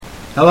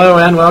Hello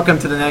and welcome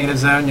to the Negative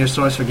Zone, your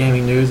source for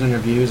gaming news and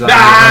reviews. I'm your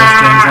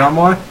host, James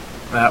Elmore.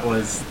 That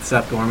was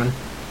Seth Gorman.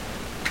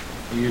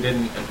 You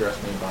didn't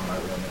address me by my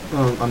real name.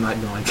 Well, I'm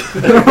not going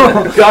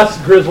to. Gus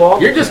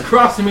Griswold. You're just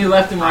crossing me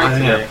left and right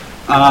today.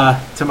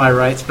 To my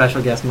right, special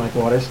guest Mike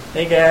Waters.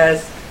 Hey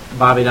guys.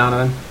 Bobby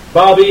Donovan.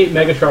 Bobby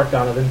Mega Shark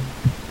Donovan.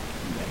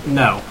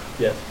 No.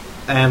 Yes.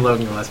 And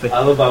Logan Gillespie.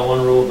 I live by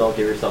one rule: don't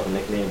give yourself a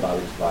nickname. Bobby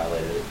just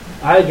violated it.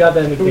 I got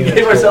that nickname. We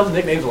gave ourselves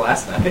nicknames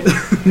last night.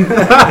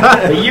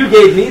 But you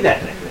gave me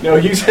that nickname. No,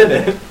 you said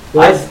it.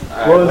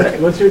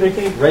 What's your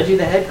nickname? Reggie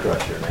the Head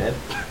Crusher, man.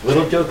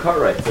 Little Joe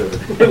Cartwright's over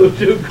there. Little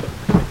Joke.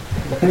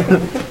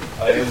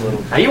 I am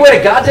little. Now you wait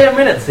a goddamn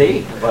minute,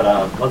 see? But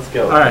let's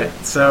go. Alright,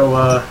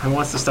 so who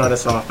wants to start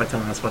us off by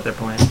telling us what they're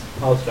playing?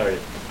 I'll start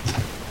it.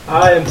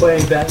 I am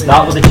playing Batman.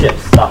 Stop with the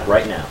chips. Stop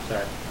right now.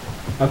 Sorry.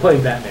 I'm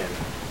playing Batman.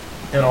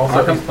 And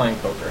also, he's playing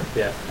poker.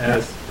 Yeah, and I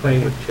was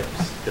playing with chips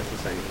just a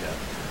second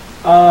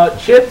ago.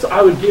 Chips,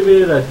 I would give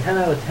it a 10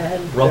 out of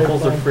 10.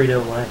 Ruffles or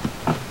Frito-Lay?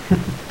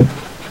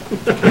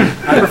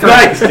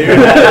 Nice, dude.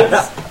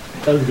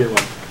 That was a good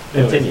one.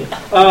 Continue.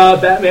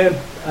 Batman.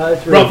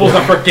 It's really Ruffles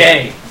good. are for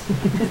gay.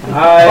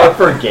 Fuck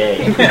for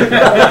gay.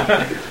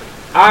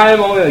 I'm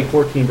only like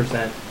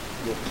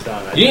 14%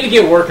 done. You need to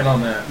get working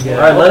on that. Yeah.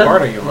 All right, What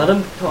part are you let on?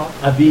 him talk.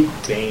 I beat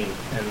Bane,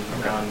 and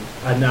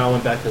I now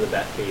went back to the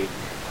Batcave.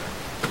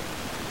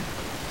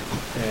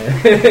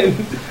 And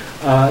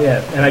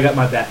and I got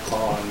my Bat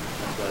Claw on,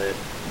 but it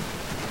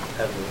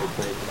haven't really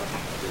played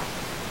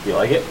much. You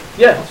like it?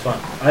 Yeah, it's fun.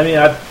 I mean,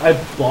 I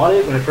bought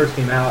it when it first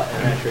came out,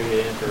 and I traded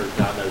it in for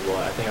God knows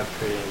what. I think I've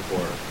traded in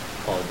for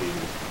Call of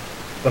Duty.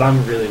 But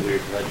I'm really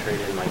weird because I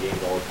trade in my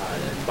games all the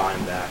time and buy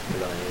them back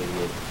because I'm an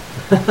idiot.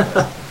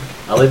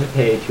 I'll leave to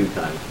pay 2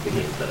 times for the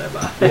games that I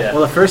buy. Yeah.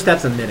 Well, the first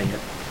step's admitting it.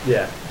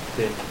 Yeah.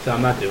 See, so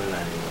I'm not doing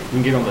that anymore. You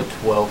can get on the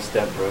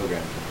 12-step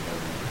program.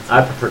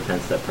 I prefer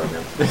 10-step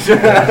programs.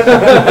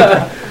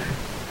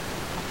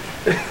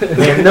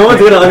 Man, no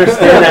one's going to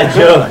understand that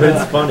joke, but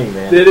it's funny,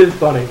 man. It is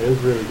funny. It was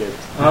really good.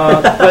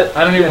 But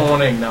I don't even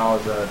want to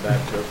acknowledge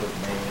that joke with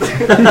me.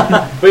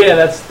 But yeah,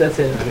 that's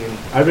it. I mean,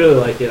 I really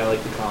like it. I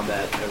like the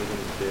combat.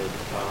 Everything's good.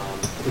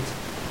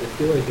 I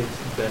feel like it's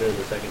better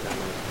the second time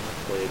I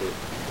played it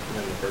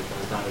than the first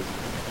one. It's not as.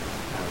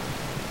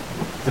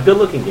 It's a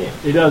good-looking game.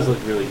 It does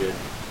look really good.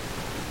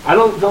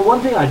 The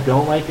one thing I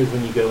don't like is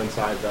when you go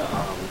inside the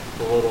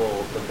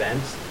little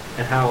vents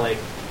and how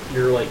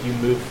you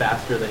move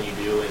faster than you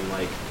do in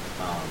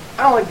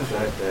I don't like the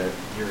fact that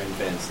you're in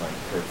vents like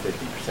for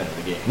 50% of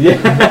the game. Yeah.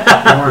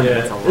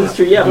 It's a lot. It's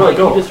true, yeah. No, Mike,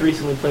 go. you just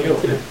recently played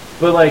it too.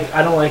 But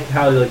I don't like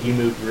how you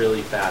move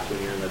really fast when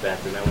you're in the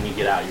vents, and then when you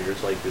get out, you're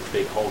just like this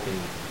big hulking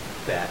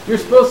bat. You're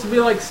supposed to be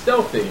like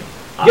stealthy.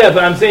 Yeah,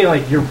 but I'm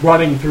saying you're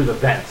running through the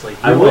vents.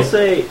 I will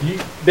say,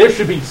 there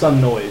should be some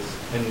noise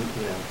and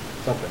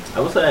something. I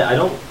will say, I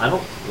don't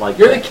like.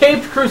 You're the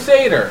Caped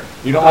Crusader.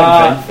 You don't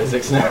like vent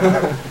physics now.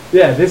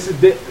 Yeah,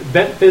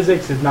 vent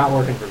physics is not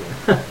working for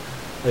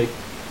me.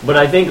 But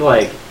I think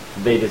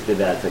they just did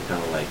that to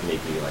kind of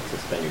make you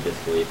suspend your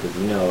disbelief because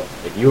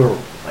if you were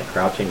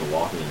crouching and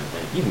walking in a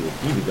vent, you'd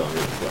be going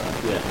really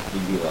slow. Yeah,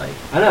 you'd be like.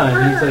 I know,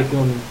 and he's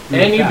going.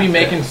 And you'd be fast.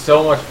 making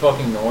so much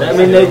fucking noise. I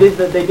mean, they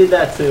did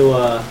that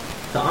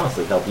to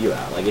honestly help you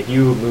out. If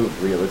you moved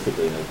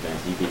realistically in those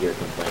vents, you'd be here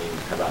complaining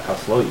about how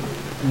slow you move.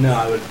 No,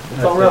 I would.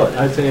 all relative.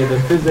 I'd say the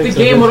physics.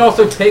 The game would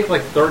also take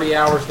 30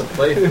 hours to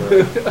play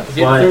through. Get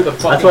through the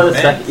fucking That's why the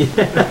vents.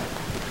 second.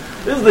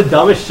 This is the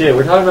dumbest shit.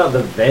 We're talking about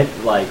the vent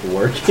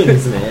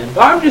workings, man.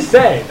 I'm just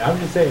saying.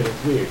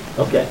 It's weird.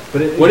 Okay.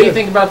 But What do you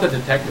think about the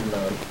detective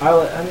mode?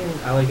 I mean,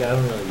 I like it. I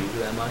don't really use it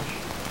that much.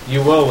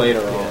 You will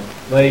later on.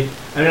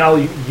 I'll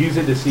use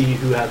it to see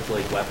who has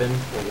weapons.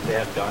 If they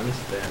have guns,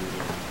 then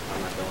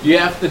I'm not going. You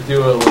have to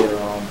do it later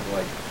on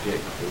to get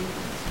clues and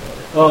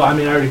stuff. Oh, I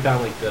mean, I already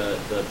found the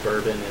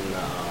bourbon and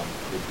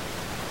the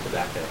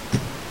tobacco.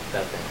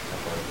 That thing.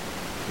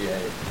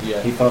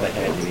 Yeah. He thought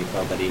ahead and he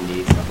felt that he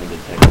needs something to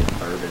detect the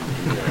bourbon.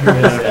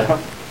 Yeah.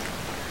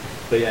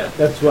 But yeah,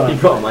 that's what He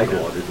brought Mike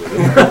Waters with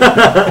him.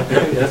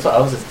 That's what I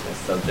was his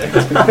test subject.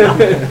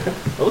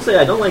 I will say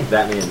I don't like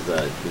Batman's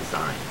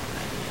design.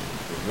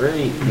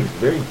 He's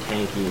very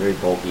tanky, very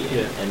bulky,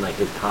 and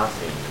his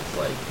costume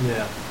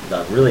is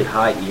the really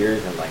high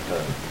ears and the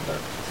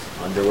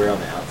underwear on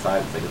the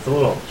outside. It's a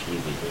little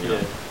cheesy, Yeah.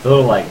 It's a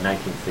little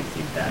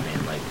 1960s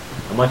Batman.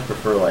 I much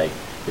prefer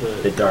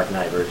the Dark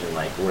Knight version,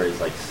 where his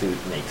suit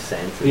makes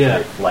sense. It's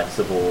very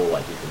flexible.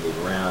 You can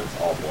move around. It's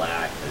all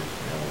black. There's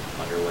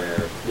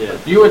underwear. Yeah.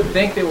 You would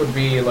think it would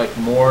be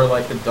more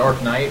like the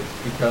Dark Knight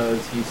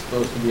because he's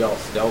supposed to be all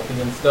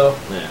stealthy and stuff.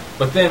 Yeah.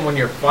 But then when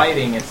you're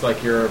fighting, it's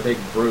you're a big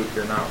brute.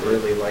 You're not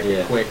really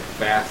a quick,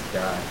 fast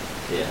guy.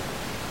 Yeah.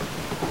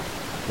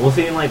 We'll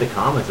see in the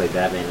comics,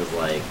 Batman is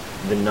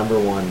the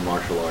 #1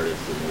 martial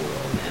artist in the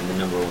world and the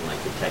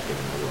 #1 detective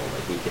in the world.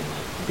 He can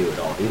do it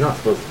all. He's not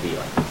supposed to be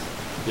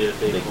this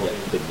big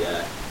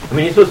guy. I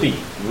mean, he's supposed to be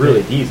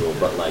really diesel,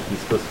 but he's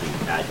supposed to be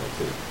agile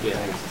too. Yeah.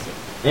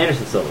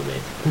 Anderson Silva,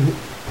 basically.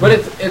 But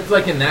it's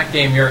in that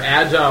game, you're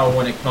agile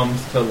when it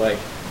comes to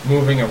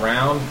moving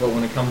around, but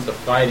when it comes to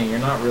fighting, you're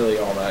not really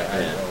all that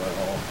agile at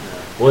all.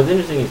 Well, it's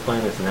interesting he's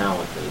playing this now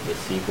with the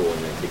sequel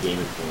and the Game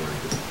Informer,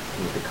 just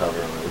with the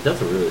cover on it. Which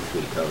that's a really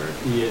sweet cover.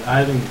 Yeah, I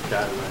haven't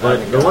gotten that.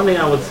 But the one thing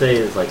I would say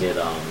is like it.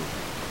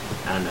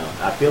 I don't know.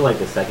 I feel like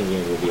the second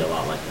game will be a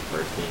lot like the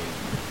first game.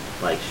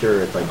 Like,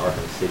 sure, it's like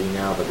Arkham City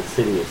now, but the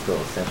city is still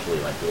essentially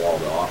like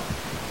walled off.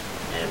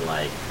 And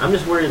like, I'm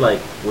just worried like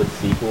with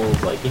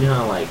sequels, like you know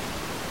how like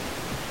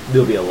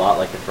there'll be a lot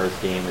like the first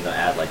game, and they'll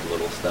add like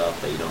little stuff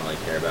that you don't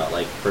like care about.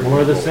 Like for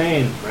More of the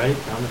example- same, right?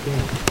 On the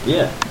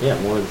game.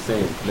 Yeah, more of the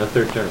same. No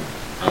third term.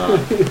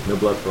 No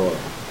blood for oil.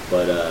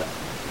 But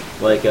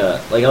like I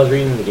was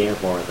reading in the Game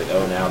Informer, it's like,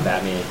 oh, now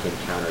Batman can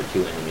counter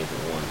 2 enemies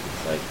at once.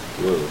 It's like,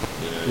 whoa,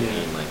 you know what I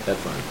mean? Like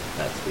that's not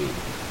that sweet.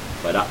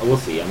 But we'll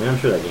see. I mean, I'm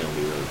sure that game will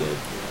be really good.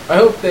 I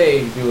hope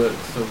they do it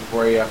so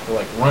where you have to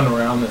like run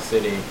around the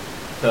city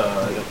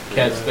to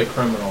catch the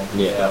criminals.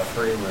 and Yeah. stuff.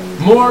 free roam.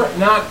 More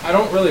not. I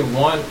don't really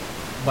want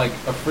like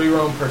a free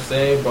roam per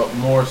se, but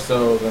more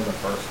so than the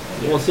first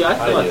one. Well, see, I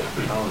I do.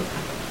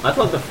 thought I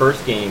thought the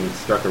first game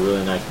struck a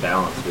really nice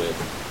balance with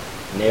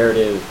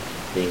narrative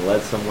being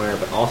led somewhere,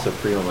 but also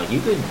free roam. Like you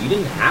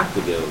didn't have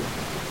to go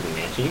to the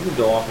mansion. You could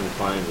go off and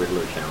find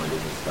Riddler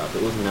challenges and stuff.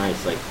 It was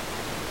nice. Like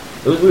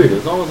it was weird. It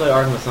was almost like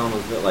Arkham Asylum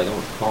was like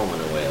almost calm in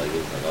a way. Like it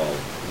was like, oh,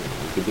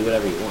 you could do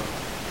whatever you want.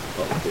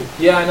 But it was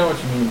cool. Yeah, I know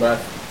what you mean, but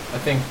I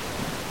think.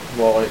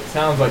 Well, it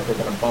sounds like they're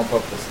gonna bump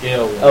up the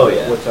scale, a Oh, little bit,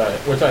 yeah.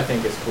 which I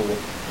think is cool.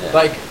 Yeah.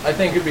 Like I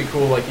think it'd be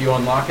cool, like you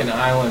unlock an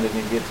island and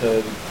you get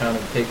to kind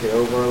of take it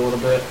over a little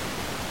bit,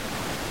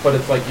 but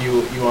it's like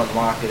you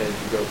unlock it as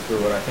you go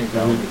through it. I think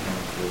that would be kind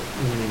of cool.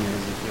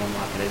 If you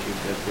unlock it as you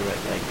go through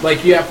it,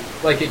 Like you have,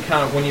 like it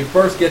kind of when you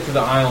first get to the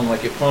island,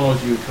 like it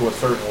funnels you to a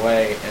certain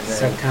way, and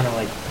then kind of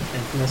like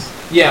Infamous.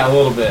 yeah, a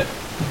little bit.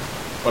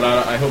 But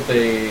I hope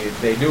they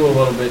do a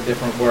little bit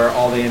different where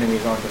all the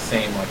enemies aren't the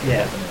same like it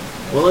Yeah. was in Infamous.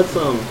 Well,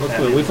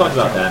 we talked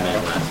about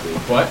Batman last week,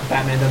 What?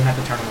 Batman doesn't have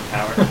to turn on the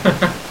power.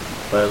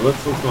 but let's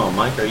go on.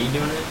 Mike, are you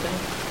doing anything?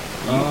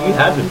 You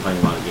have been playing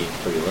a lot of games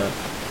before you left.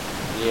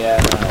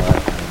 yeah, no,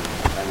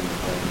 I haven't been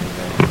playing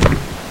anything.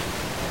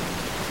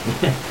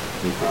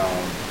 Me too.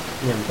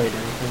 You haven't played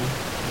anything?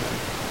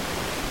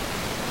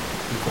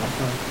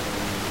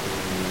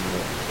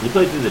 You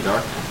played through the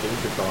darkness. Give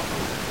us your thoughts on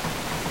that.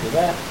 Did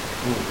that?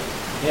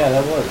 Yeah,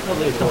 that was.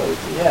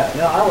 Yeah,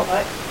 no,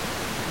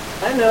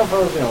 I didn't know if I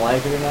was gonna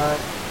like it or not,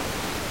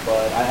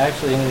 but I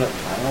actually ended up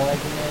kind of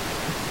liking it.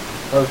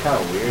 It was kind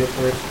of weird at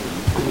first to get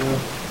used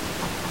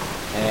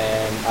to,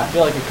 and I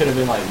feel like it could have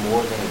been like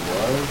more than it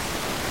was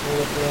for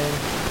the thing.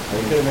 Like,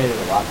 it could have made it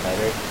a lot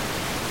better,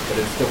 but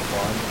it was still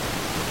fun.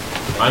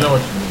 I know what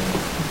you mean.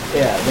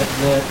 Yeah,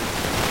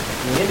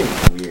 the ending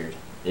was weird.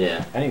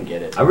 Yeah, I didn't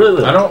get it. I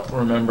really. I don't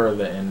remember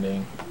the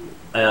ending.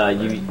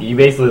 You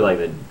basically like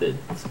the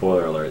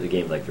spoiler alert. The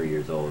game's like 3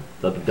 years old.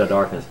 The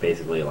darkness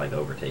basically like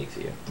overtakes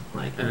you.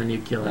 Like And then you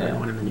kill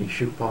everyone and then you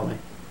shoot Paulie.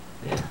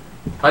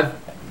 yeah.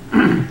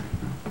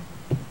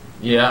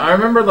 Yeah, I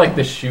remember like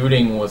the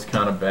shooting was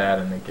kind of bad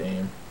in the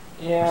game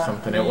Yeah, or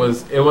something. I mean,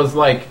 It was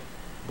like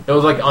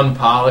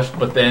unpolished,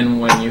 but then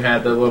when you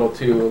had the little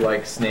two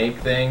like snake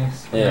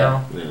things, you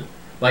know, Yeah.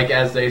 like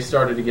as they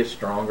started to get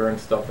stronger and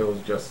stuff, it was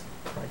just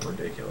like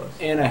ridiculous.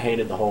 and I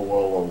hated the whole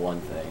World War I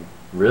thing.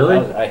 Really?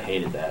 I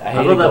hated that. I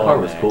thought that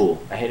part was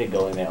cool. I hated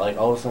going there. Like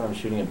all of a sudden, I'm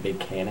shooting a big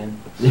cannon.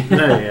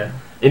 Yeah.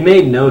 It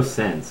made no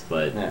sense,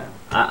 but Yeah.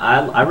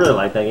 I really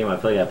like that game. I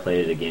feel like I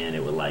played it again,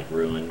 it would like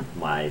ruin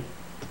my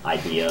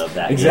idea of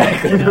that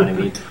Exactly. game. You know what I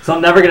mean? So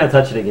I'm never gonna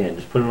touch it again.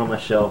 Just put it on my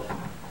shelf.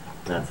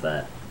 That's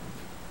that.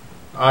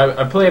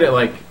 I played it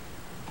like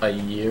a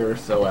year or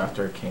so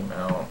after it came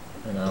out,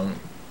 and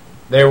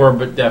there were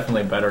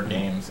definitely better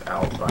games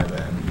out by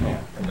then. Yeah.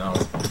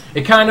 And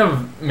it kind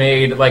of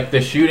made like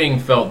the shooting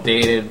felt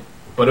dated,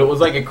 but it was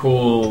like a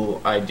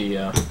cool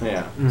idea.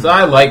 Yeah. So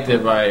I liked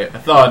it, but I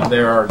thought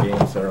there are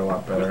games that are a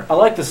lot better. I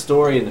liked the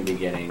story in the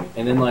beginning,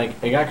 and then like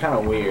it got kind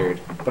of weird,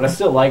 but I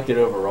still liked it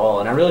overall,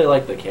 and I really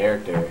liked the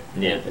character,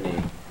 Yeah.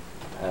 Anthony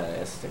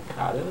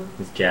Estacado.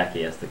 It's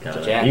Jackie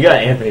Estacado. Jackie. You got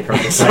Anthony from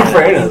the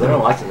Sopranos. I've been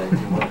watching that in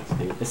 2 months,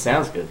 dude. It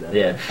sounds good though.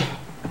 Yeah.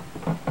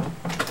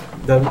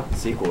 The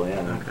Sequel,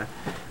 yeah.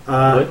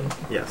 Okay.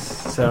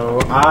 Yes. So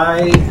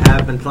I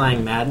have been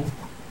playing Madden.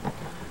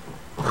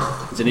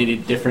 Is it any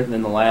different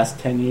than the last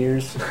 10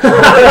 years? It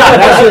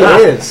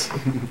actually is.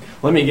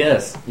 Let me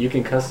guess. You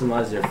can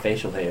customize your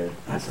facial hair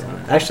this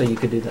time. Actually, you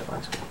could do that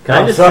last week. Can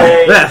I just sorry.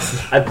 say,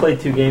 Yes. I played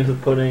 2 games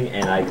with Pudding,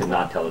 and I could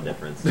not tell the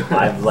difference.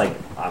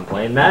 I'm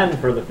playing Madden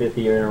for the 5th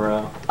year in a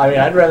row. I mean,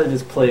 I'd rather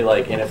just play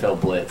like NFL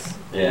Blitz,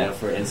 you Yeah. know,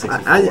 for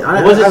N64.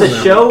 I Was it the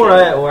remember. show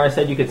where I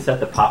said you could set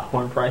the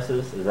popcorn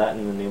prices? Is that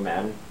in the new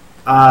Madden?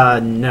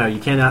 No, you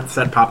cannot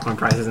set popcorn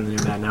prices in the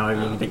new Madden.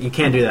 However, you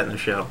can do that in the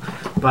show.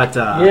 But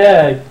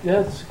Yeah,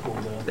 that's cool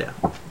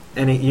though.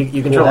 and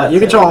you control that's you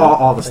control it.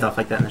 all the stuff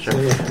like that in the show.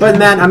 But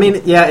Madden, I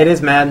mean, yeah, it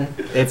is Madden.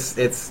 It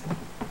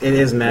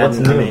is Madden. What's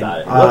new I mean, about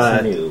it?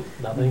 What's new?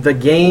 Nothing. The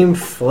game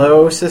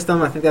flow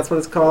system, I think that's what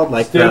it's called.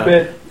 Like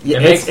Stupid. Yeah,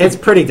 It makes it's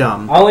pretty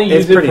dumb. I only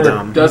use it's it pretty for-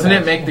 dumb. Doesn't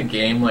it make the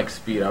game like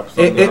speed up?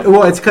 Something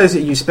Well, it's because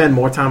you spend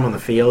more time on the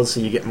field, so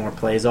you get more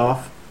plays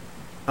off.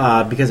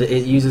 Because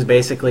it uses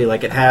basically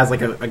like it has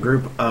like a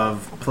group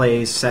of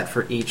plays set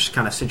for each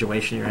kind of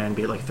situation you're in,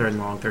 be it like third and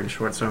long, third and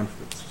short, so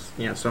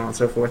on, so on and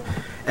so forth.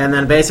 And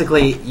then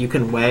basically you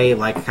can weigh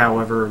like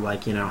however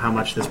like how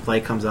much this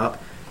play comes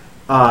up,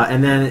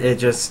 and then it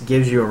just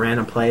gives you a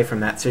random play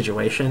from that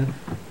situation.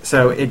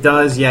 So it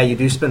does, you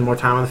do spend more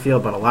time on the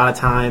field, but a lot of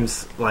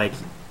times like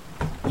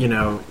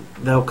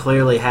they'll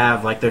clearly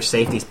have like their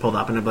safeties pulled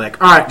up and they'll be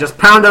like, all right, just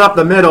pound it up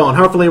the middle and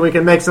hopefully we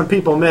can make some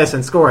people miss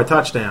and score a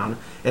touchdown.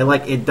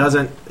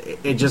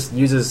 It just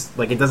uses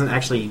like it doesn't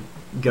actually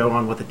go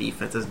on what the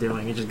defense is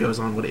doing. It just goes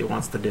on what it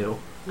wants to do.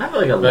 I have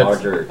like a That's-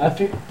 larger. I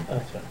feel.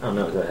 Oh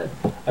no, go ahead.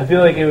 I feel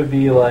like it would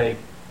be like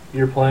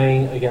you're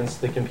playing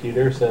against the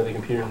computer, so the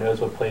computer knows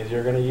what plays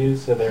you're going to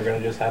use, so they're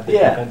going to just have the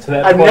defense.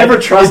 So I've never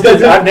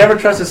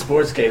trusted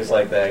sports games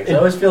like that. 'Cause I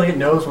always feel like it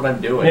knows what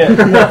I'm doing.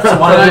 Yeah. So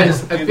why don't I I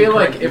just do the feel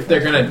like correct if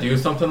they're gonna do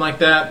something like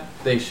that,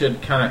 they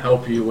should kind of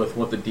help you with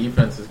what the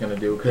defense is gonna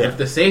do. Because if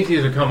the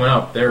safeties are coming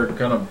up, they're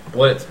gonna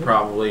blitz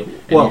probably, and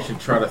Well, you should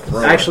try to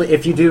throw. Actually,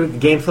 if you do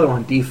game flow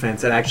on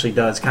defense, it actually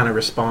does kind of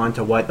respond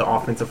to what the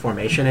offensive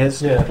formation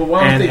is. Yeah. but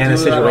why don't and- they and do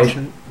the that?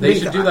 situation. They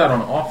should do that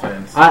on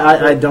offense.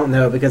 I don't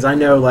know because I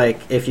know like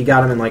if you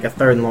got them in like a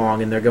third and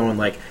long and they're going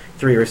like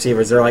 3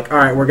 receivers, they're like, all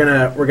right, we're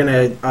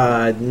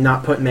gonna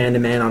not put man to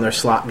man on their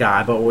slot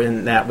guy, but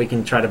in that we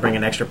can try to bring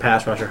an extra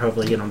pass rusher,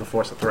 hopefully get them to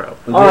force a throw.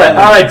 All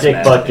right, Dick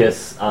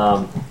Butkus.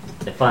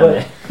 If I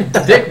may,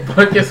 Dick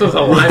Butkus was a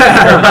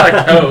linebacker, not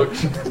a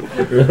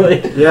coach. really?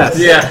 Yes.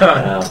 Yeah.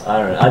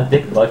 I don't know.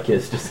 Dick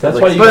Butkus just. That's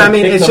like, why you But I gotta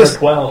mean, pick it's number just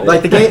 12.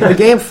 like the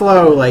game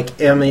flow.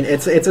 Like I mean,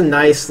 it's a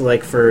nice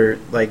like for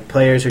like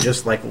players who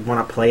just like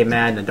want to play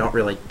Madden and don't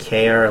really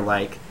care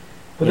like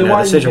But you then know,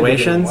 why the do you do the game?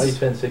 situations. Why do you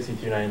spend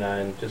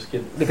 $62.99? Just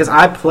get. Because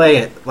I play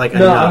it like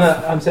No,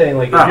 enough. I'm saying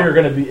like Oh.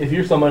 if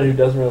you're someone who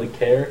doesn't really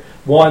care,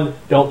 one,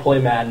 don't play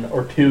Madden,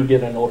 or two,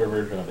 get an older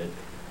version of it.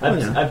 I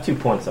have 2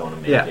 points I want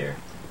to make Yeah. here.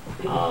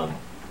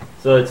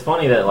 So it's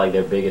funny that like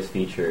their biggest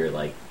feature,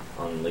 like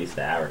on at least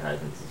the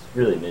advertisements, is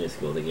really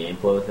minuscule. The game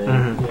flow thing.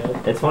 Mhm.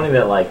 Yeah. It's funny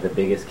that like the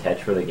biggest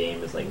catch for the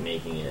game is like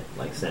making it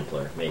like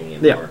simpler, making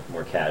it Yeah.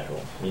 more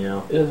casual. You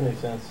know? It doesn't make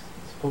sense.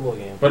 It's a football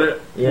game.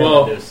 But Yeah,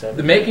 well, there's seven.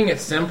 the making it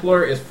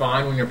simpler is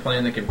fine when you're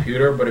playing the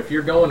computer. But if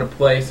you're going to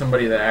play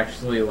somebody that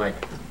actually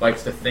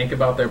likes to think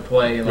about their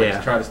play and likes Yeah.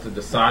 to try to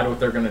decide what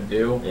they're going to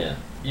do, Yeah.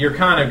 you're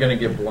kind of going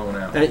to get blown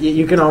out.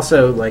 You can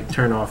also like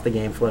turn off the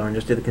game flow and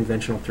just do the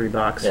conventional 3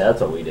 box. Yeah,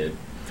 that's what we did.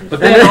 But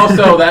then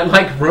also that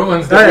like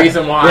ruins the Oh, yeah.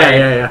 reason why,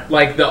 Yeah.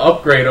 like the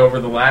upgrade over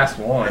the last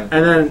one.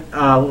 And then,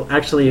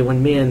 actually,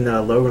 when me and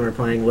Logan were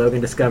playing, Logan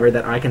discovered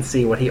that I can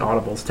see what he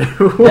audibles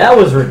to. That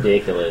was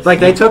ridiculous. Like,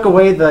 they took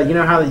away the, you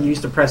know how you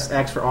used to press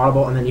X for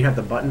audible and then you have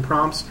the button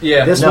prompts?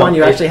 Yeah. This No, one,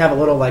 you it- actually have a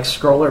little, like,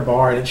 scroller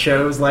bar and it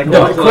shows, like,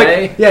 No what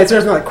play? quick. Yeah, it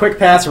says, like, quick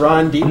pass,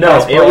 run, deep No,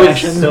 pass, it play was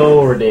action.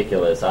 so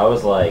ridiculous. I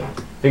was like,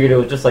 figured it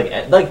was just like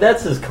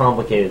that's as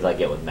complicated as I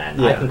get with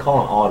Madden. I Yeah. can call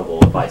an audible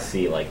if I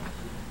see like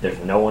there's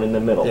no one in the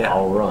middle. Yeah.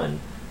 I'll run.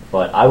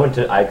 But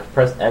I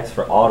pressed X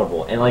for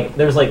audible, and like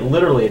there's like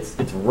literally it's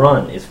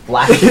run is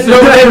flashing.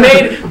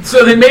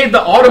 So they made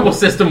the audible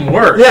system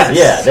worse. Yes.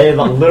 Yeah, they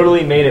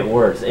literally made it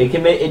worse.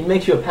 It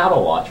makes you a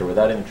paddle watcher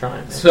without even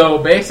trying. So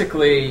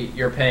basically,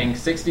 you're paying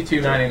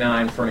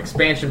 $62.99 for an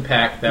expansion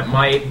pack that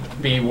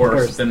might be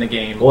worse than the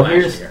game Well,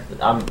 last year.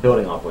 I'm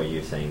building off what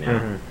you're saying now.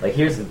 Mhm. Like,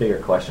 here's the bigger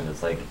question: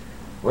 it's like,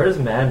 where does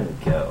Madden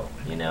go?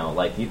 You know,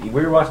 like we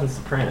were watching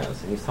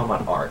Sopranos, and he's talking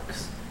about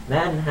arcs.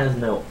 Madden has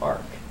no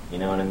arc. You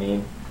know what I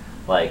mean?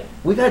 Like,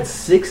 we've had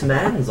 6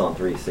 Maddens on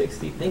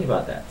 360. Think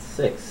about that.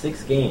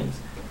 6 games.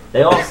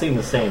 They all seem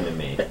the same to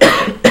me.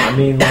 I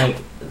mean, like,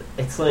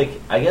 it's like,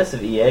 I guess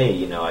at EA,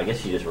 you know, I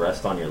guess you just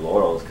rest on your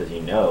laurels because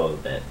you know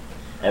that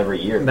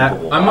every year That-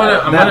 people will I'm buy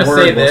it. gonna That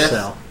word say will this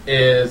sell.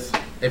 is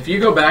if you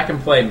go back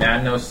and play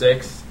Madden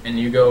 06 and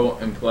you go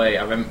and play,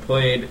 I haven't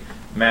played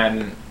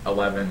Madden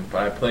 11,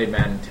 but I played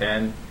Madden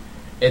 10.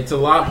 It's a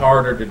lot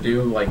harder to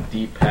do like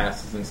deep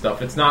passes and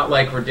stuff. It's not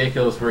like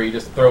ridiculous where you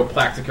just throw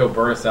Plaxico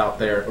Burress out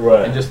there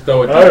Right. and just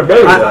throw it. I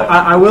remember that.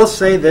 I will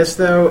say this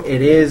though,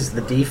 it is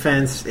the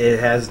defense.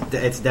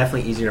 It's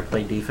definitely easier to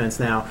play defense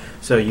now,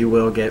 so you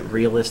will get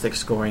realistic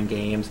scoring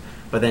games.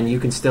 But then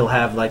you can still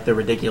have like the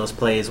ridiculous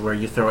plays where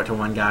you throw it to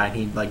one guy and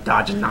he like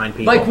dodges 9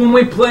 people. Like when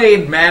we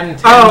played Madden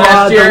 10 oh,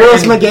 last the year.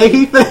 Willis and-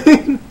 McGahee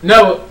thing.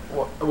 No,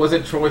 was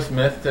it Troy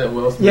Smith to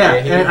Will Smith? Yeah,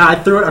 and I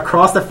threw it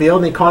across the field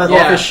and he caught it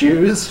off his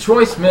shoes.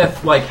 Troy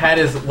Smith like had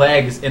his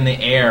legs in the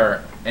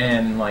air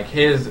and like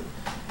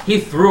he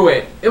threw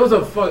it. It was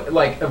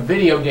like a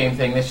video game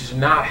thing. This should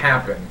not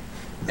happen.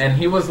 And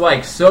he was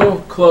like so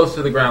close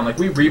to the ground. Like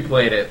we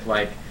replayed it.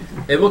 Like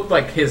it looked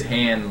like his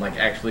hand like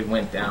actually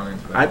went down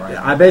into the ground.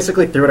 I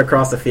basically threw it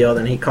across the field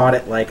and he caught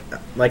it like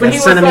But a he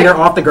was, centimeter like-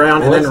 off the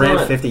ground and Well, then let's ran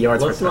not- 50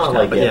 yards for a Let's not touchdown.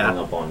 like But get yeah. hung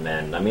up on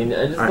men. I mean,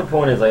 just All the right.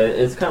 point is, like,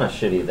 it's kind of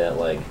shitty that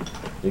like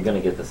you're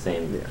gonna get the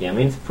same. Yeah, I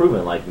mean it's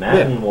proven. Like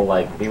Madden will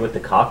like be with the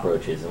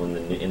cockroaches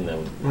in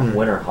the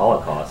winter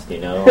Holocaust. You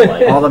know,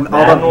 like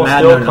Madden will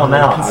still come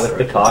out with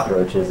the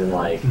cockroaches and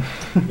like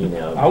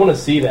I want to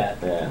see that.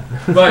 Yeah,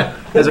 But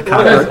There's a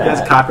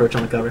cockroach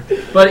on the cover.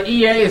 but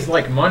EA's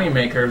like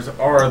moneymakers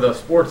are the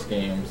sports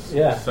games.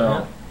 Yeah.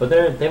 So but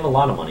they have a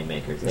lot of money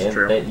makers. It's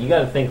true. You got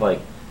to think like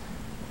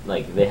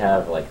they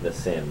have like The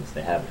Sims,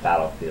 they have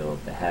Battlefield,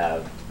 they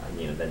have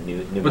the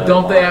new. but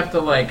don't they have to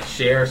like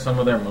share some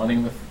of their money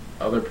with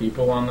other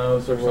people on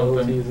those or something?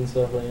 Royalties and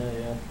stuff like that.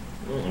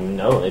 Yeah.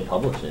 No, they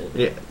publish it.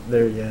 Yeah,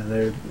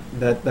 they're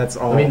that's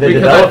all. I mean, the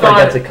Because developer I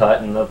thought- gets a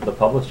cut and the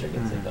publisher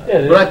gets a cut.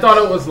 Yeah, But I thought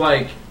it was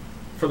like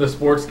for the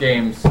sports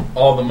games,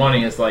 all the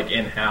money is like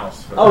in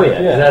house. Oh yeah,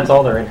 'cause Yeah. that's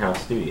all their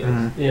in-house studios.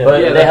 Mhm. Yeah.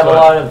 But Yeah, they that's have a what-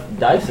 lot of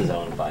Dice is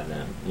owned by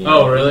them.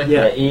 Oh, really?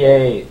 Yeah.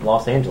 EA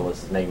Los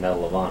Angeles is making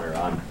Medal of Honor.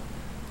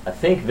 I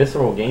think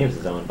Visceral Games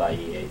is owned by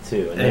EA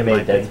too, and they It made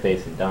might Dead be.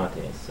 Space and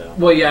Dante's. So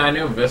Well, yeah, I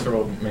knew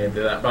Visceral made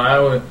that, but I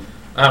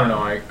don't know.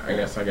 I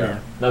guess I got. Yeah.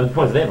 now the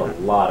point is they have a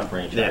lot of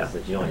franchises Yeah.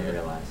 that you don't even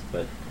realize.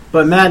 But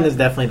But Madden is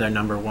definitely their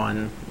number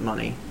one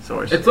money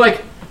source. It's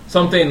like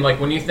something like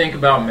when you think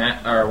about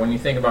when you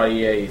think about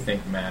EA, you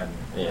think Madden.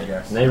 I yeah,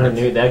 guess. and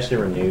they actually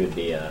renewed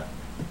the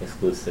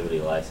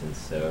exclusivity license,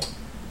 so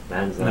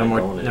Madden's not No more-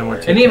 going no more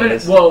anywhere. And even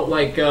Guys. what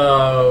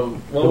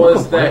People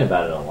was complain that?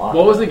 about it a lot.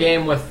 What was the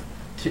game with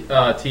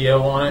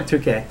TO on it?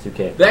 2K.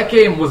 2K? That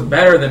game was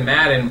better than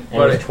Madden, and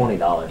but it's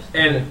 $20.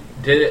 and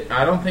did it?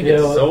 I don't think Yeah, it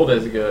well- sold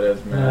as good as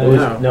It Madden.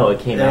 was, no, it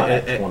came out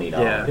at $20.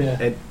 Yeah. Yeah.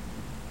 It-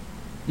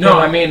 No,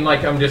 I mean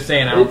like I'm just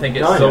saying I don't think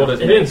it No, I sold know.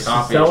 as It many didn't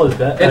copies. sell as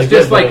bad. It's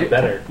just like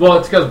better. Well,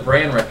 it's because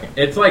brand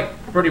It's like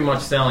pretty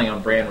much selling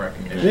on brand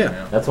recognition. Yeah.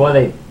 now. That's why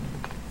they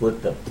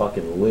flipped the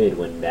fucking lid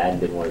when Madden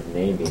didn't want his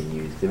name being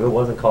used. If it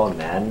wasn't called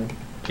Madden,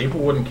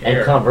 People wouldn't care.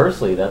 and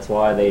conversely, that's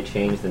why they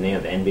changed the name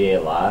of NBA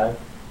Live,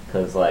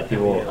 because like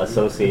people NBA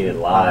associated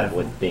Live Live.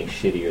 with being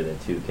shittier than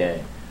 2K,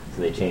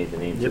 so they changed the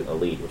name Yep. to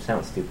Elite, which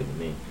sounds stupid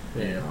to me.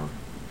 Yeah.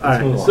 all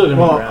right. move It's still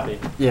gonna Well, be crappy.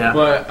 Yeah.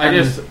 But I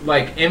just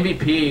like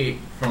MVP,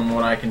 from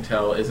what I can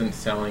tell, isn't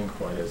selling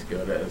quite as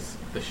good as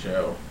the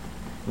show.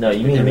 No,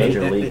 you mean Yeah,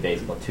 Major it- League it-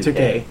 Baseball 2K.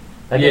 2K.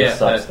 That game Yeah,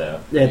 sucks that-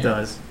 Yeah, it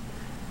does.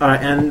 All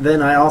right, and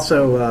then I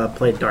also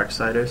played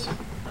Darksiders. though.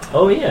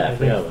 Oh yeah, I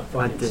forgot about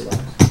I Fucking did.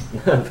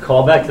 sucks.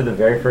 Call back to the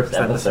very first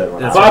That's- episode.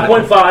 When I that's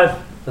was- 5.5.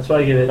 That's why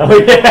I give it. Oh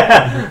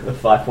yeah, the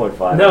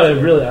 5.5. No,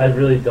 I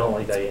really don't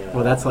like that game.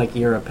 Well, that's like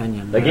your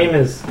opinion. The game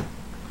is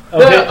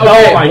Okay. Okay,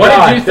 Oh my what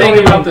God, did you don't think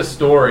even- about the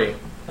story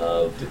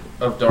of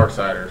of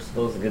Darksiders? that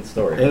was a good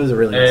story. It was a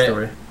really good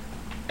story.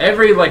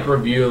 Every like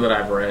review that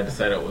I've read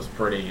said it was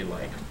pretty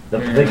like The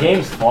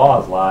game's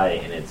flaws lie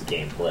in its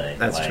gameplay.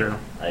 That's Like, true.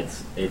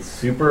 It's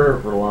super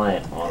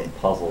reliant on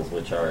puzzles,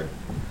 which are,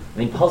 I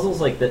mean,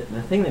 puzzles like the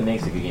thing that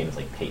makes a good game is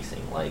like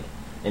pacing. Like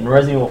in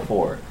Resident Evil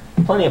 4,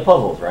 plenty of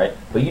puzzles, right?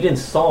 But you didn't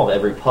solve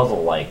every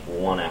puzzle like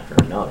one after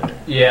another.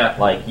 Yeah.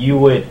 Like you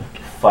would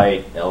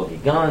fight El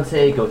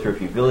Gigante, go through a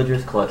few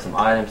villagers, collect some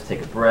items,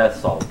 take a breath,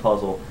 solve a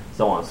puzzle,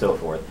 so on and so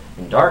forth.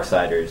 In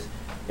Darksiders,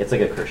 it's like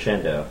a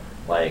crescendo.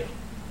 Like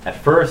at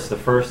first, the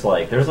first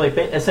like there's like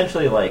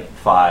essentially like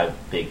 5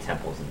 big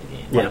temples in the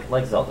game,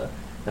 like Zelda.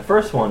 The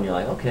first one, you're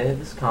like, okay,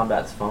 this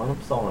combat's fun.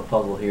 I'm solving a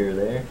puzzle here or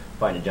there,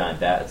 fighting a giant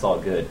bat. It's all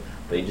good.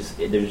 But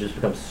there's just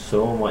becomes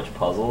so much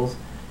puzzles,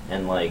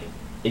 and like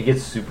it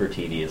gets super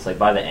tedious. Like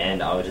by the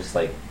end, I was just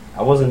like,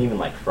 I wasn't even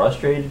like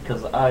frustrated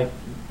because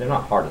they're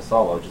not hard to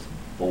solve. I was just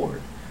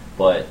bored.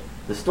 But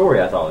the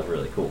story I thought was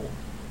really cool.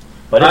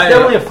 But it's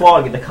definitely a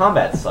flaw. The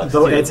combat sucks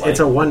So too. it's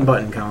a one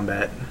button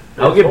combat.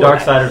 I'll give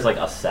Darksiders like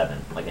a 7,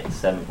 like a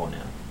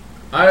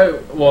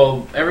 7.0.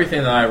 Well,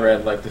 everything that I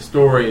read, like the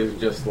story is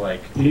just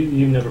like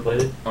You've never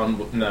played it?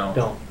 no,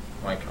 Don't.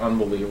 like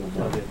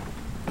unbelievable. Okay.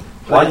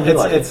 Why did you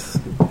like it's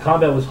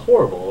Combat was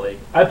horrible. Like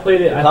I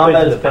played it. The I combat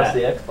played is to the press back.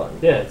 the X button.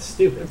 Yeah, it's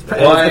stupid.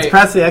 it's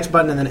press the X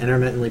button and then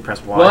intermittently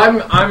press Y.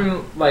 Well,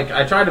 I'm like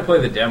I tried to play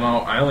the demo.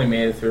 I only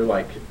made it through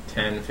like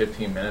 10,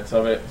 15 minutes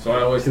of it, so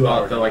I always 2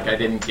 thought hours. that like I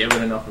didn't give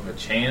it enough of a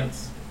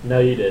chance. No,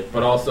 you did.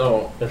 But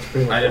also, That's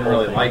pretty much I didn't the whole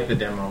really thing. like the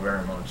demo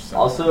very much. So.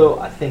 Also,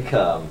 I think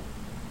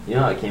you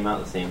know how it came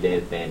out the same day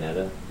as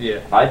Bayonetta. yeah.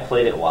 If I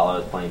played it while I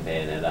was playing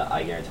Bayonetta,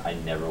 I guarantee I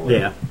never would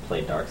have Yeah.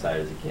 played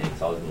Darksiders again.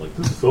 Because I was like,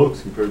 this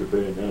sucks compared to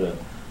Bayonetta.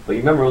 But you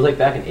remember, it was like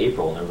back in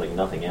April, and there was like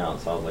nothing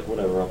out. So I was like,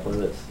 whatever, I'll play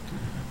this.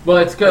 Well,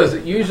 it's because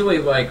usually,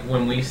 like,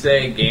 when we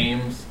say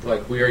games,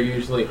 like, we are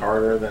usually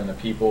harder on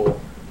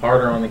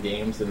the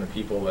games than the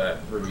people that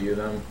review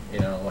them, you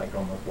know, like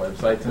on the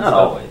websites and Not stuff.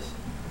 always.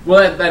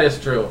 Well, that is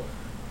true.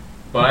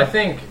 But I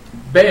think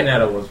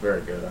Bayonetta was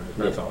very good.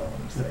 That's all I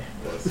want to say.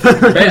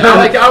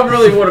 I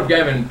really would have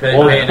given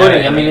Well,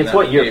 Bayonetta. I mean, it's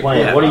what you're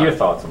playing. Yeah. What are your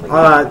thoughts on the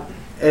game?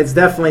 It's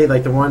definitely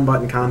like the one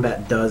button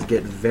combat does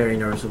get very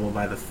noticeable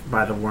by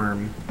the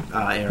worm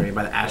area,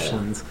 by the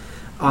ashlands.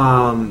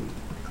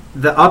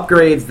 The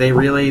upgrades, they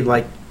really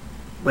like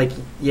like,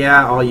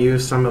 yeah, I'll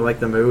use some of like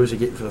the moves you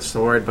get for the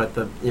sword, but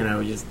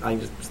I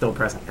just still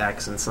press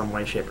X in some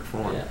way, shape, or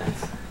form. Yeah,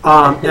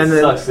 it And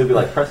then sucks. It'd be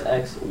like press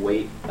X,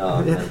 wait,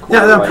 and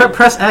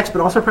press X,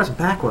 but also press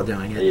back while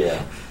doing it.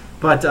 Yeah.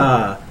 But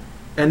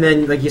and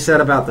then, like you said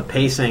about the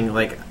pacing,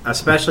 like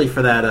especially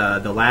for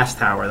that the last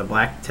tower, the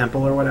Black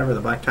Temple or whatever,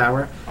 the Black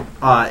Tower,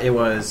 it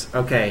was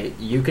okay.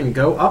 You can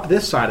go up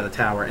this side of the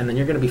tower, and then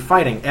you're going to be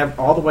fighting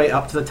all the way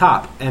up to the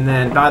top. And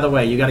then, by the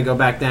way, you got to go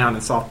back down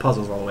and solve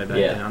puzzles all the way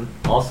back down.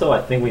 Also,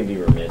 I think we'd be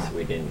remiss if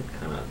we didn't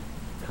kind of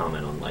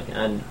comment on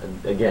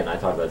and again, I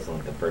talked about this in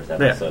like the first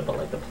episode, but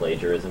like the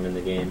plagiarism in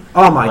the game.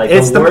 Oh my! Like,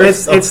 it's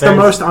the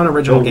most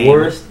unoriginal game. The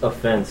worst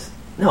offense.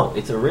 No,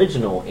 it's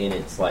original in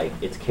its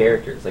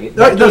characters. Like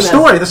the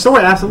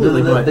story,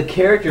 absolutely. The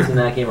characters in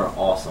that game are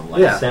awesome.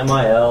 Like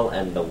Samael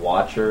and the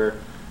Watcher,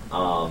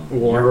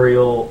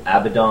 Uriel,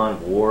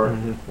 Abaddon, War.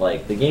 Mm-hmm.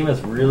 Like the game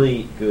has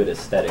really good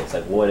aesthetics.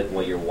 Like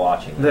what you're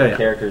watching, the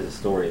characters, the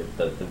story,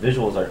 the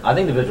visuals are. I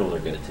think the visuals are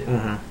good too.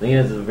 Mm-hmm. I think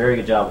it does a very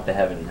good job with the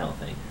heaven and hell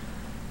thing.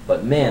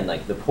 But man,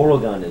 like the portal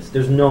gun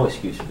there's no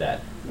excuse for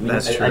that. I mean,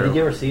 That's true. Did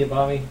you ever see it,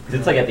 Bobby? 'Cause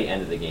it's like at the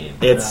end of the game.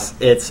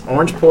 It's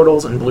orange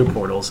portals and blue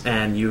portals,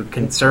 and you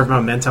conserve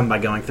momentum by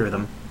going through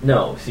them.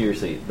 No,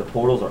 seriously, the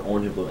portals are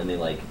orange and blue, and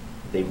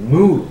they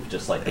move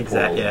just like the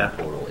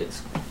portal.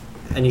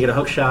 And you get a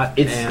hook shot.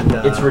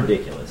 It's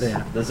ridiculous.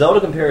 Yeah. The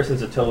Zelda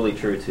comparisons are totally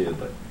true too,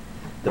 but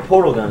the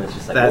portal gun is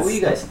just like, what were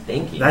you guys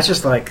thinking? That's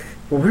just like,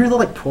 well, we really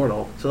like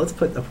Portal, so let's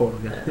put the portal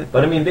gun. Yeah.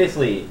 But I mean,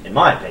 basically, in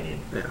my opinion,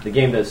 Yeah. the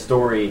game does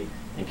story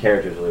and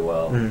characters really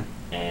well,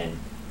 and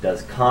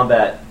does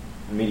combat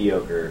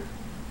mediocre,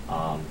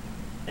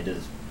 and does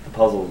the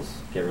puzzles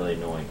get really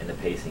annoying, and the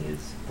pacing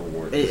is the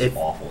worst. It's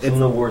awful. Some of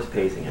the worst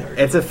pacing ever.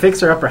 It's a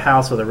fixer-upper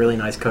house with a really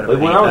nice coat of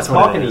paint. When I was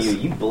talking to you,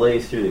 you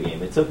blazed through the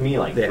game. It took me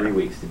like 3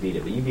 weeks to beat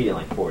it, but you beat it in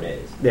like 4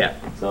 days. Yeah.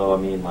 So I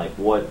mean, like,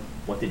 what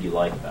did you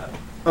like about it?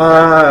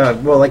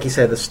 Well, like you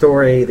said, the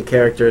story, the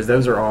characters,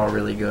 those are all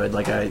really good.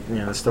 Like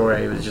the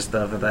story was just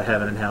the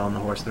heaven and hell and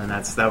the horsemen.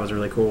 That was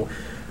really cool.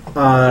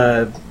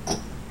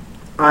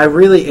 I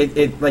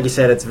really, like you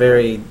said, it's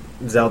very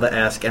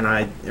Zelda-esque, and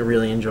I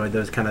really enjoyed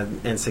those kind of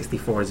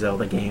N64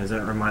 Zelda games. It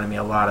reminded me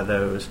a lot of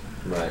those.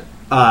 Right.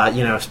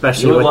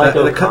 Especially with like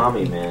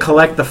the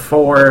collect the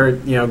 4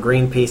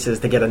 green pieces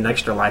to get an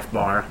extra life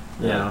bar.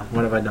 Yeah.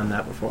 When have I done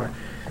that before?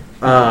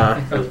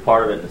 Was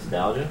part of it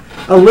nostalgia?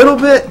 A little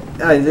bit.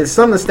 There's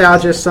some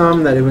nostalgia,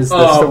 some that it was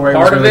the story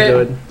was really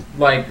good.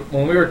 Like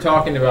when we were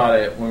talking about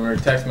it, when we were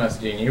text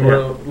messaging, you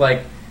were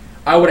like,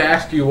 I would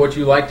ask you what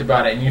you liked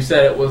about it, and you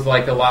said it was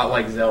like a lot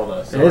like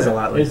Zelda. So it is a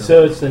lot like Zelda.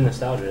 Zelda. So it's the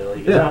nostalgia.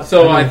 Like,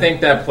 So I think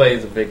that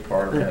plays a big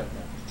part of it.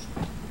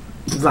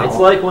 It's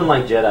like when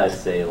like Jedi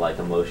say like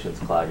emotions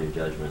cloud your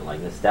judgment. Like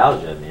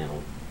nostalgia, man,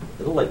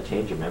 it'll like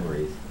change your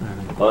memories.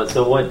 But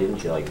so what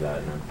didn't you like about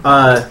it,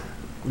 man?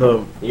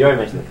 You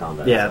already mentioned the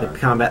combat. Yeah, the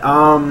combat.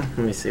 Let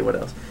me see what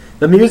else.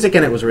 The music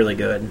in it was really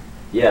good.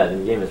 Yeah,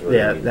 the game is really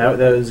good. that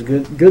was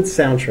good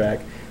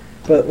soundtrack.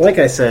 But like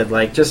I said,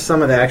 like just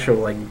some of the actual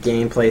like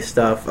gameplay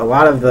stuff. A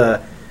lot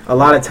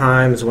of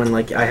times when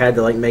like I had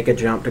to like make a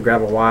jump to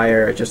grab a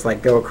wire, just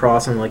like go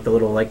across on like the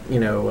little like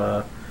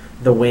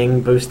the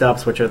wing boost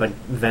ups, which are like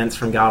vents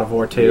from God of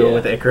War 2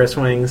 with Icarus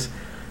wings.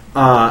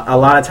 A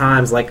lot of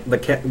times, like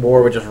the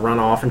war would just run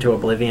off into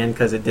oblivion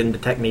because it didn't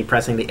detect me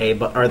pressing the A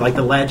button, or like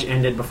the ledge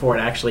ended before it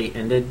actually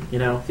ended.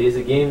 See, it's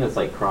a game that's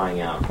like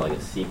crying out for like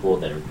a sequel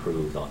that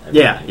improves on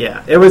everything.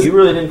 Yeah. It was. You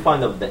really didn't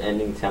find the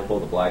ending temple,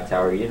 the Black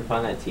Tower. You didn't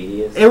find that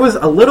tedious. It was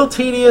a little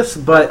tedious,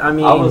 but I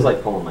mean, I was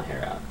like pulling my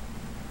hair out.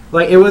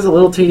 Like it was a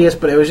little tedious,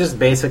 but it was just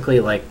basically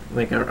like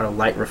a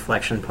light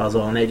reflection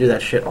puzzle, and they do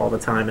that shit all the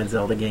time in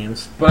Zelda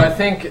games. But I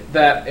think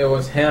that it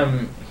was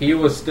him. He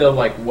was still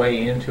like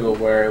way into it,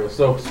 where it was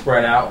so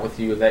spread out with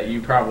you that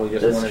you probably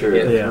just wanted to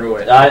get through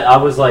it. I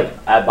was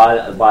like,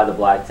 by the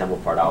Black Temple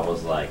part, I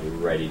was like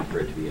ready for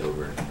it to be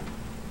over.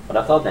 But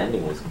I thought the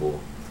ending was cool.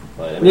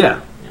 But I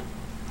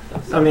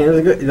mean, it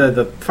was good.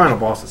 The final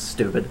boss is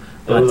stupid.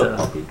 But, it was a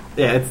puppy.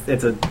 Yeah,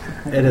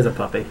 it is a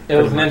puppy. It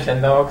was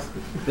Nintendogs.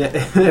 Yeah,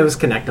 it was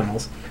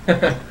Connectimals.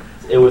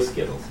 It was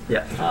Skittles.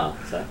 Yeah.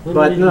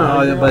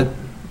 But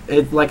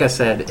it, like I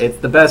said, it's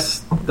the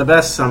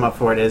best sum up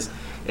for it is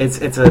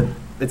it's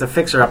a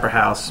fixer upper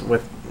house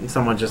with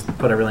someone just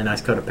put a really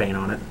nice coat of paint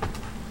on it.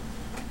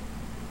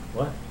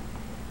 What?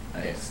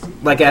 Nice.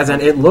 Like as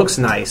in it looks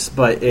nice,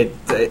 but in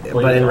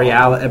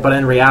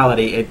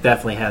reality it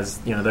definitely has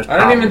there's. I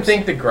don't even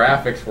think the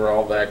graphics were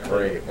all that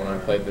great when I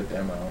played the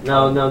demo.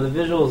 No, the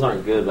visuals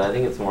aren't good, but I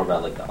think it's more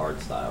about like the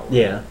art style.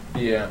 Yeah.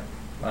 Yeah.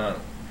 I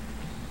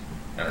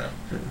don't know.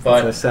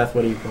 But so Seth,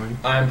 what are you playing?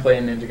 I'm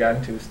playing Ninja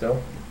Gaiden 2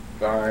 still.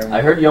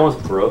 I heard you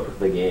almost broke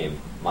the game,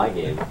 my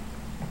game,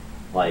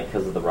 like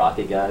because of the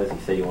rocket guys. You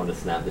said you wanted to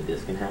snap the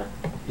disc in half.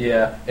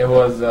 Yeah, it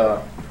was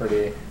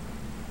pretty.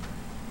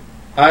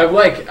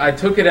 I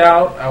took it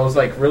out. I was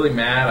like really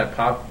mad.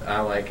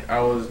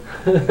 I was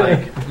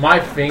like my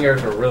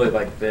fingers were really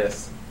like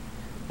this.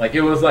 Like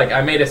it was like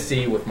I made a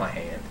C with my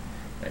hand,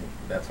 and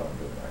that's what I'm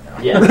doing right right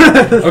now. Yeah.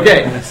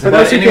 Okay, For but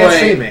those who can't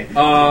see anyway,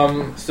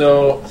 me.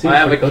 so Seems I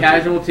have a like cookie.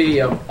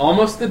 casualty of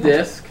almost the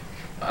disc.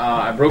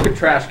 I broke a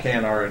trash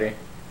can already.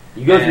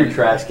 You go through And-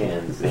 trash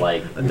cans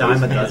like A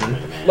dime a waste dozen.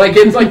 management, man. Like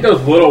it's like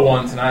those little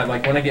ones, and I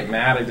like when I get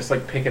mad, I just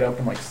like pick it up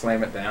and like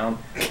slam it down.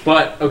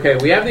 But okay,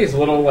 we have these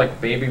little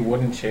like baby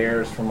wooden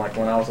chairs from like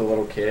when I was a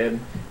little kid,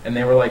 and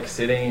they were like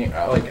sitting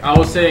like I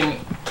was sitting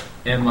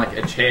in like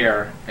a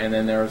chair, and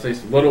then there was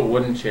this little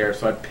wooden chair,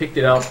 so I picked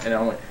it up and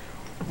I went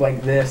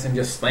like this and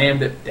just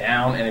slammed it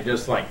down, and it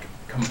just like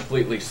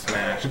completely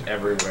smashed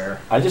everywhere.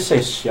 I just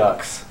say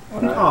shucks.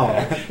 When Oh,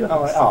 I'm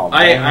like, oh,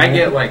 I man.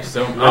 get like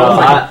so. No, I was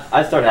like,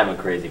 I started having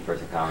crazy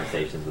person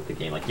conversations with the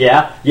game. Like,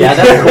 yeah, that's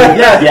cool.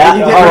 yeah,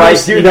 you all get right,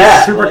 really- do you get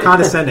that. Super Like,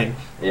 condescending.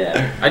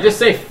 Yeah. I just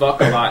say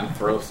fuck a lot and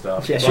throw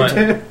stuff. Yes, but-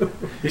 you do.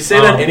 You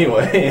say that Um,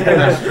 anyway.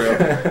 That's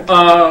true.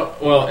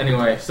 Well,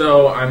 anyway,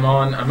 so I'm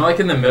like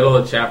in the middle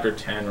of chapter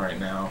 10 right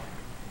now.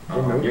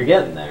 You're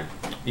getting there.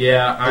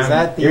 Yeah, I'm, Is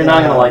that the? You're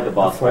not gonna like the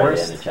boss fight at the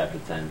forest? end of chapter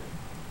 10.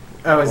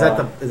 Oh, is Why?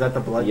 that the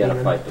blood You gotta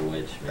demon? fight the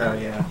witch, man. Oh,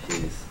 yeah.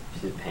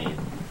 She's a pain.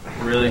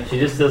 really. She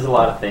just does a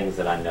lot of things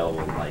that I know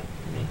will like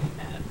make me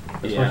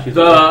mad.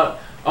 Yeah.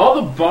 All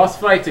the boss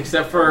fights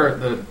except for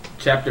the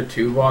chapter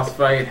 2 boss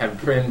fight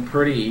have been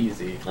pretty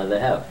easy They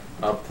have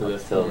up to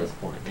this till point. this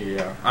point.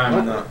 Yeah,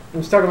 I'm not.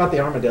 Let's talk about the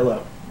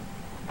armadillo.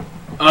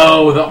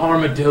 Oh, the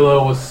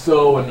armadillo was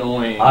so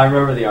annoying. I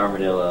remember the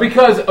armadillo.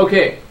 Because,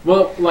 okay,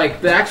 well,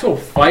 like, the actual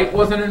fight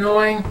wasn't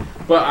annoying,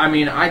 but, I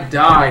mean, I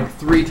died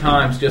 3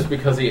 times just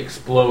because he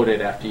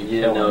exploded after you you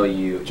killed didn't know him.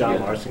 you John you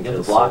have Larson to, you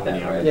have kills to block so that,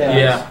 many right? armadillos.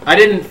 Yeah, I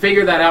didn't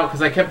figure that out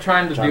because I kept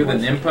trying to do the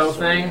Nympho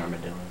thing,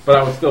 but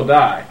I would still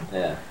die.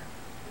 Yeah.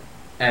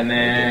 And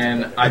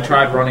then I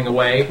tried running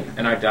away,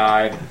 and I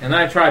died. And then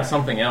I tried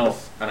something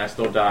else, and I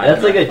still died. That's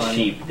And like I a finally-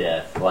 cheap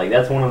death. Like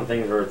that's one of the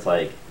things where it's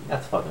like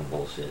that's fucking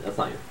bullshit. That's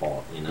not your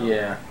fault, you know.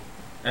 Yeah.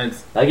 And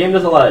it's, That game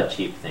does a lot of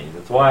cheap things.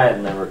 That's why I've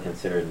never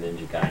considered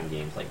Ninja Gaiden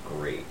games like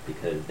great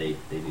because they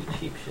do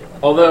cheap shit.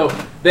 Like although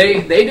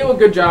they do a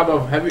good job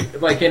of heavy,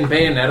 like in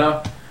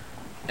Bayonetta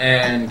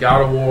and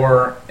God of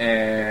War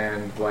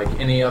and like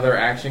any other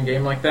action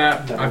game like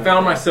that. I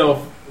found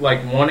myself like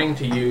wanting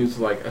to use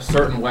like a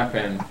certain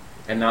weapon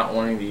and not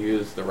wanting to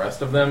use the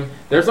rest of them.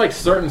 There's like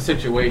certain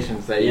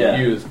situations that you Yeah.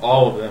 use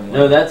all of them.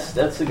 No, that's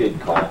a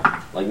good call.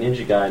 Like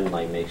Ninja Gaiden,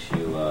 like makes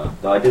you.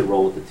 Though I did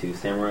roll with the 2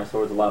 samurai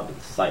swords a lot, but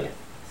the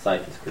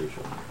scythe is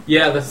crucial.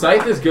 Yeah, the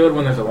scythe is good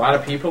when there's a lot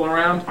of people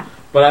around,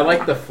 but I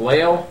like the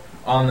flail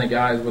on the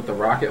guys with the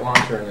rocket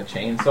launcher and the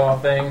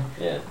chainsaw thing.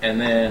 Yeah.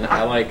 And then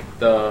I like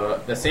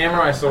the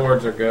samurai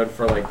swords are good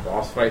for like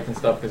boss fights and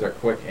stuff because they're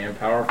quick and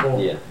powerful.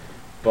 Yeah.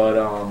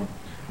 But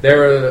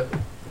they're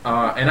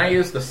and I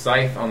used the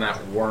scythe on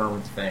that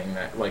worm thing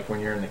that like when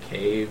you're in the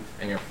cave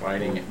and you're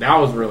fighting. That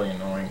was really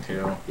annoying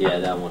too. Yeah,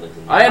 that one is.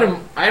 I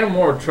had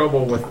more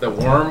trouble with the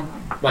worm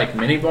like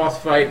mini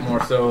boss fight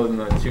more so than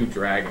the 2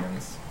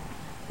 dragons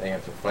they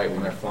have to fight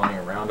when they're flying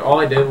around. All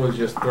I did was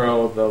just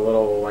throw the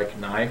little like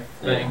knife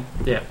thing.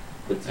 Yeah.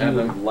 But and you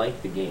then-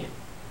 like the game.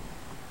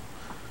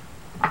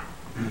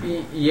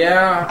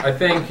 Yeah, I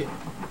think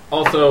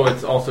also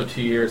it's also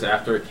 2 years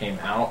after it came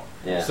out.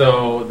 Yeah.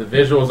 So the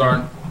visuals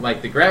aren't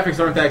like the graphics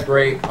aren't that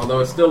great, although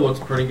it still looks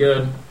pretty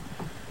good.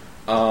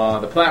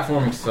 The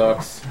platforming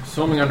sucks.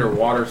 Swimming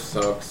underwater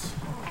sucks.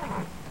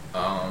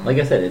 Like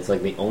I said, it's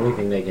like the only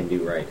thing they can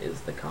do right is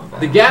the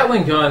combat. The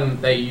Gatling gun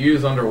that you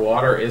use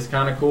underwater is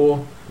kind of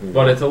cool, Mhm.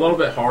 but it's a little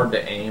bit hard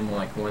to aim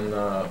like when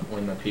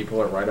the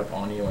people are right up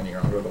on you and you're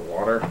under the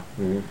water.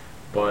 Mhm.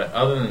 But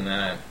other than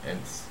that,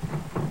 it's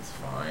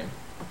fine.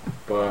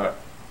 But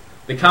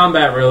the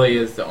combat really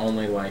is the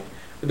only like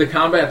the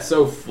combat's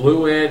so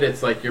fluid.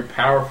 It's like you're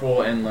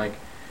powerful and like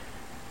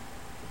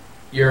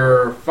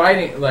you're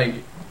fighting like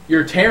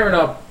you're tearing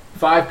up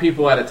 5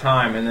 people at a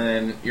time, and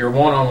then you're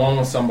one-on-one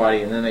with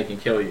somebody, and then they can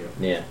kill you.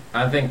 Yeah.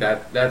 I think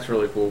that's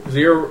really cool because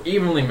you're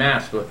evenly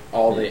matched with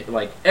all the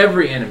like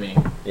every enemy.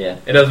 Yeah.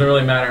 It doesn't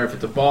really matter if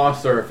it's a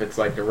boss or if it's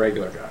like the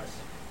regular guys.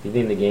 Do you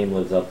think the game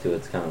lives up to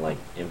its kind of like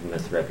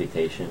infamous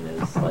reputation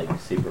as like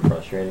super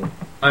frustrating?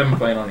 I'm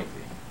playing on easy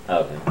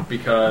Okay.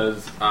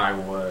 because I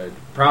would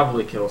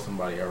probably kill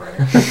somebody already.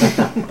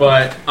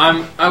 But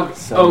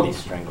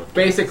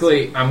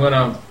basically I'm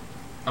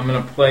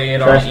gonna play it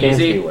Trash on cans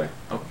easy. beware.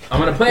 I'm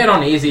gonna play it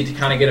on easy to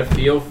kind of get a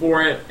feel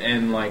for it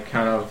and like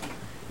kind of,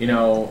 you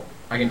know,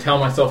 I can tell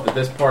myself that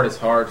this part is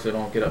hard so I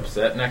don't get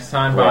upset next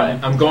time. But Right.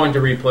 I'm going to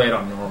replay it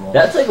on normal.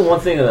 That's like one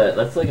thing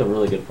that's like a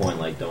really good point.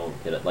 Like, don't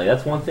get it. Like,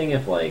 that's one thing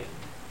if like,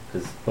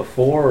 because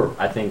before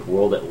I think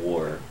World at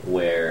War,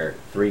 where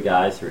 3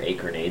 guys threw 8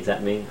 grenades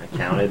at me, I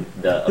counted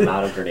the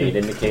amount of grenade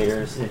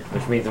indicators,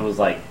 which means it was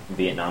like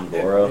Vietnam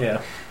Goro.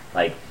 Yeah.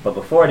 Like, but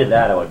before I did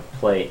that, I would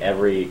play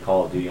every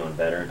Call of Duty on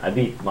Veteran. I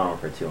beat Modern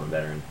Warfare 2 on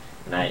Veteran,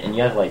 and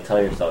you have to like tell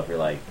yourself, you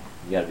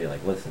gotta be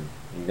like, listen,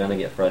 you're gonna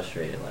get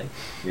frustrated, like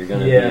you're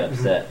gonna be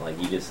upset,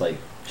 like you just like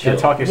chill.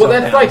 Talk yourself Well,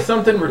 that's down. like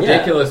something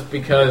ridiculous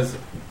because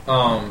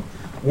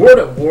World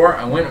at War,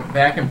 I went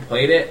back and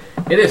played it.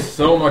 It is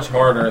so much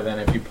harder than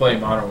if you play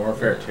Modern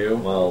Warfare 2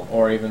 Well,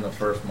 or even the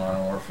first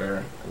Modern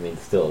Warfare. I mean,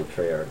 still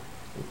Treyarch.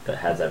 that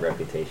has that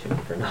reputation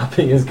for not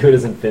being as good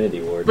as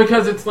Infinity Ward.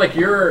 Because it's like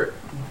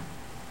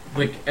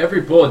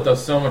every bullet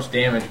does so much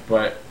damage,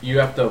 but you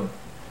have to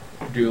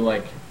do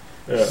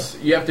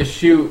you have to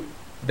shoot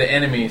the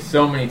enemy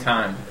so many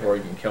times before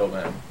you can kill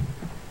them.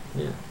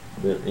 Yeah.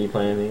 Are you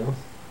playing anything else?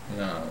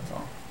 No, that's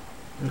all.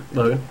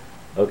 Logan?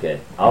 Okay,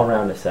 I'll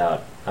round this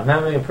out. I'm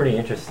having a pretty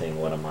interesting.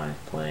 What am I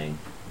playing?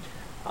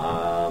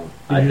 I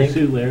Leisure think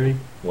Suit Larry.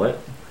 what?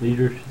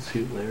 Leisure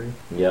Suit Larry.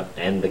 Yep,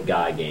 and the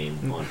Guy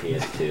game on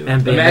PS2.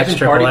 And Imagine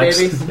BMX Party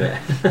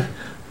XXX.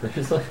 Babies.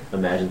 Just like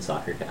Imagine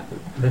Soccer Captain.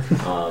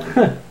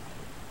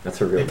 That's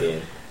a real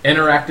game.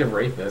 Interactive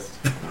Rapist.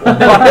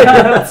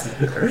 I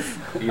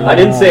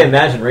didn't say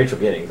Imagine Rachel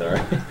Giddings,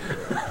 alright?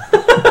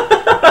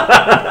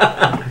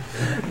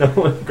 No,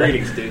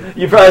 Greetings, dude.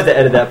 you probably have to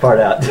edit that part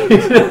out, dude.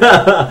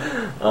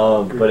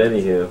 But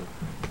anywho,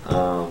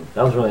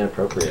 that was really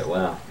inappropriate.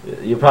 Wow,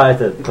 you probably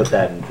have to put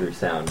that in through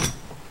sound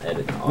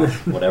edit, or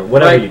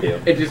whatever you do.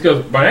 It just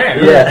goes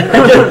bam. Yeah,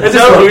 It's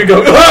just when we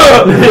go.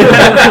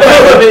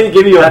 Then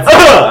give you a.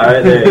 All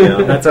right, there you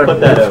go. That's our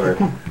put that over.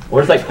 Or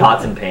it's like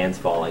pots and pans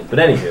falling. But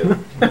anywho,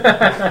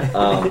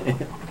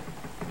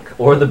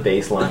 or the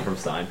bass line from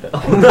Seinfeld.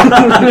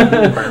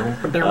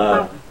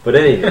 But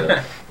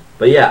anywho.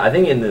 But yeah, I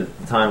think in the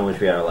time in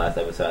which we had our last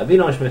episode, I beat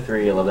Punishment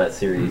 3. I love that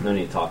series. No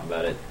need to talk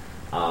about it.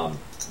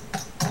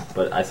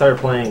 But I started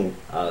playing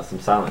some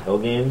Silent Hill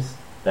games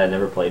that I'd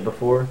never played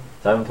before.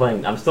 So I've been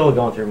playing. I'm still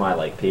going through my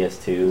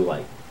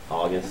PS2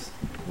 August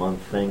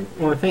month thing.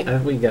 Well, I think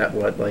we got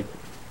 3-4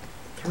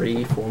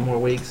 more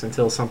weeks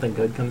until something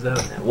good comes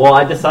out. Well,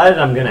 I decided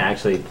I'm gonna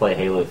actually play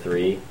Halo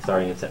 3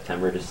 starting in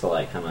September, just to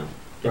kind of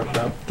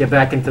Get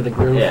back into the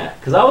groove. yeah.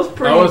 Because I was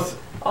pretty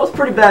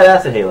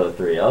badass at Halo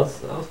 3. I was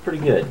pretty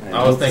good.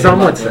 I was thinking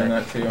Some about would doing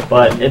say. that too.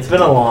 But it's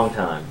been a long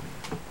time.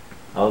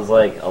 I was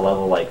like a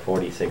level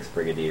 46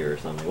 Brigadier or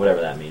something,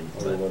 whatever that means.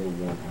 Or level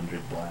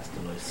 100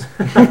 Blastoise.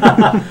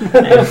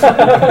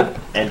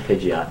 and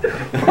Pidgeotto.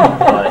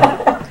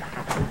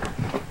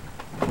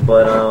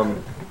 But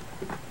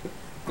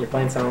You're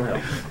playing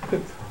Silent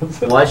Hill.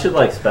 well, I should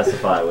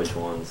specify which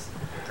ones,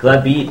 because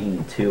I've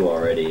beaten 2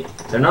 already.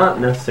 They're not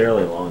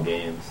necessarily long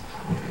games.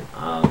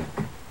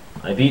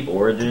 I beat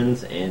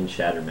Origins and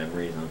Shattered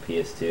Memories on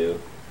PS2.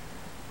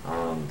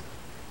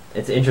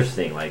 It's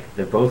interesting.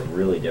 They're both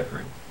really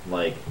different.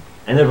 And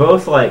they're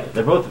both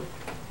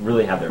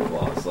really have their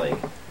flaws.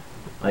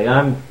 I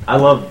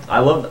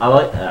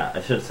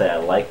should say I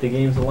like the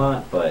games a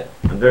lot, but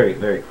I'm very,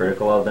 very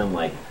critical of them.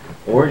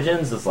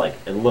 Origins is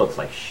it looks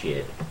like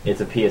shit. It's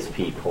a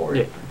PSP port.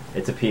 Yeah.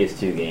 It's a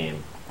PS2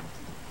 game,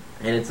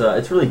 and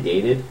it's really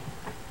dated.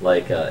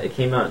 It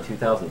came out in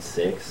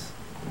 2006,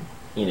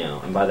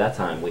 and by that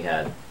time we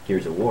had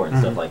Gears of War and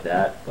stuff like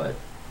that. But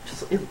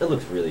it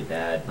looks really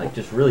bad.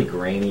 Just really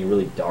grainy,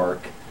 really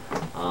dark.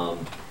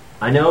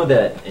 I know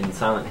that in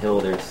Silent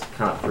Hill there's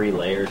kind of 3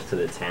 layers to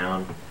the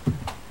town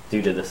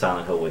due to the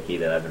Silent Hill wiki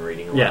that I've been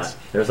reading a lot. Yes.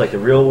 There's the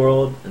real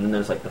world, and then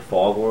there's the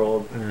fog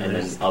world, and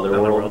then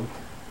Otherworld.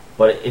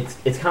 But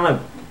it's kind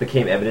of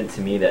became evident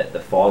to me that the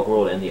fog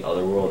world and the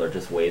Otherworld are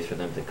just ways for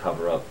them to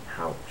cover up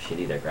how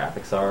shitty their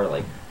graphics are.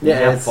 You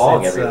have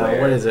fog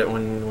everywhere. What is it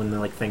when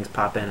the things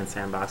pop in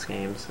sandbox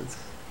games?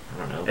 I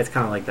don't know. It's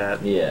kind of like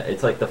that. Yeah,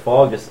 it's the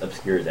fog just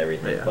obscures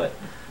everything. Yeah. But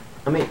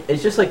I mean,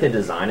 it's just the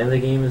design of the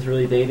game is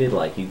really dated.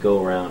 You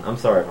go around. I'm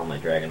sorry if I'm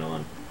dragging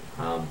on.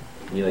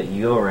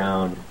 You go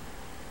around.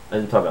 I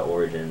didn't talk about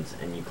Origins,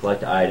 and you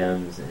collect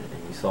items and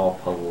you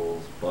solve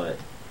puzzles. But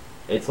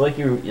it's like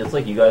you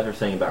guys were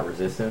saying about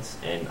Resistance,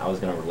 and I was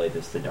going to relate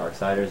this to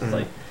Darksiders.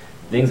 It's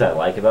things I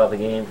like about the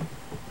game,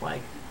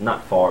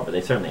 not far, but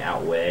they certainly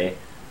outweigh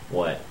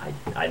what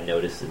I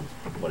notice is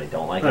what I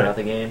don't like about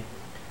the game.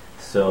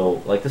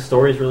 So the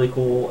story's really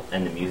cool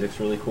and the music's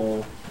really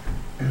cool.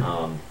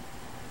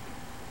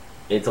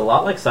 It's a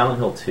lot like Silent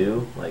Hill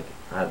 2.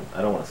 I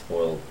don't want to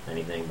spoil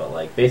anything,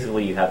 but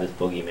basically you have this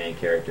boogeyman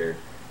character.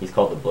 He's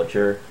called the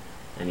Butcher,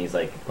 and he's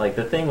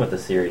the thing with the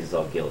series is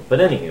all guilt. But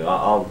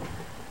anywho,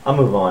 I'll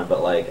move on.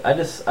 But I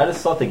just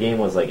thought the game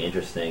was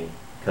interesting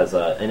because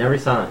in every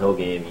Silent Hill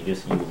game you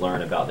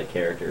learn about the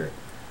character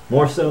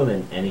more so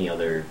than any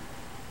other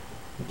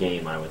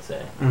game, I would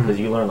say, because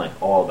you learn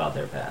all about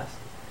their past.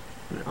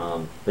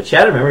 But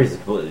Shattered Memories is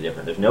completely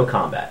different. There's no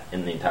combat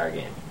in the entire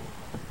game.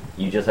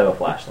 You just have a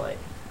flashlight.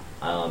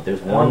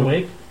 There's one. Alan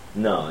Wake?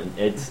 No,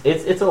 it's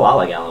a lot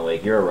like Alan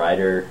Wake. You're a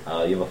writer.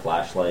 You have a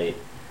flashlight.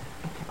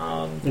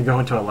 You're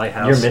going to a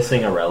lighthouse. You're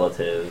missing a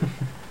relative.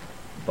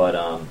 But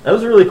that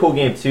was a really cool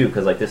game too,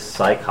 because this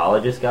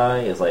psychologist guy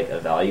is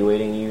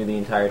evaluating you the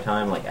entire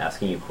time,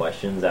 asking you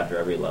questions after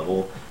every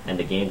level, and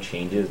the game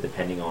changes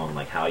depending on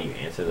how you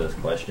answer those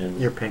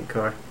questions. Your pink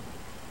car.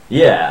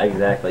 Yeah,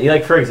 exactly.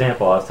 For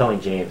example, I was telling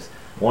James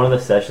one of the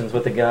sessions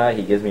with the guy.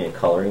 He gives me a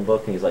coloring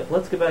book, and he's like,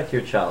 "Let's go back to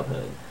your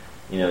childhood.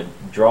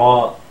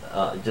 Draw."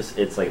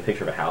 It's a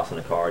picture of a house and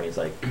a car, and he's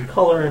like,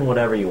 color in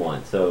whatever you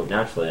want. So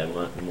naturally, I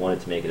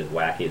wanted to make it as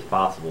wacky as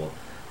possible.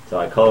 So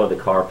I colored the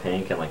car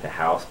pink and the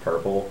house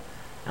purple,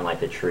 and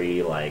the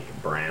tree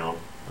brown.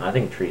 I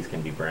think trees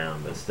can be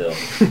brown, but still.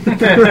 But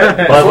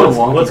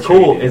But what's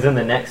cool is in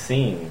the next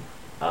scene,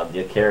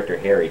 the character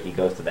Harry, he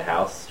goes to the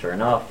house. Sure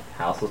enough,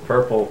 house was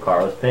purple,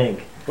 car was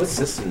pink. What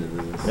system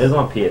is this? It was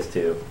on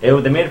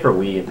PS2. They made it for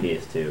Wii and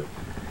PS2.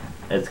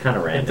 It's kind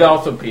of random. It's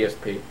also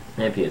PSP.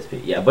 And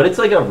PSP, yeah, but it's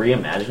like a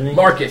reimagining.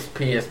 Marcus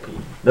PSP.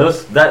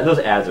 Those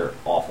ads are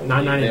awful.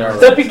 $9.99. They are-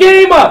 Step your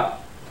game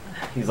up!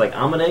 He's like,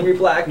 I'm an angry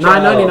black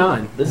child.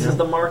 $9.99. This is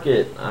the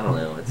market. I don't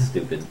know. It's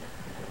stupid.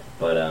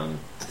 But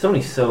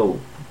Sony's so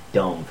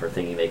dumb for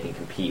thinking they can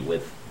compete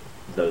with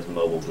those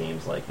mobile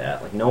games like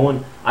that. Like, no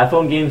one...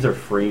 iPhone games are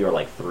free or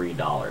like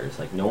 $3.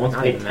 Like, no one's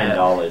Not paid even that.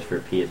 $10 for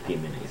PSP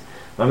minis.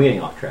 But I'm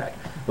getting off track.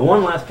 The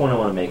one last point I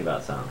want to make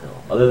about Silent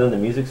Hill, other than the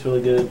music's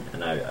really good,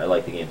 and I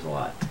like the games a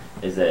lot,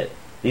 is that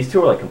these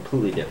two are like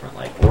completely different.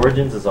 Like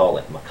Origins is all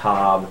like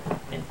macabre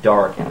and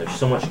dark, and there's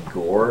so much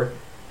gore,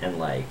 and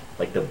like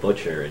the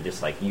butcher, and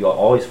just like you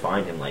always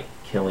find him like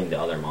killing the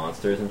other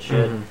monsters and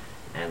shit,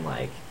 and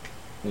like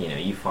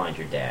you find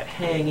your dad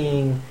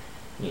hanging,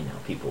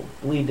 people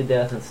bleed to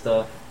death and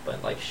stuff.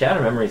 But like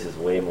Shattered Memories is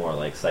way more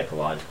like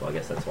psychological. I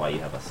guess that's why you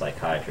have a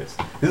psychiatrist.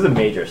 This is a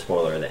major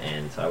spoiler at the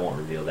end, so I won't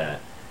reveal that.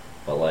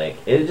 But like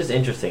it's just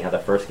interesting how the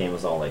first game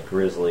was all like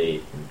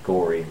grisly and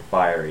gory and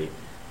fiery.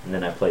 And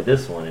then I played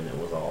this one, and it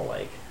was all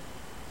like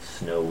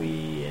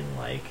snowy and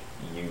like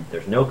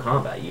there's no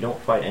combat. You don't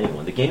fight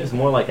anyone. The game is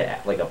more like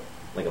a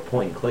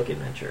point and click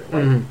adventure.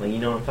 Like you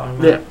know what I'm talking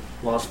about? Yeah.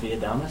 Lost via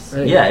Damas?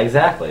 Yeah,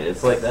 exactly.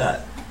 It's like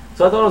that.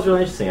 So I thought it was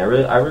really interesting.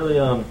 I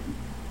really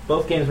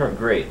both games weren't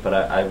great, but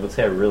I would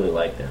say I really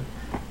liked them.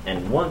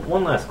 And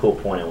one last cool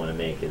point I want to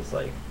make is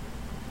like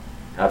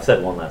I've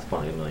said one last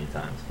point like a million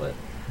times, but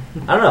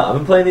I don't know. I've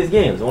been playing these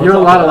games. You have a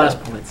lot of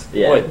last points.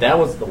 Yeah. Wait, that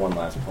was the one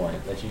last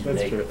point that you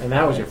That's make. true. And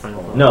that was your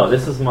final point. No,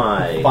 this is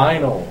my.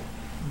 Final.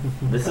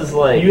 This is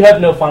like. You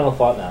have no final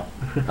thought now.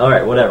 All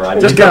right, whatever. I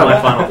Just just got go.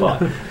 my final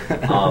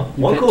thought.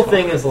 One did cool talk.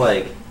 thing is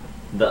like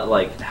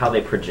how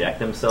they project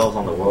themselves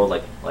on the world.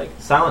 Like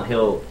Silent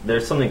Hill,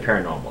 there's something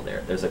paranormal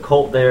there. There's a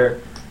cult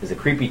there. There's a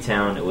creepy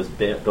town. It was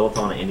built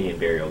on an Indian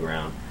burial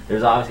ground.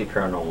 There's obviously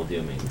paranormal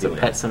doing. It's a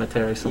pet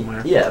cemetery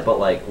somewhere. Yeah, but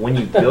like when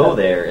you go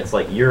there, it's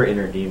like your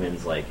inner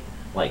demons like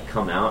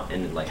come out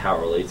and like how it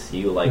relates to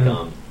you. Like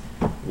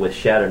with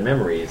Shattered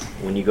Memories,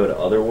 when you go to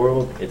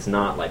Otherworld, it's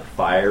not like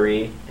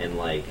fiery and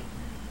like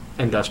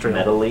Industrial.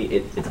 metally.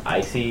 It's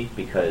icy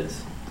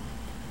because,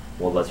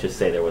 well, let's just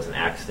say there was an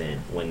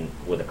accident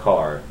with a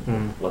car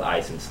with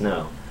ice and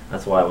snow.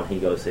 That's why when he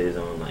goes to his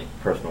own like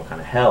personal kind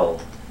of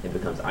hell, it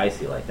becomes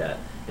icy like that.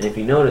 And if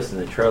you notice in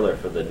the trailer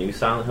for the new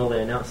Silent Hill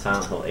they announced,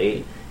 Silent Hill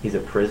 8, he's a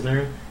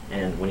prisoner,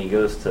 and when he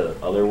goes to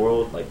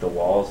Otherworld, like the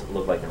walls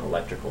look like an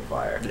electrical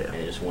fire, and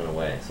it just went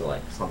away. So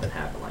like something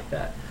happened like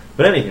that.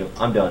 But anywho,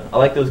 I'm done. I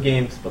like those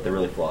games, but they're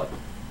really flawed.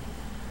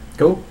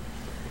 Cool.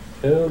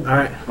 All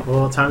right.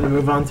 Well, time to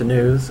move on to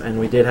news, and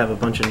we did have a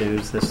bunch of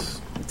news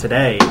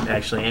today,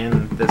 actually,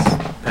 and this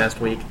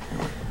past week.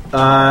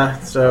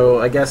 So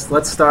I guess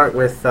let's start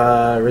with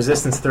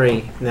Resistance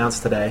 3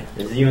 announced today.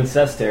 It's you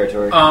incest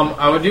territory.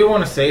 I do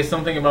want to say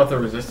something about the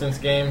Resistance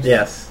games.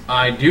 Yes.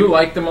 I do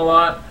like them a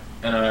lot,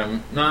 and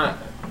I'm not.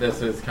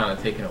 This is kind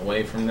of taken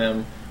away from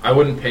them. I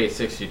wouldn't pay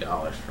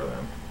 $60 for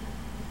them.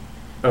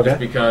 Okay. Just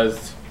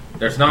because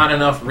there's not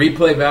enough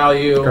replay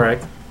value.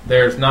 Correct.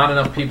 There's not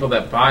enough people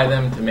that buy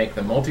them to make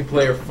the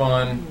multiplayer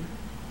fun.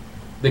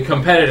 The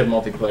competitive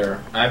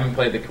multiplayer. I haven't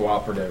played the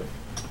cooperative,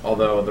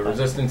 although the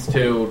Resistance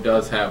 2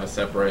 does have a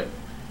separate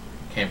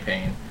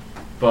campaign.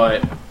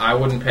 But I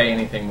wouldn't pay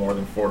anything more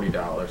than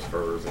 $40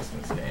 for a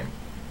Resistance game.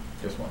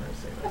 Just wanted to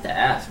say I have that. to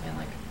ask, man,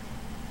 like,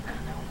 I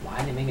don't know, why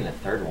are they making a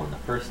third one? The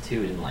first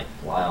two didn't, like,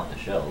 fly off the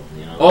shelves,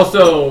 you know?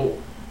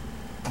 Also,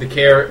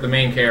 the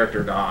main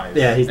character dies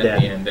Yeah, he's at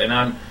dead. the end. And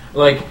I'm,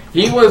 like,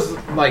 he was,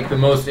 like, the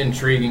most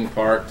intriguing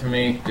part to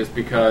me, just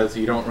because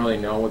you don't really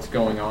know what's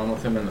going on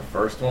with him in the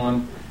first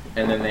one.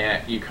 And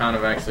then you kind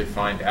of actually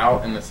find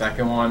out in the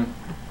second one.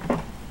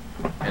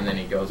 And then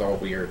he goes all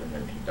weird, and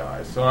then he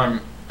dies. So I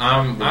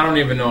don't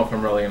even know if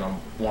I'm really gonna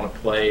want to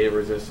play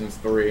Resistance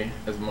 3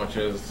 as much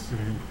as.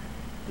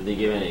 Did they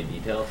give any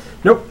details?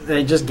 Nope.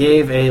 They just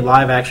gave a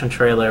live-action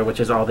trailer, which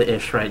is all the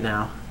ish right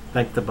now.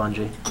 Thanks to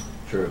Bungie.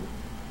 True.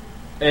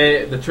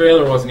 The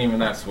trailer wasn't even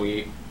that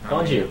sweet.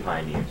 Bungie are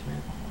pioneers,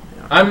 man.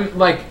 I'm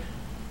like,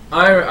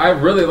 I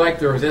really like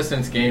the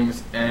Resistance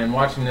games, and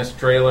watching this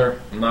trailer,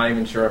 I'm not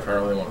even sure if I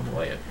really want to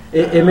play it.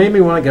 It made me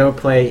want to go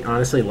play,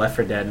 honestly, Left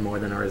 4 Dead more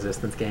than a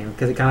Resistance game,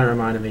 because it kind of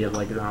reminded me of,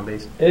 like,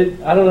 zombies. I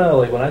don't know,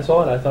 like, when I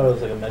saw it, I thought it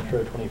was like a Metro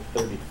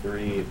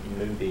 2033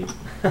 movie.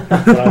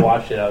 When I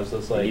watched it, I was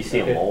just like... Did you see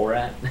a mole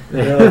rat?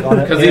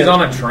 Because he's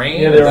on a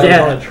train? Yeah, they're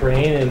Yeah. on a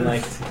train, and,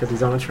 like... Because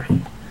he's on a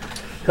train.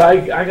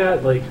 I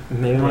got, like...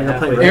 Maybe I want to go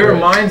play halfway It through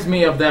reminds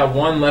me of that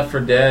one Left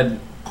 4 Dead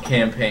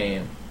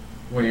campaign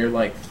where you're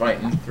like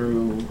fighting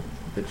through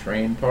the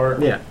train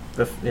part. Yeah.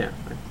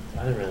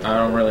 I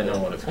don't really know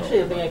what it's called.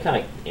 Actually, I think I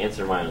kind of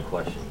answered my own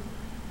question.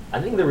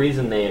 I think the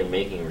reason they are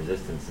making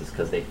Resistance is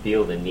because they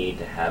feel the need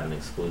to have an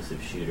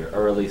exclusive shooter,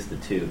 or at least the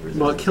two, Resistance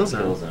Well,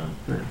 Killzone.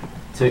 and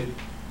Killzone. Yeah.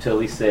 To to at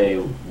least say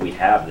we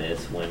have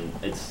this when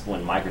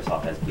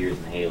Microsoft has Gears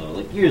and Halo.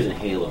 Like Gears and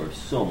Halo are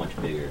so much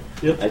bigger.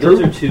 Yep. Like,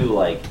 those are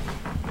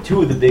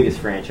two of the biggest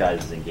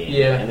franchises in gaming,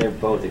 Yeah. and they're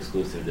both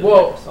exclusive to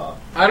Well, Microsoft.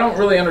 I don't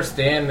really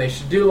understand. They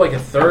should do like a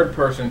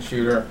third-person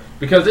shooter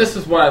because this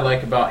is what I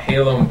like about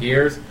Halo and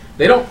Gears.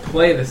 They don't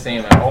play the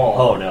same at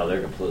all. Oh no,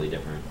 they're completely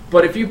different.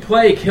 But if you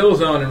play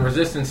Killzone and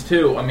Resistance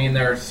 2, I mean,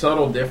 there are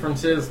subtle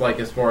differences, like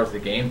as far as the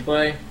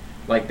gameplay.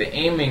 Like the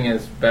aiming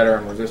is better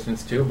in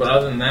Resistance 2, but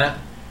other than that,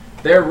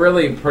 they're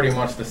really pretty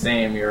much the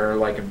same. You're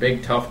like a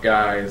big tough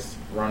guys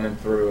running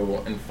through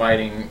and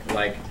fighting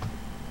like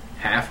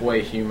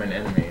halfway human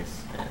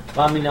enemies.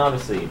 Well, I mean,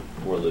 obviously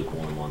we're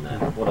lukewarm on that.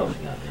 What else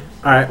you got, James?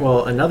 All right.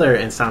 Well, another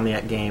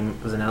Insomniac game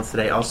was announced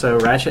today. Also,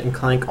 Ratchet and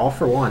Clank All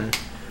for One,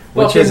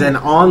 Well, which is an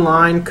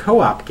online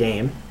co-op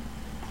game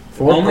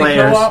for Only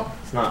players. co-op?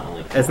 It's not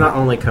only. It's not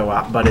only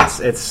co-op, but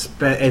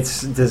it's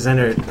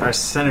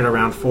centered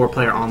around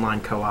 4-player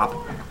online co-op.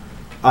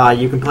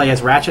 You can play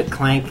as Ratchet,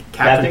 Clank,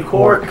 Captain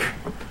Quark,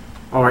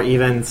 or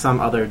even some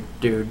other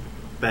dude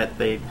that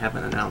they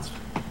haven't announced.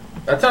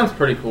 That sounds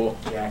pretty cool.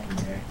 Jack and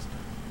Dax.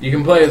 You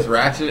can play as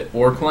Ratchet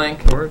or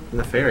Clank. Or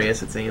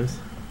Nefarious, it seems.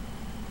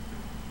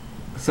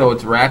 So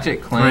it's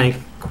Ratchet, Clank.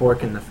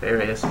 Quark, and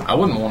Nefarious. I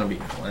wouldn't want to be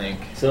Clank.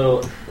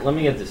 So let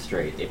me get this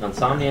straight. If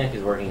Insomniac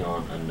is working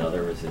on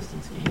another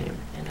Resistance game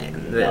and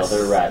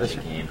another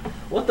Ratchet game,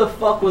 what the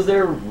fuck was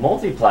their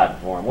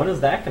multi-platform? When is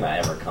that gonna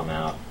ever come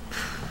out?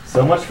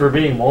 So much for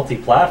being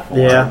multi-platform.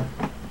 Yeah.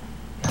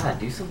 God,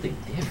 do something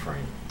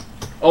different.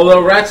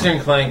 Although Ratchet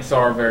and Clanks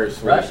are very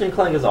sweet. Ratchet and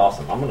Clank is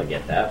awesome. I'm gonna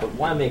get that, but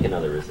why make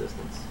another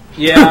Resistance?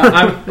 Yeah,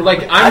 I'm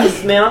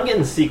I'm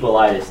getting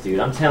sequelitis,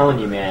 dude. I'm telling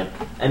you, man.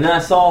 And then I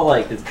saw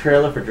like the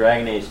trailer for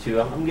Dragon Age 2.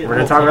 I'm getting We're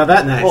gonna talk about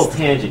that next. A little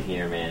tangent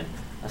here, man.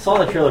 I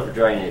saw the trailer for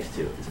Dragon Age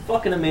 2. It's a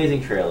fucking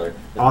amazing trailer.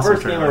 The Awesome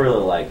first game I trailer.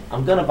 really liked.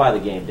 I'm gonna buy the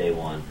game day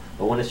one.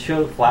 But when it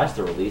flashed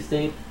the release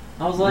date,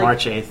 I was like,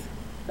 March 8th.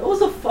 it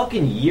was a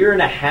fucking year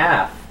and a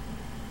half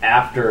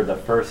after the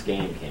first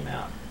game came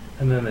out.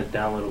 And then the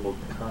downloadable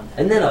content.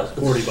 And then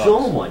 $40.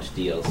 so much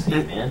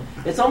DLC, man.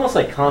 It's almost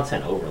like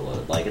content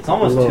overload. Like it's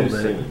almost A little too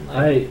bit. soon.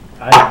 Like,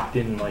 I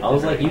didn't like. I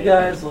was the like, you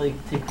Dragon Age. guys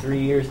like take 3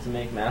 years to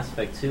make Mass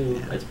Effect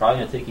 2. It's probably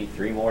gonna take you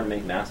 3 more to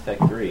make Mass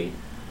Effect 3.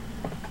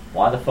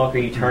 Why the fuck are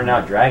you turning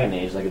out Dragon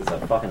Age like it's a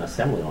fucking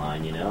assembly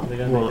line? You know? They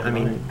gotta Well, make I it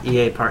mean, mine.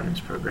 EA Partners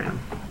Program.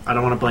 I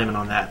don't want to blame it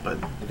on that, but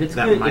If it's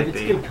that good, might if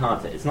it's be. good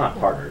content, it's not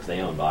partners. They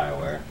own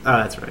BioWare. Oh,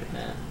 that's right.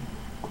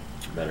 Nah,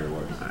 better or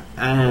worse.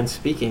 And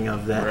speaking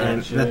of that,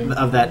 Ratchet.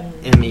 of that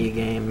ME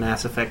game,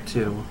 Mass Effect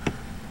 2,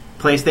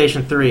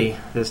 PlayStation 3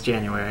 this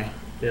January.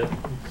 Yep,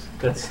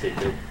 that's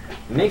stupid.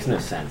 It makes no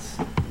sense.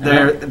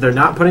 They're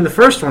not putting the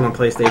first one on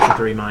PlayStation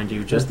 3, mind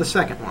you, just the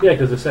second one. Yeah,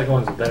 because the second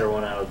one's a better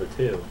one out of the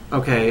two.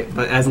 Okay,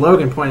 but as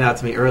Logan pointed out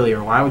to me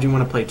earlier, why would you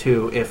want to play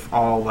 2 if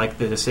all like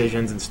the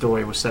decisions and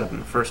story was set up in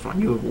the first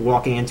one? You're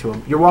walking into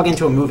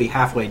a movie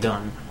halfway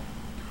done.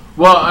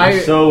 Well, I'm I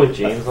so with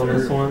James on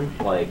this one.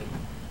 Like,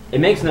 it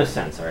makes no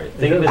sense. All right,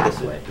 think of it this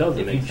way: It doesn't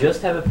if make you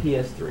just have a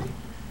PS3,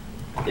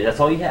 that's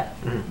all you have.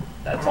 Mhm.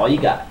 That's all you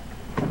got.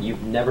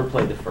 You've never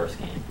played the first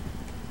game,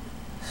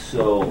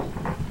 so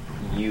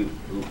you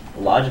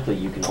logically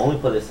you can only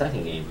play the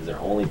second game because they're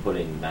only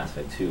putting Mass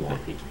Effect 2 on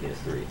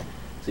PS3.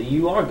 So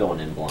you are going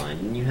in blind,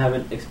 and you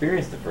haven't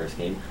experienced the first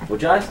game,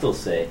 which I still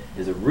say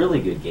is a really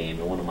good game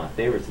and one of my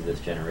favorites of this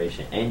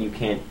generation. And you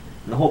can't.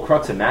 And the whole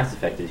crux of Mass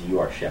Effect is you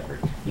are Shepard.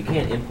 You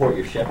can't import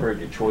your Shepard,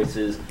 your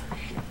choices.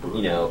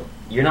 You know,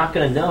 you're not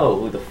gonna know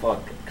who the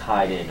fuck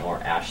Kaiden or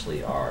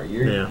Ashley are.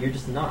 You're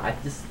just not.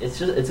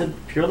 It's a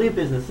purely a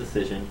business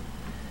decision,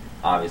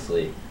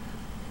 obviously.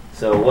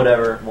 So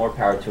whatever, more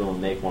power to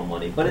them, make more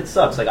money. But it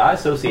sucks. Like I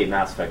associate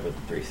Mass Effect with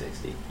the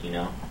 360. You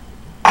know?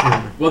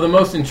 well, the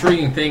most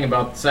intriguing thing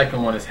about the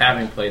second one is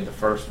having played the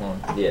first one.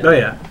 Yeah. Oh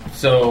yeah,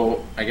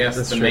 So I guess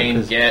That's the true, main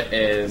 'cause get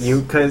is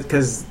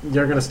because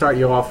you're going to start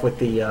you off with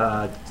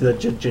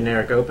the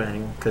generic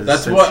opening. Cause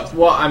that's since- what.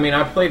 Well, I mean,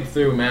 I played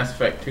through Mass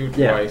Effect 2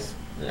 Yeah. twice,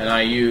 Yeah. and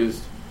I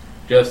used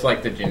just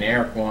like the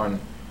generic one,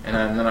 and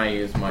then I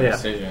used my Yeah.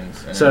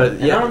 decisions. And So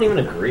And I don't even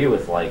agree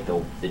with like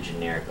the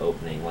generic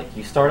opening. Like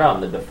you start out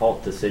and the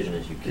default decision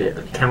is you kill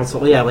the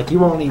council. Yeah, like you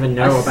won't even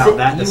know I about said-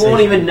 that. You decision.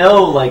 won't even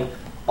know like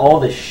all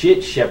the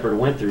shit Shepard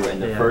went through in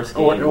the Yeah. first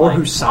game, or like-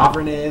 who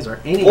Sovereign is, or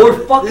any or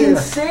fucking Yeah.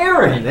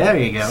 Saren. There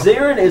you go.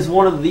 Saren is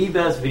one of the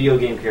best video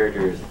game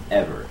characters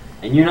ever,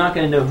 and you're not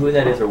gonna know who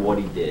that is or what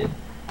he did.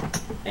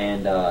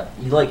 And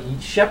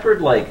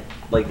Shepard like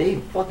they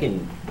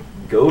fucking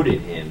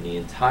goaded him the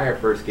entire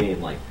first game.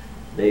 Like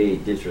they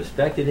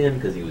disrespected him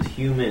because he was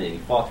human and he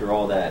fought through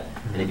all that.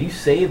 And if you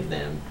save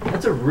them,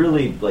 that's a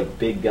really like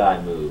big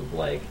guy move.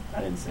 Like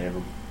I didn't save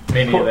him.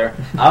 me neither. I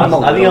think I was the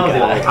little only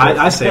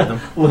guy. I saved them.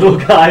 little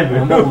guy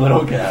move. I'm a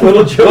little guy.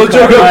 Little joke.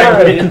 I'm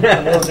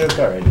a little joke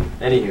already.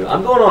 Anywho,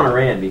 I'm going on a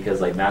rant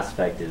because like Mass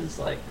Effect is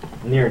like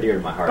near and dear to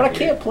my heart. But I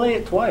here. can't play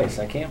it twice.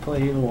 I can't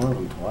play either one of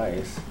them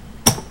twice.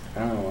 I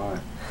don't know why.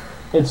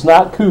 It's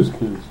not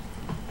couscous.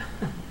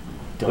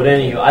 But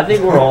anyway, I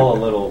think we're all a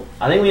little.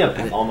 I think we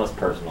have almost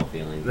personal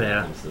feelings when Yeah.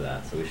 it comes to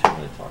that, so we shouldn't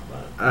really talk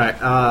about it. All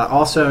right.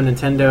 Also,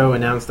 Nintendo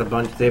announced a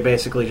bunch. They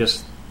basically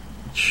just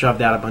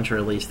shoved out a bunch of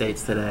release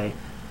dates today.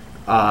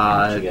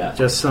 What you got?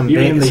 Just some You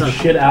mean big. they Some,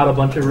 shit out a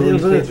bunch of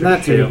release Yeah, dates for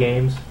that too. shitty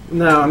games?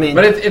 no, I mean,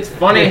 But it's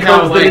funny Here how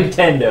comes like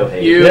the Nintendo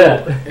hate. you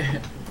Yeah.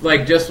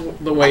 like just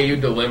the way you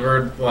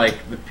delivered like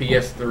the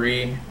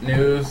PS3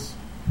 news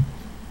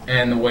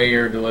and the way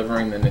you're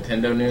delivering the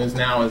Nintendo news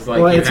now is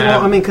like well, you it's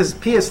have, I mean, because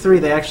PS3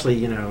 they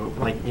actually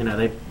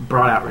they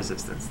brought out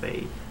Resistance.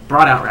 They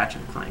brought out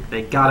Ratchet and Clank.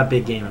 They got a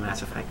big game of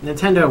Mass Effect.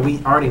 Nintendo, we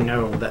already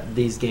know that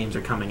these games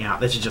are coming out.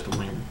 They should just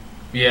win.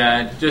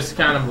 yeah, it's just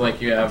kind of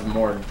like you have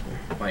more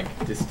like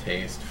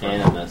distaste for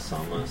Animus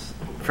almost.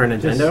 For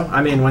Nintendo,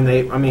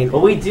 But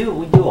we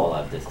do all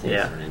have distaste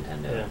Yeah. for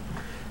Nintendo. Yeah.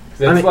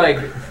 it's I mean- like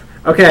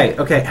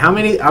Okay. How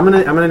many? I'm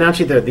gonna announce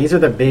you there. These are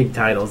the big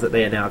titles that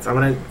they announced. I'm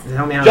gonna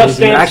tell me how Just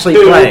many you Dance actually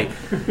 2. play.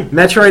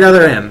 Metroid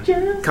Other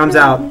M comes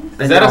out in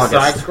is that a August.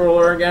 side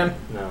scroller again?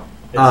 No.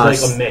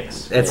 It's like a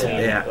mix. It's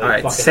Yeah. all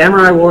right. Fucking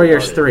Samurai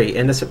Warriors Party. 3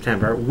 into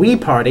September. Wii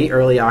Party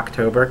early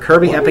October.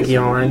 Kirby What Epic is a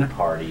Yarn. Wii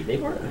Party.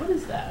 What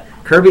is that?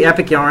 Kirby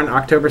Epic Yarn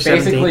October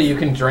 17th. Basically, you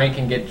can drink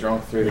and get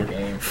drunk through the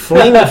game.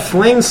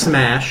 Fling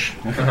Smash.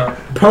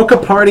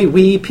 Poke Party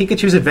Wii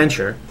Pikachu's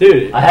Adventure.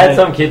 Dude, I had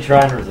some kid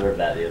try and reserve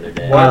that the other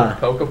day. What?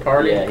 Poker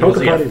party? Yeah, he Was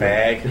was he a like-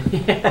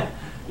 fag? Yeah.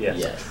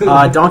 Yes.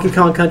 Yes. Donkey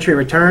Kong Country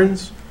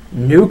Returns.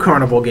 New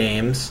Carnival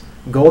games.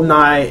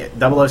 GoldenEye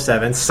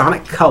 007.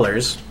 Sonic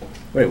Colors.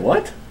 Wait,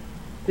 what?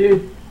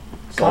 Dude,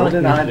 Sonic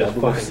needs to just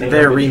Colors. fucking hang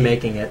They're up his-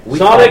 remaking it. We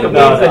Sonic talk needs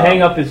about, to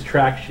hang up his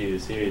track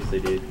shoes. Seriously,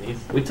 dude.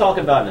 We talk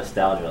about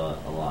nostalgia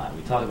a lot.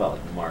 We talk about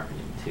like marketing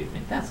too.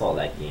 Man, that's all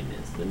that game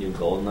is. The new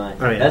GoldenEye.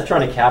 Oh, yeah. That's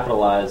trying to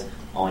capitalize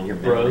on your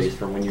Bros. memories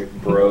from when you're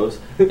bros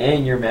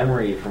and your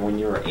memory from when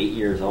you were 8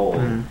 years old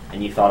Mhm.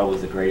 and you thought it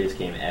was the greatest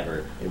game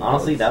ever. It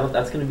Honestly, was.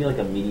 that's going to be like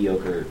a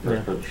mediocre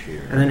first-person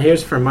shooter. And then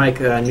here's for Mike,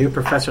 new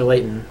Professor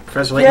Layton.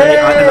 Professor Yay!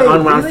 Layton,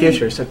 Unwound Really?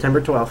 Future,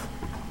 September 12th.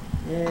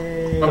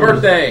 My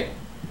birthday.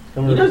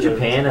 You know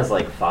Japan has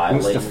like 5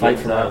 Wants to Layton fight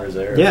games for my out?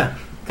 reserve. Yeah,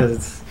 because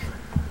it's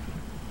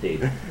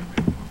Dude.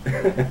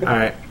 all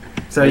right.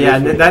 So yeah,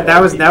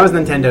 that was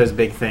Nintendo's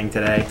big thing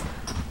today.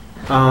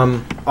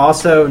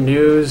 Also,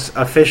 news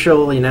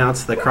officially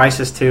announced the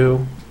Crysis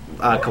 2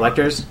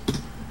 collectors.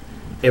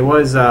 It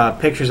was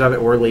pictures of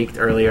it were leaked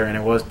earlier, and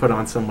it was put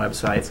on some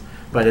websites,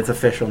 but it's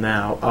official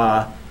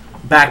now.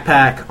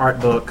 Backpack, art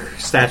book,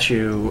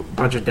 statue,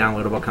 bunch of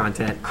downloadable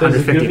content. So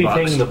is the 150 Goofy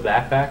bucks. thing the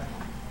backpack?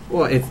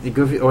 Well, it's the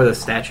Goofy or the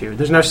statue.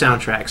 There's no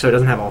soundtrack, so it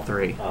doesn't have all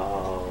three.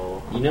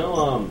 Oh. You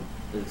know,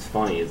 it's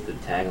funny. Is the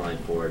tagline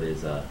for it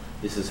is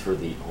this is for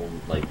the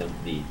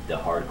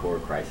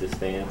hardcore Crisis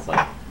fans.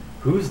 Like,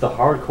 who's the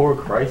hardcore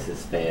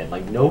Crisis fan?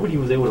 Like, nobody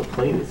was able to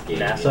play this game.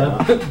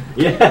 NASA?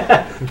 You know?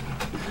 Yeah.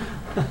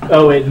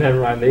 Oh wait, never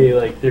mind. They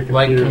their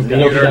Like computers. computer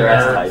Neil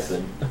deGrasse nerds.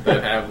 Tyson.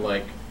 That have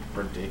like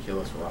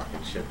ridiculous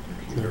rocket ship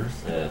computers.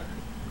 Yeah.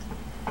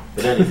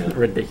 But anyway,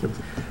 Ridiculous.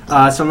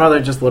 Some other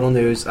just little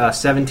news.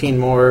 17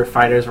 more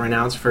fighters were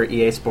announced for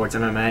EA Sports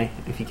MMA,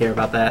 if you care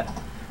about that.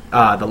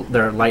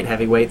 They're light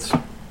heavyweights.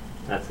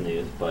 that's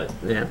news. But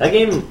Yeah. that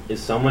game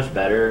is so much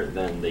better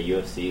than the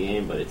UFC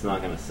game, but it's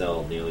not going to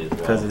sell nearly as well.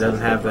 Because it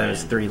doesn't That's have the those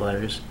brand. 3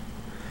 letters.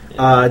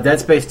 Yeah. Dead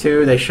Space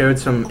 2, they showed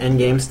some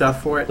in-game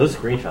stuff for it. Those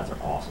screenshots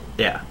are awesome.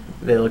 Yeah,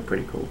 they look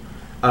pretty cool.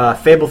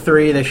 Fable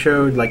 3, they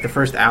showed like the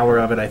first hour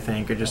of it, I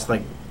think, or just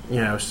like,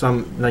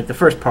 some, like the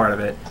first part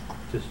of it.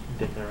 Just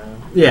dicking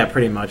around. Yeah,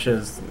 pretty much.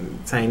 Is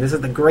saying this is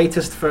the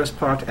greatest first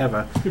part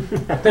ever.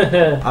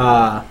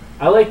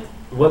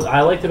 What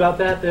I liked about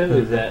that though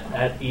is that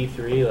at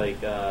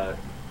E3,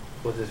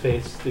 what's his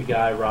face, the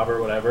guy Robert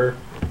whatever,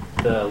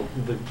 the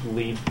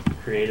lead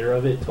creator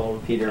of it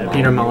told Peter everyone-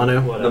 Peter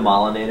Molyneux. whatever. The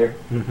Molinator.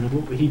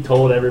 Mhm. He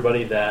told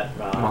everybody that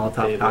Molotov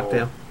Fable,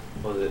 cocktail.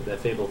 that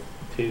Fable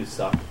 2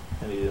 sucked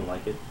and he didn't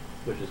like it,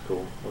 which is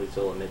cool. At least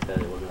he'll admit that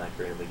it wasn't that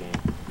great of a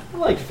game. I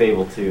like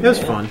Fable 2. It was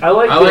man. fun. I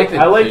liked liked it. it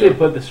I liked too. it,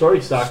 but the story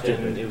sucked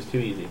Stupid. and it was too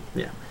easy.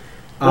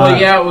 Well,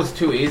 yeah, it was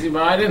too easy,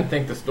 but I didn't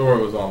think the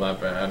story was all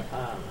that bad. I don't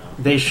know.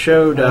 They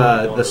showed I don't know,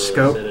 going the to a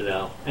scope.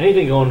 Citadel.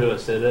 Anything going to a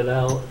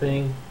Citadel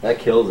thing? That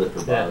kills it for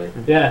Yeah, Bobby.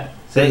 yeah.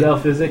 Citadel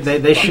physics.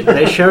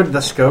 They showed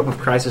the scope of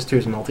Crysis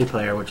 2's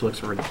multiplayer, which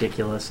looks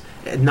ridiculous.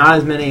 Not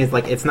as many as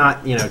it's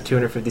not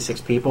 256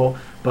 people,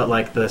 but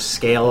like the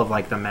scale of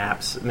like the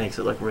maps makes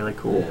it look really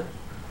cool. Yeah.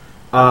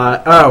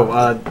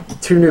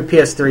 2 new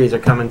PS3s are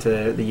coming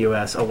to the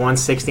US, a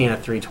 160 and a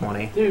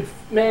 320. Dude,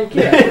 man,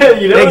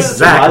 get You know what it's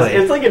Exactly. like?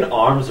 It's like an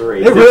arms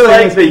race. It It's really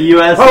like is. the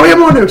U.S. Oh, we have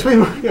more news. We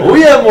have more.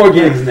 We have more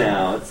gigs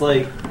now. It's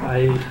like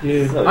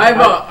dude. so- I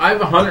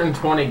have a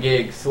 120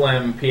 gig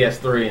slim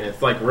PS3, and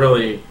it's like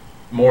really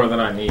more than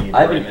I need.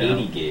 I have right an now.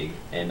 80 gig,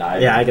 and I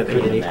Yeah, I got the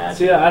couldn't 80. imagine.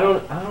 See, I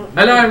don't.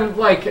 And I'm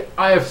like,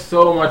 I have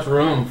so much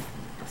room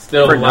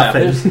still For left.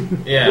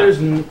 nothing. Yeah. There's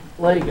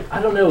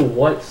I don't know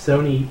what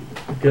Sony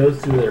goes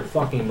through their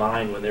fucking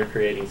mind when they're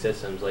creating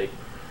systems. Like,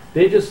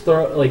 they just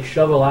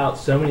shovel out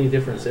so many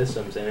different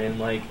systems, and then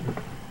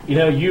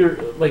you're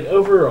like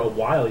over a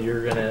while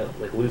you're gonna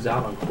like lose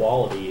out on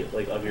quality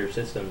like of your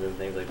systems and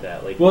things like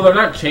that. Like, Well, they're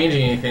not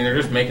changing anything. They're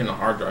just making the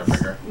hard drive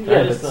bigger. yeah,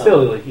 but just,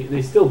 still, like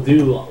they still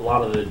do a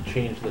lot of the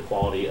change the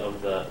quality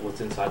of the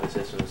what's inside the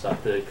system and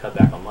stuff to cut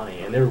back on money,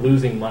 and they're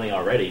losing money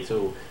already.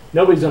 So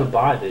nobody's gonna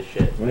buy this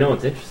shit. You know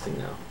what's interesting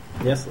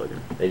though? Yes, Logan.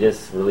 They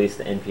just released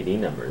the NPD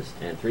numbers,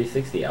 and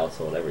 360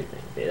 outsold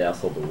everything. They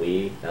outsold the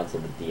Wii,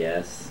 outsold the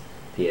DS,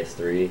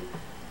 PS3.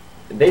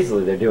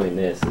 Basically, they're doing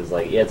this is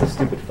like, yeah, it's a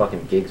stupid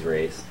fucking gigs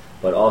race,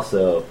 but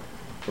also,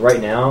 right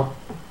now,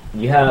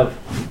 you have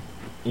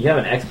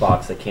an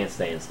Xbox that can't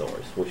stay in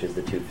stores, which is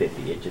the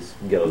 250. It just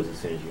goes as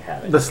soon as you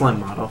have it. The slim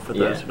model, for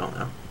those Yeah. who don't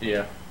know.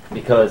 Yeah.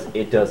 Because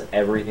it does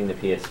everything the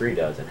PS3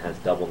 does and has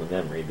double the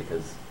memory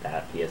because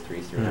that PS3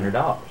 is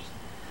 $300.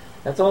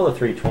 That's all the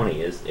 320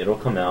 is. It'll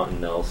come out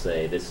and they'll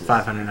say this is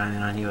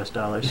 $599 US.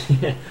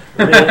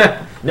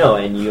 No,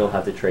 and you'll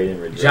have to trade in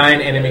reserve.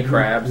 Giant enemy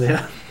crabs.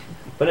 Yeah,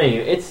 But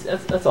anyway,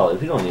 that's all.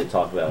 We don't need to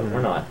talk about it. Mhm.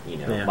 We're not,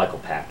 Yeah. Michael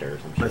Pachter or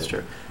some shit. that's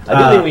true. I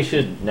do think we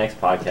should next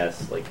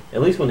podcast, like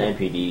at least when the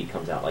NPD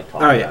comes out, like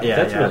talk Oh about yeah, it. yeah,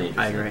 That's yeah. really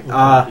I interesting.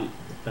 agree.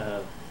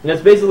 And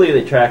it's basically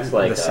it tracks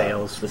like The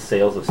sales. the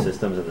sales of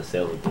systems and the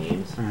sales of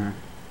games.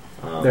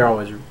 They're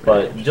always.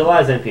 But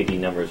July's NPD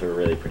numbers are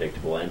really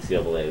predictable.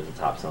 NCAA was the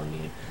top-selling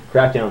game.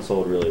 Crackdown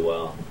sold really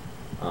well,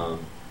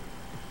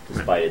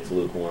 despite its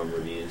lukewarm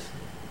reviews.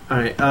 All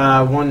right.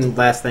 One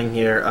last thing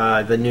here.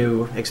 The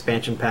new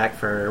expansion pack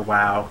for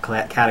WoW,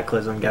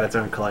 Cataclysm, got its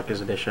own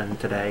collector's edition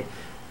today.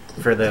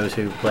 For those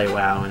who play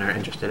WoW and are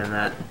interested in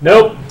that,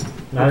 Nope,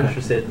 not Okay.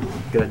 interested.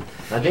 good.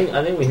 I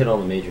think we hit all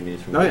the major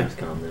news from Oh, yeah.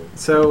 Gamescom then.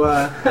 So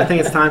I think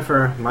it's time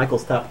for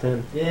Michael's top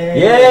 10. Yay!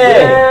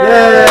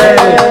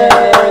 Yay!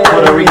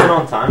 What, are we good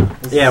on time?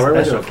 Yeah, we're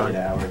Special doing fine.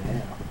 hour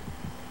now.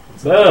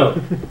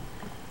 Boom.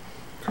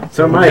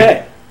 So Mike,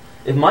 Okay.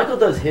 If Michael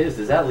does his,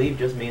 does that leave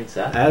just me and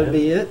Seth? that'd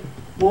be it.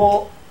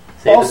 Well,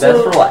 Save also, the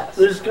best for last.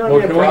 there's going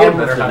Well, to be can a we get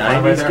problem with the better high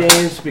five right 90s there?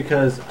 games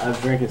because I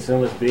was drinking so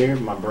much beer,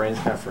 my brain's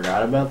kind of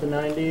forgot about the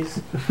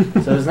 90s.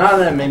 So there's not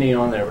that many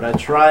on there, but I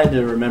tried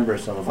to remember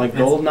some. Of like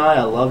GoldenEye,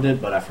 I loved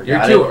it, but I You're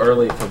forgot too it.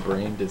 early for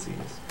brain disease.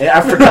 Yeah,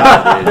 I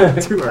forgot,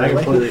 dude. Too I early.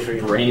 completely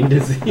forgot. Brain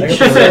disease.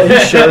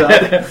 Shut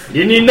up.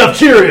 You need enough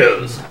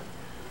Cheerios.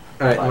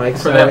 All right, Mike.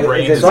 For that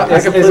brain is, disease.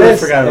 I completely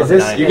forgot about is the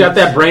this, 90s. You got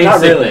that brain Not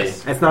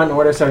sickness. It's not in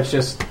order, so it's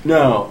just.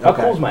 No. How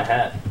Okay. cool's my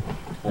hat?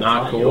 That's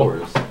Not cool.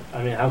 yours.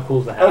 I mean, how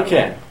cool's the hat?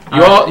 Okay.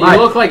 You all you Mike.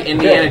 look like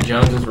Indiana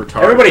Jones is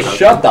retarded. Everybody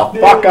shut the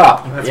fuck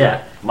up.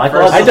 Yeah. Michael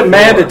First- has I the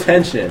demand floor.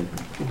 attention.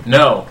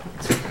 No.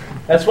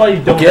 That's why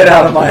you don't Get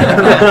out of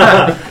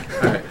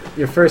my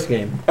Your first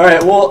game.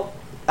 Alright, well,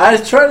 I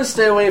try to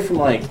stay away from,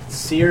 like,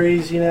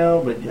 series, but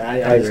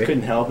I just agree.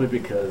 couldn't help it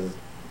because,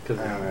 I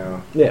don't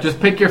know. Yeah. Just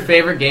pick your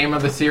favorite game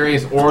of the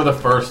series or the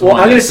first Well,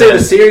 one. I'm going that to say the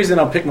says- series and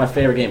I'll pick my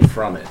favorite game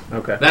from it.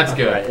 Okay. That's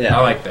good. Right, yeah.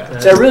 I like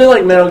that. So I really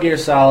like Metal Gear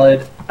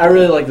Solid. I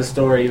really like the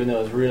story, even though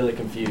it was really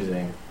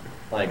confusing.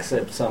 Like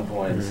at some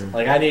points,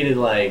 like I needed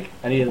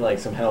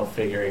some help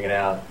figuring it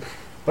out.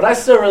 But I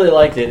still really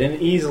liked it,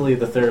 and easily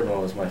the third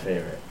one was my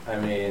favorite. I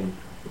mean,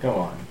 come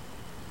on.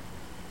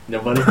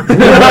 Nobody?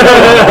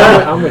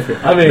 I'm with you.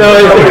 I mean, No,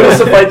 are we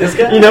supposed to fight this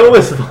guy? You know what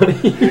was funny?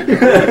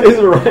 is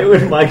right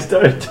when Mike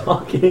started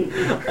talking,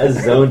 I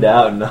zoned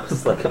out and I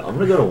was like, I'm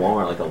gonna go to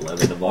Walmart like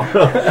 11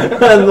 tomorrow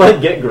and like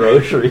get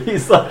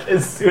groceries like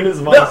as soon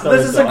as Mike No, started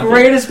this is the talking.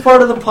 greatest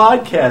part of the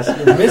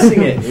podcast. You're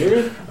missing it,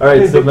 dude. All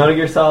right, so Metal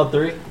Gear Solid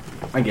 3.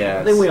 I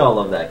guess. I think we all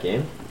love that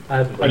game. I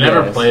haven't I played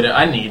never guess. played it.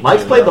 I need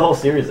Mike's to, played the though. whole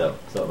series though,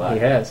 so have I. He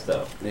has.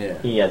 So Yeah,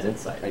 he has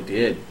insight. I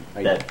did.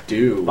 I That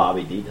do.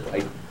 Bobby D does. I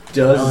I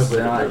does only played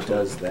the not first one.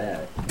 does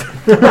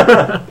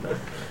that.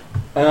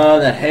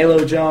 That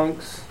Halo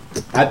junks.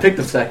 I picked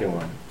the second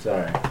one.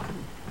 Sorry.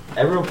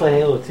 Everyone play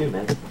Halo 2,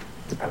 man.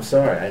 I'm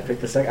sorry. I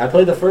picked the second. I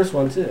played the first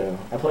one too.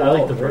 I played I all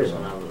like the three first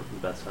of one. them. That was the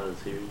best out of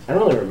the series. I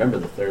don't really remember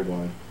the third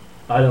one.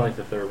 I didn't like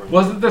the third one.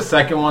 Was it the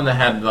second one that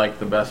had like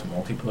the best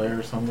multiplayer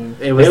or something?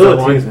 It was Halo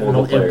the one 2's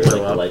multiplayer it is blew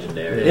like the up.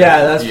 legendary. Yeah, I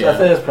Yeah. think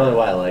that's probably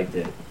why I liked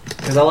it.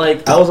 Because I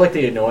was like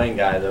the annoying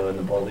guy though in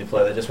the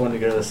multiplayer that just wanted to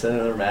go to the center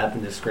of the map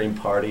and just scream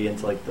party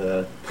into like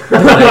the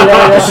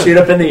just shoot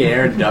up in the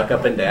air and duck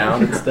up and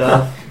down and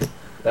stuff.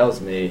 That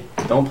was me.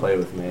 Don't play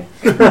with me.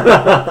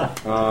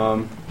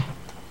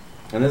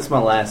 And this is my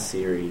last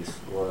series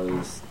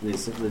was the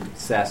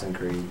Assassin's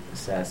Creed.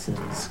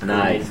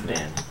 Nice,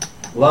 man.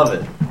 Love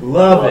it.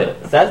 Love it.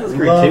 Assassin's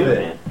Creed Love 2, it.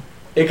 man.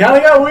 It kind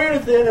of got weird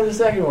at the end of the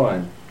second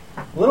one.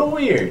 A little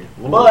weird,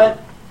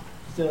 but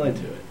still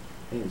into it.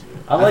 Into it.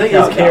 I like think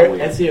how his it got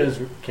weird. Ezio's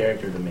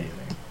character is amazing.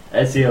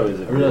 Ezio is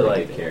a I really really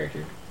like good it.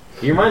 character.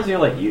 He reminds me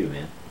of like you,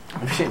 man.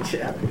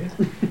 Yeah,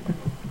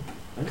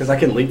 because I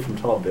can leap from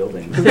tall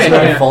buildings. Yeah. And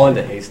I fall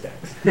into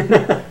haystacks.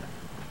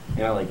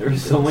 Like There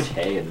was so much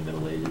hay in the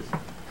Middle Ages.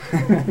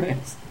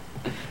 it's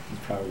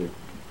probably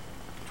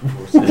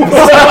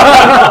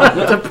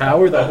To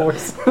power the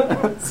horse.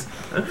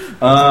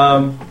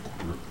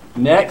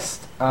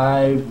 Next,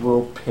 I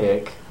will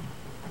pick.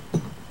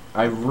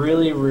 I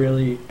really,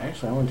 really.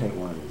 Actually, I want to take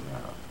one of these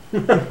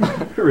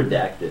out.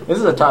 Redacted. This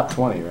is a top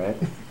 20, right?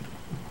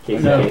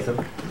 Casey No.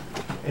 Kasem.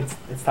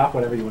 It's top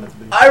whatever you want it to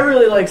be. I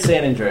really like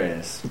San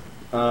Andreas.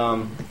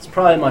 It's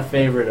probably my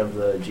favorite of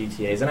the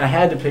GTAs, and I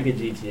had to pick a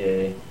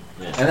GTA.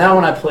 Yeah. And that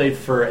one I played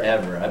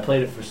forever. I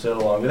played it for so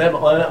long. But that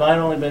might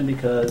only been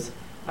because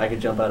I could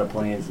jump out of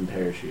planes and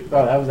parachute.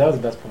 Oh, that was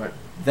the best part.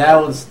 That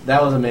was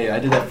amazing. I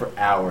did that for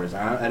hours.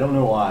 I don't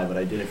know why, but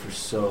I did it for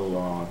so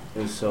long.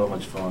 It was so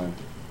much fun.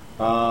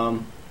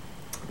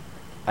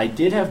 I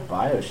did have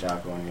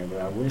BioShock on here, but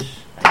I wish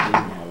I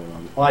didn't have it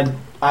on. Well,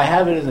 I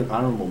have it as an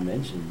honorable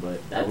mention, but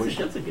I wish.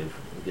 That's a good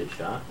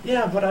shot.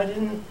 Yeah, but I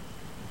didn't.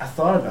 I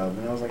thought about it,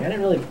 and I was like, I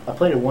didn't really. I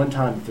played it one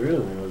time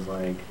through, and it was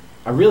like,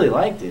 I really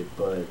liked it,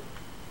 but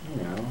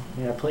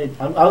I played.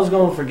 I was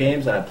going for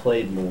games that I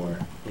played more.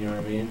 You know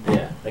what I mean?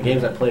 Yeah. Like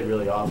games I played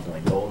really often,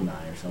 like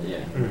GoldenEye or something. Yeah.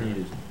 And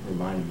you just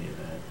reminded me of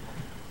that.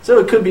 So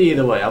it could be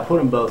either way. I'll put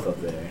them both up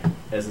there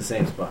as the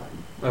same spot,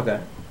 Okay.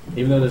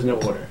 even though there's no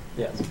order.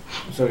 Yes.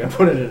 So I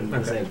put it in the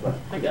Okay. same spot.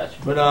 I got you.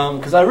 But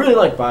because I really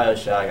like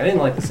BioShock, I didn't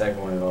like the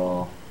second one at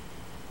all.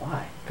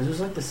 Why? Because it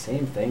was like the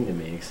same thing to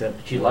me, except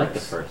But you like the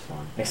worse. first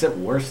one. Except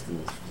worse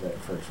than that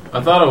first one.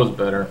 I thought it was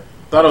better.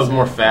 Thought it was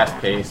more fast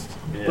paced.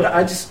 But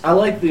I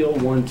like the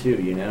old one too,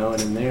 you know.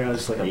 And in there, I was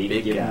just like a You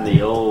big give guy. him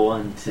the old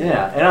one too.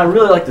 Yeah, and I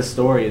really like the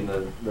story in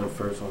the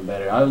first one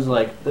better. I was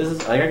like, this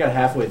is like I got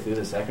halfway through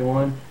the second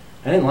one.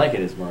 I didn't like it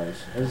as much.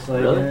 I was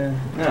like, Really? no,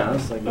 I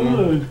was like,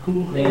 it's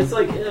cool. I mean, it's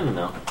like, I don't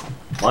know.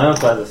 My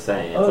uncle has a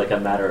saying, it's like a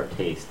matter of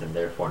taste and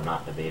therefore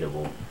not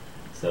debatable.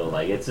 So,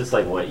 like, it's just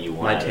like what you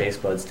want. my out of it.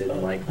 taste buds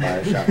didn't like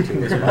BioShock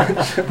 2 as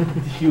much.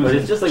 But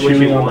it's just like what you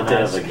chewing on want the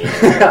out of a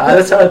disc. game.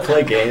 That's how I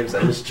play games.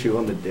 I just chew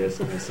on the disc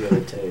and I see how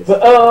it tastes.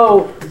 But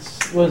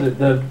what was it?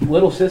 The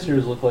little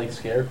sisters look like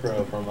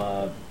Scarecrow from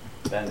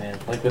Batman,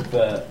 like with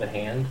the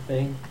hand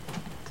thing.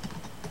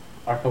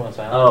 Arkham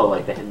Asylum. Oh,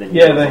 like the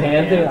Yeah, the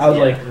hand thing. I was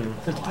yeah.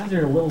 like, why is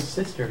there a little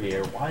sister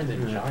here? Why is it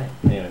giant?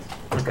 Anyways,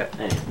 Okay.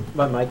 Hey,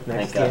 But Mike, thank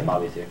next God game.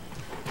 Bobby's here.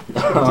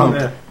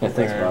 Yeah,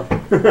 thanks, Bob.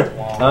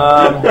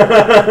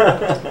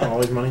 well,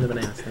 Always money the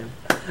banana stand.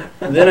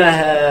 Then I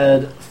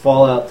had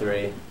Fallout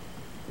 3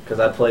 because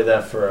I played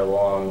that for a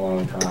long,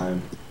 long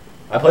time.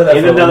 I played that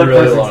In for another a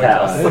really person's long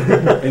house.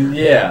 time. And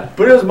yeah,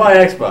 but it was my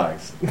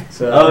Xbox,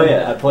 so Oh,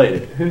 yeah. I played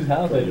it. whose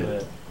house is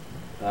it?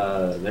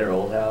 Their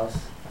old house.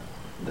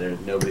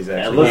 Nobody's Yeah,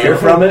 actually look- here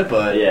from it,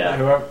 but Yeah,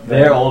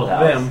 their old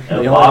house. Them.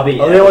 Uh, The Bobby,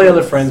 only Evan,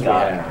 other friends we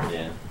Scott. have.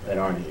 Yeah. that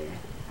aren't here.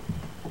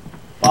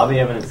 Bobby,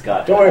 Evan, and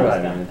Scott. Don't worry had about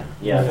it, house man. down.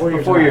 Yeah, Before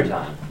before, your your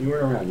time. time. You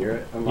weren't around.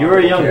 You were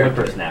a young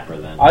character. whippersnapper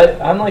then.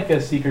 I'm like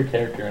a secret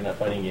character in a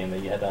fighting game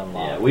that you had to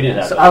unlock. Yeah, we did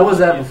that. So I was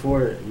that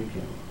before you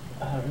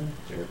came.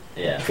 Sure.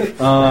 Yeah.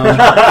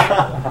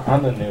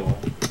 I'm the new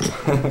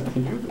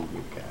one. You're the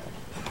good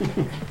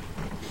guy.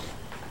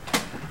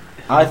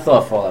 I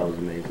thought Fallout was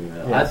amazing,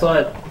 though. Yes. I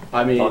thought.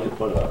 I mean, Talk to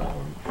Put about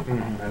that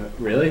one.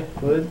 really?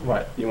 Would?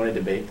 What? You want to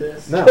debate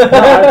this? No,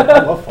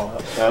 I love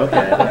Fallout. Oh,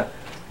 okay.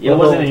 Yeah, it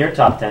wasn't in your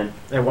top 10.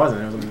 It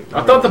wasn't. It was.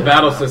 I thought the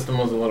battle system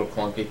was a little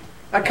clunky.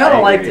 I kind I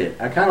of liked agree. it.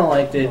 I kind of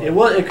liked it. It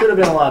was. It could have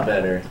been a lot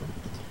better,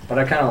 but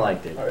I kind of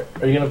liked it.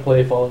 Are you gonna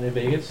play Fallout New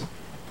Vegas?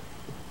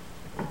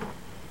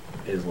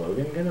 Is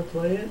Logan gonna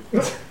play it?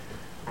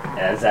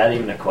 Is that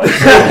even a question?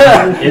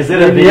 Is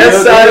it a video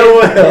Yes, game? I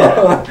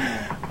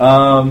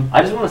will.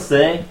 I just want to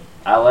say,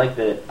 I like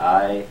that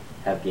I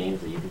have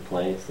games that you can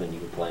play, so then you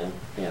can play them.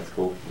 I think that's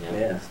cool. You know,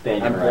 Yeah,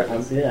 expand your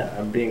horizons.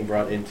 I'm being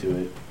brought into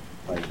it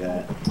like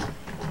that.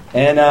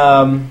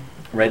 And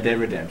Red Dead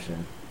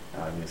Redemption,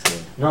 obviously,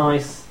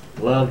 Nice.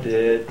 loved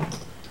it. was.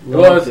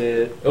 Loved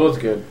it. It was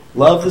good.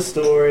 Loved the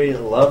story.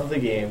 Loved the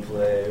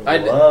gameplay. I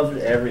d- loved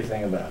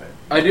everything about it.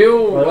 I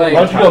do Why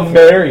don't you go like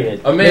marry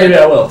it? Maybe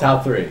I will.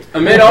 Top 3.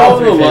 amid Top all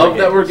 3 the favorite love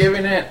that we're games.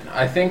 giving it.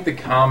 I think the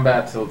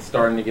combat's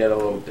starting to get a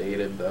little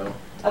dated though.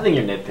 I think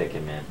you're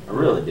nitpicking, man. I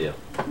really do.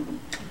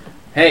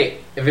 Hey,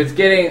 if it's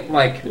getting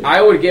like,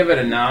 I would give it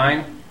a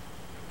 9,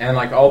 and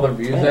like all the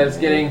reviews that it's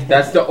getting,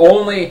 that's the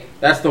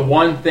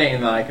one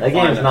thing that I can. That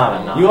find game's that's not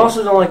wrong. a 9. You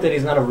also don't like that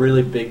he's not a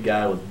really big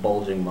guy with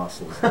bulging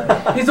muscles.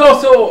 He's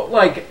also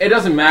like, it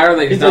doesn't matter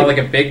that he's not like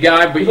a big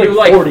guy, but he's you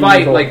like like 40 fight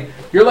years old. like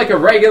you're like a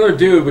regular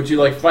dude, but you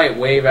like fight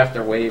wave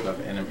after wave of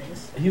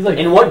enemies. He's like,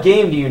 In what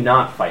game do you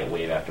not fight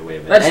wave after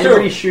wave? That's in true.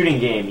 every shooting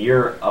game,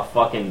 you're a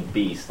fucking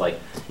beast. Like,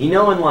 you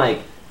know,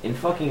 in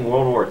fucking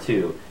World War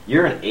II,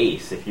 you're an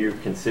ace if you're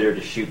considered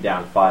to shoot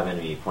down 5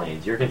 enemy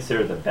planes. You're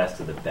considered the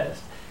best of the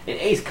best. In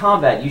Ace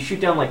Combat, you shoot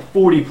down like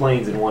 40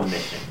 planes in one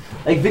mission.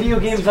 Like, video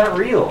games aren't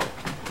real.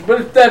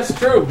 But that's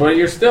true. But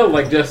you're still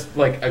like just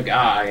like a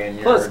guy, and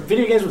you're Plus,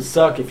 video games would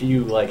suck if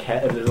you if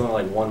there's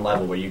only like one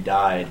level where you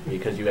died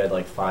because you had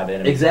like 5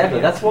 enemies. Exactly.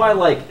 That's why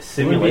like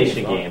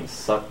simulation fun. games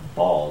suck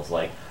balls.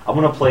 Like, I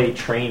want to play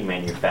Train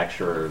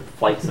Manufacturer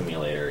Flight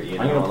Simulator. You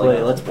know, I'm gonna like, play.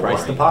 that's Let's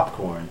price the boring.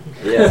 popcorn.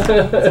 Yeah.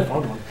 That's a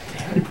fun one.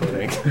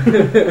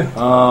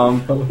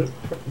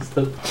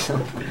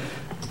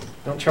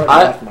 Don't charge me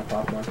off for my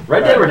popcorn.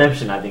 Red Dead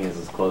Redemption, I think, is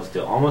as close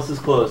to, almost as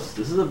close.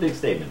 This is a big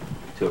statement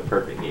to a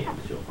perfect game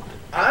as you'll find.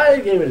 I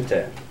gave it a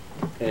 10.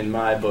 In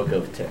my book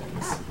of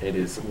 10s, it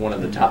is one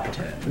of the top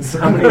 10s.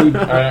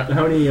 how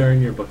many are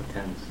in your book of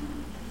tens?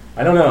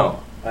 I don't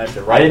know. I have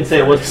to I write didn't say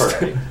it was first.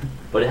 perfect,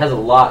 but it has a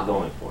lot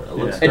going for it. It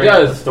looks It great.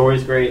 does. The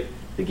story's great.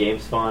 The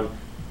game's fun.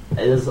 It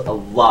is a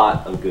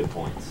lot of good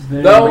points.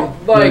 Though,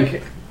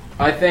 like,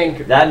 I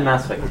think. That and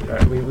Mass Effect 2. All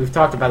right, we've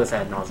talked about this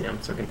ad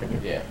nauseum, so continue.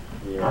 Yeah.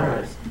 You're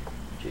Alright.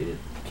 jaded.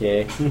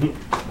 Okay.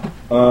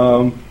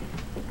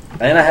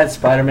 And I had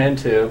Spider-Man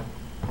 2.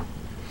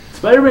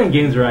 Spider-Man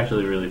games are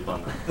actually really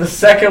fun. The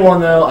second one,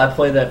 though, I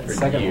played that for The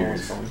second one was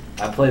years. fun.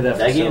 I played that for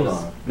That so game is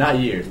long. Not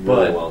years,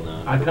 Really but well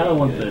known. I kind of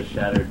want Good. the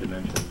Shattered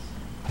Dimensions.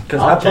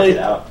 because I'll I check played. it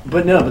out.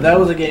 But that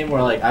was a game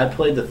where like I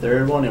played the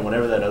third one and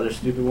whatever that other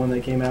stupid one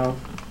that came out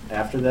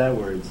after that,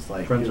 where it's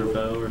like Friends or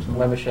Foe or something.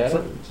 Web of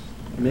Shadows?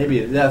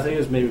 Maybe I think it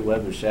was maybe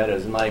Web of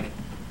Shadows, and like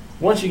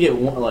once you get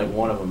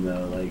one of them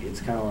though, like it's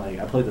kind of like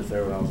I played the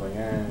third one, I was like,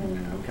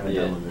 I'm kind of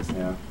Yeah. done with this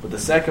now. But the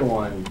second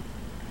one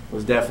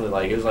was definitely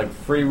like it was like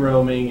free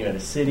roaming. You had a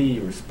city,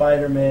 you were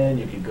Spider-Man,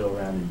 you could go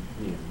around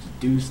and just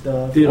do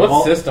stuff. Dude, What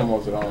all- system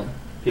was it on?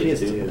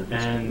 PS2.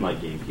 And My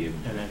GameCube.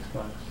 and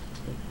Xbox.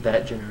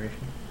 That generation.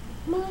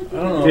 I don't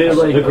know. Dude,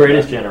 like- The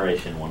greatest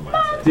generation, one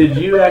might say. Did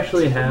you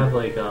actually have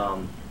like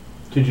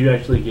Did you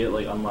actually get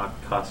like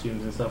unlocked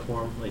costumes and stuff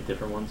for them, like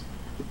different ones?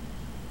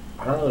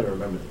 I don't really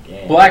remember the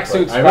game. Black but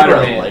Suit I remember I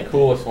Spider-Man, liked it.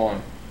 coolest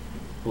one.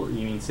 Well,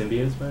 you mean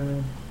symbiote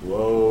Spider-Man?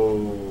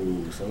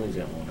 Whoa, somebody's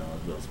got one else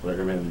about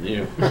Spider-Man than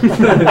you.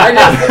 I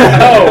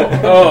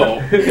just oh,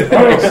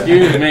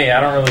 excuse me. I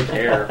don't really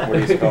care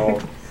what he's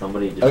called.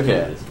 Somebody just Okay.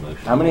 made this motion.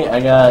 How many? I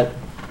got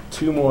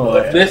two more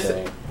left. I This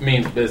think.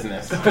 means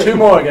business. Two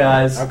more,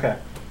 guys. Okay.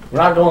 We're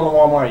not going to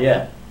Walmart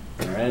yet.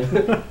 All right.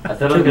 I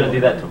said I was going to do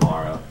that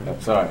tomorrow. Oh,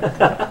 sorry.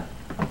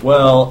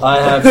 Well,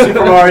 I have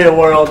Super Mario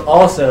World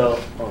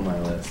also on my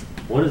list.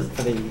 What is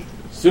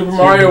Super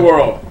Mario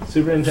World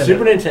Super Nintendo.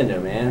 Super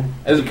Nintendo, man.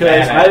 is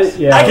Because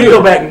badass. I can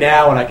go back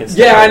now and I can.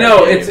 Yeah, I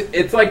know. It's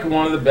It's like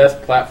one of the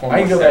best platforms.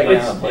 I can go back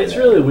ever. now. It's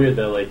really weird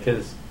though, like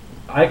because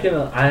I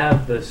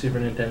have the Super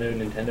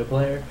Nintendo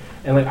player,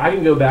 and like I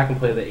can go back and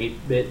play the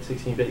 8-bit,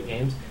 16-bit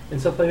games and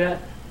stuff like that,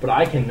 but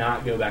I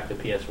cannot go back to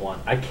PS1.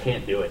 I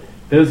can't do it.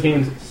 Those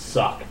games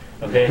suck.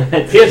 Okay,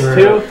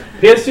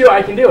 PS2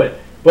 I can do it,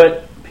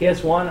 but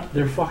PS1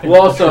 they're fucking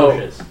Well, also,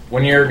 atrocious.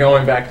 when you're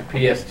going back to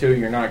PS2,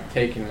 you're not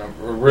taking a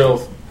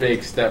real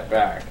big step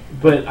back.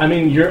 But I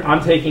mean,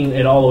 I'm taking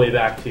it all the way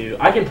back to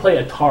I can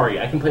play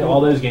Atari. I can play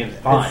all those games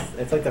fine.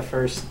 It's like the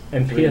first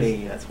And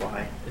 3D. That's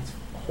why. It's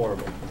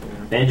horrible.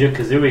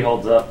 Banjo-Kazooie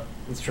holds up.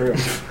 It's true.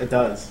 It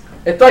does.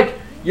 It's like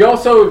you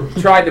also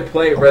tried to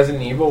play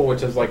Resident Evil,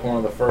 which is like one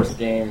of the first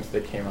games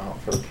that came out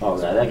for the PS1. Oh,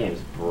 that game's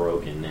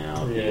broken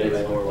now. Yeah, You it's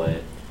guys horrible. play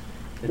it.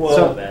 It's Well-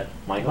 so bad.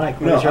 Mike, Mike,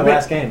 what No, was your I mean-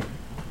 last game?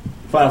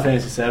 Final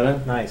Fantasy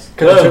VII. Nice.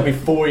 Because it took me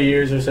 4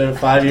 years or so,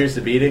 5 years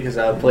to beat it. Because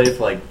I would play it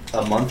for like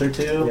a month or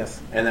two.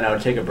 Yes. And then I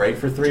would take a break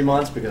for 3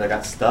 months because I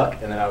got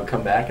stuck. And then I would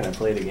come back and I'd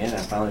play it again. And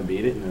I finally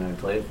beat it. And then I'd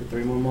play it for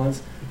 3 more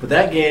months. But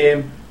that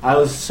game, I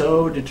was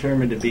so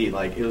determined to beat.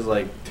 Like it was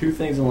like 2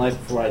 things in life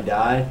before I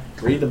die: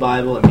 read the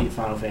Bible and beat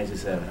Final Fantasy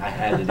VII. I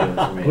had to do it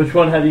for me. Which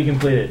one have you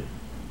completed?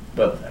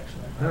 Both actually.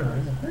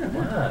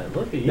 Ah,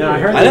 look at you. No, I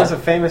heard I there know- was a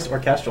famous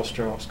orchestral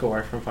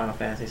score from Final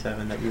Fantasy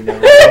VII that you know.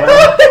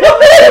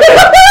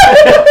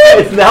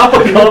 it's now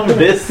become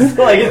this.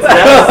 Like it's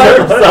now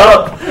surfs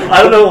up.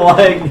 I don't know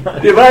why.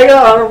 Dude, but I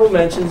got honorable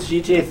mentions.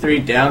 GTA 3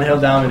 Downhill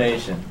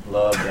Domination.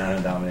 Love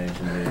Downhill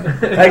Domination, dude.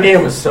 That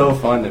game was so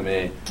fun to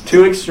me.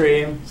 Too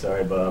Extreme.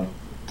 Sorry, Bub.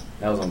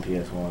 That was on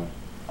PS1.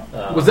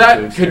 Was that?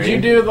 Too Could you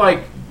extreme. do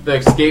like the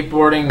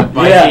skateboarding, the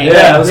biking?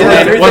 Yeah. Those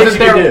are the 3 Wasn't things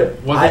there? you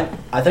could do. Wasn't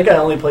I think I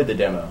only played the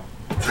demo.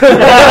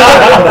 But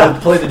I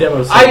played the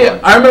demo so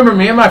much. I remember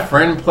me and my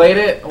friend played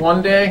it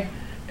one day,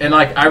 and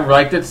like I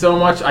liked it so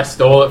much, I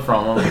stole it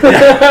from him.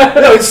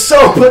 No, it's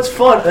so much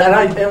fun.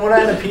 And when I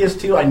had a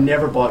PS2, I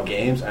never bought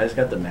games. I just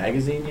got the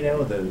magazine,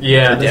 with the,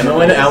 Yeah. the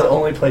demo in it. I would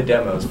only play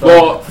demos. For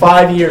Well, like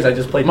 5 years, I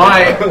just played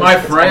my demos. my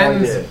That's all I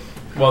friends. did.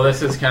 Well,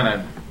 this is kind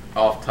of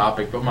off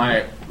topic, but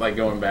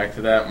going back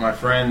to that, my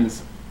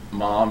friend's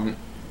mom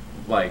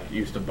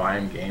used to buy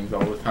him games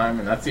all the time,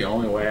 and that's the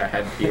only way I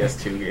had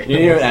PS2 games. You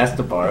didn't even ask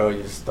to borrow,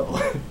 you just stole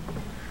it.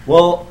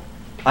 Well,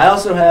 I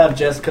also have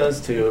Just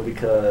Cause 2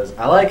 because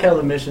I like how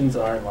the missions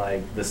aren't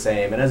the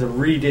same. It has a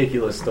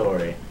ridiculous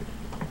story.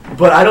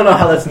 But I don't know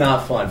how that's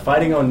not fun.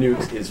 Fighting on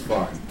nukes is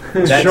fun.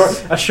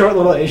 A short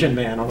little Asian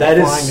man on a That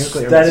flying is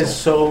nuclear that missile. is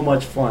so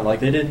much fun.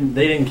 They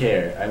didn't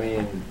care. I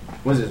mean,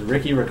 was it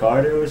Ricky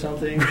Ricardo or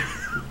something?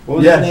 What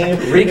was his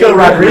name? Rico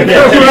Rodriguez.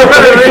 You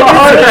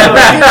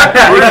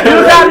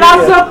got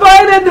lots of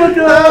fighting to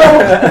do.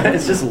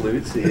 It's just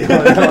Lucy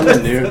on the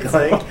nuke.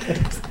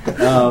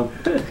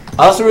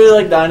 I also really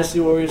like Dynasty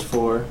Warriors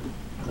 4.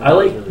 I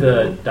like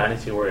the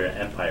Dynasty Warrior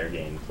Empire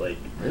games,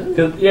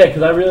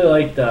 because I really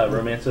liked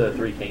Romance of the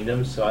Three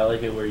Kingdoms. So I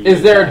like it where you.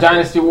 Is there a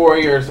Dynasty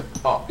Warriors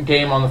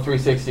game on the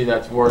 360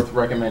 that's worth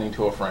recommending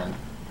to a friend?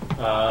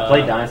 I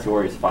played Dynasty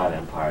Warriors 5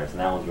 Empires, and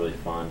that one's really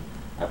fun.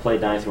 I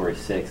played Dynasty Warriors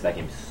 6. That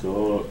game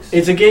sucks.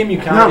 It's a game you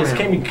kind No, of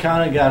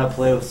man. gotta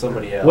play with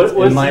somebody else. What's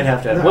It might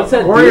have to have what's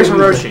that? Warriors dude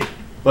Orochi.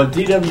 But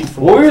DW4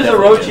 Warriors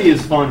definitely Orochi good.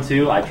 is fun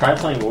too. I tried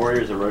playing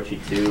Warriors Orochi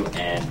 2,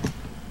 and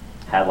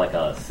had like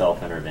a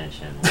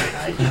self-intervention. Like,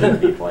 I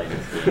shouldn't be playing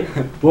this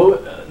game. Well,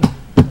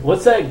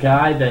 what's that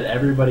guy that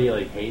everybody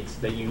like hates?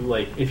 That you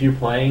like if you're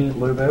playing?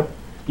 Lubu?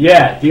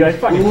 Yeah, dude, I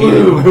fucking hate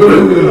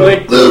him.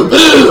 Like,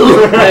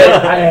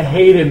 I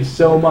hate him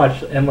so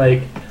much, and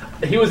like,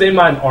 he was in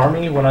my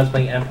army when I was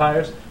playing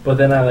Empires, but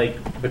then I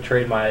like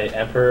betrayed my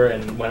emperor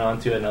and went on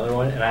to another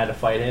one, and I had to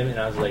fight him, and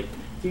I was like,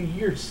 dude,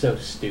 you're so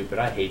stupid.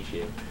 I hate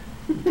you.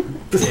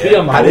 Just be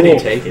on my How did he rule.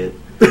 take it?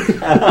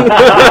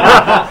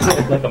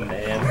 Like a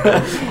man.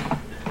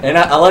 And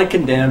I like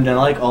Condemned, and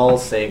I like all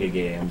Sega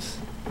games.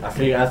 I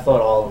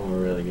thought all of them were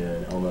really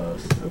good,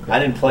 almost. Okay. I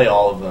didn't play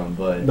all of them,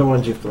 but The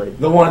ones you've played.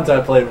 the ones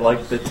I played,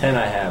 like the 10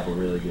 I have, were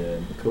really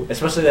good. Cool.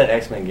 Especially that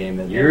X-Men game.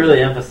 That You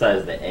really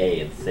emphasize the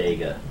A in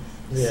Sega.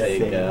 Yeah,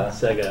 Sega.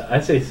 Sega. I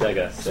say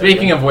Sega.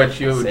 Speaking of which,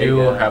 you do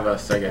Sega. have a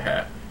Sega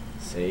hat.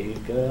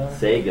 Sega?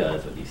 Sega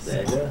is what you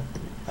say. Sega?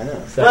 I know.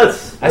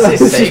 Sega. I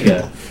say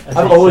Sega. I say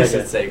I've always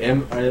Sega. said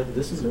Sega.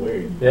 This is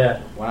weird. Yeah.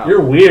 Wow.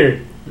 You're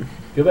weird.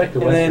 Go back to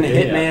And West then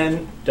Virginia.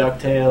 Hitman,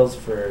 DuckTales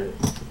for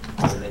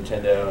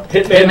Nintendo.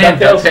 Hitman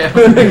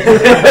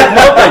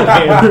DuckTales.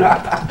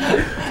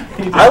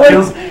 I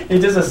like He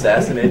just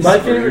assassinates. my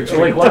favorite.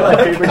 Like one of my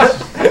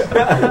favorites.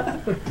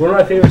 One of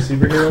my favorite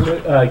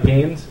superhero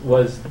games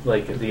was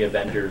like the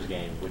Avengers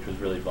game, which was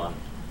really fun.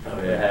 Oh,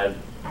 It yeah. had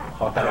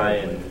Hawkeye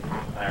and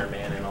Iron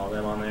Man and all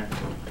them on there.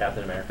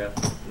 Captain America.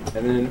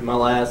 And then my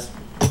last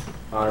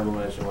honorable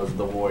mention was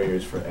The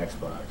Warriors for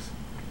Xbox.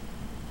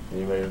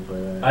 Anybody ever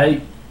play that?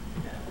 I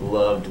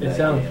loved It that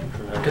sounds game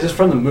familiar. because it's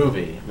from the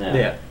movie.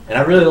 Yeah. And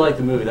I really liked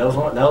the movie. That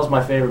was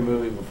my favorite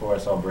movie before I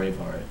saw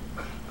Braveheart.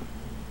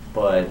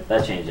 But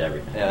That changed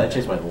everything. yeah, that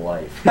changed my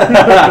life. I could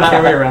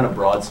carry around a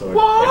broadsword.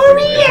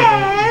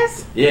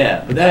 Warriors!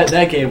 Yeah, but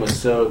that game was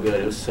so good.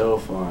 It was so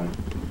fun.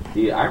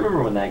 Dude, I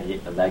remember when that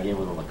game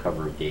was on the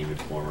cover of Game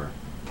Informer.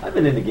 I've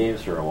been into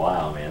games for a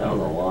while, man. That was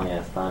a long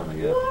ass time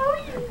ago.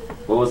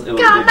 What was it?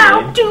 Was a good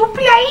game? to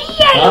play.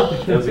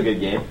 Huh? It was a good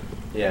game.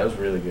 Yeah, it was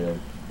really good.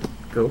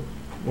 Cool.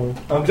 Well,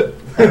 I'm just,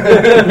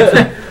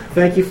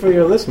 thank you for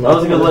your list, Mike. That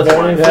was a good It list,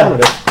 Very Mike.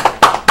 informative.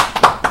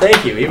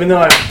 thank you. Even though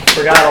I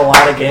forgot a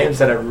lot of games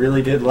that I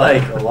really did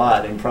like a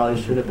lot and probably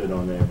should have been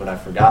on there, but I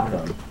forgot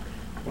them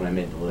when I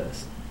made the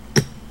list.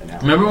 And now-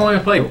 Remember when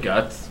we played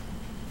Guts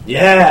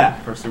Yeah!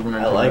 for Super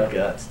Nintendo? I like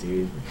Guts,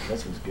 dude.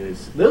 Guts was good.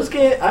 Those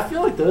games, I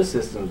feel like those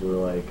systems were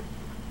like,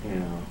 you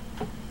know,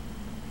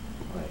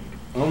 like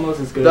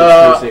almost as good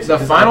as 360. The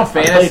 'cause Final I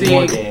played Fantasy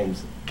more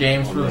games.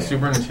 games Oh, for the man.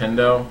 Super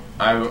Nintendo.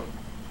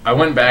 I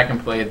went back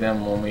and played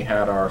them when we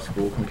had our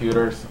school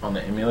computers on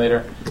the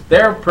emulator.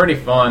 They're pretty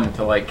fun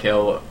to like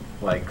kill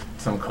like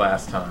some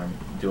class time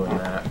doing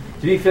that.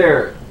 To be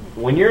fair,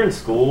 when you're in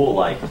school,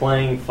 like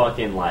playing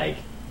fucking like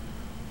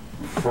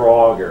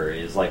Frogger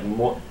is like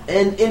more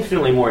and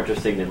infinitely more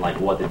interesting than like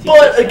what the teacher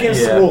But said.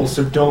 against Yeah. the rules,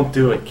 so don't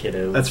do it,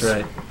 kiddos. That's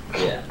right.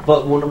 Yeah,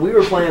 but when we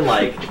were playing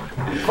like,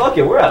 fuck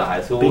it, we're out of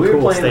high school. Be we were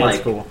cool. playing Stay in like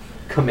school.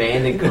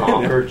 Command and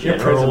Conquer Your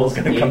principal's generals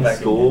gonna come in back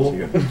school.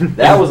 and get you.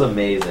 That was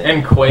amazing.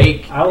 And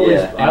Quake. I always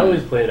Yeah, I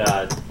always played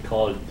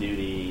Call of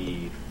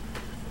Duty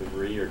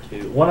 3 or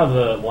 2. One of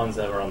the ones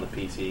that were on the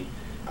PC.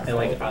 And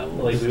like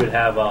we would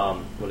have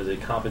what is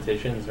it,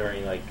 competitions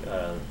during like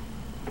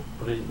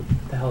what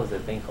the hell is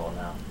that thing called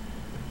now?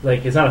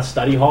 Like it's not a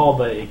study hall,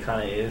 but it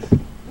kind of is.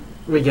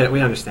 We get it.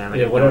 We understand.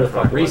 Yeah, whatever the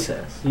fuck. it was.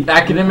 Recess.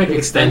 Academic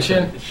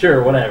extension.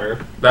 Sure, whatever.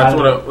 That's I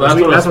what don't- it, that's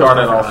we- what it that's what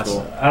started it's all for us.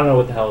 school. I don't know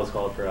what the hell it's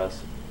called for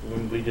us.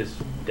 We just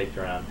dicked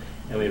around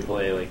and we'd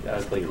play like I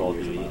would play Call of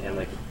Duty and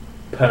like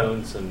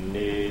pwn some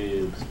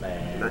noobs,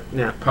 man.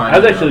 Yeah. I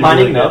was actually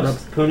Mining really good.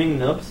 nubs, pooning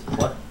nubs.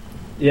 What?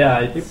 Yeah,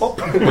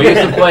 We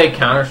used to play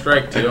Counter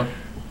Strike too.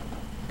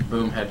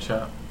 Boom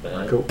headshot.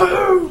 But, Cool.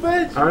 Boom,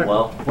 bitch! All right.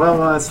 Well,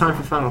 Well, it's time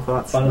for final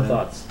thoughts. final then.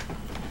 thoughts.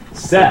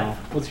 Seth,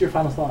 what's your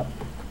final thought?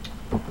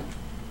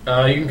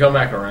 You can come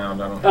back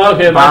around. I don't.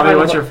 Okay, my Bobby, final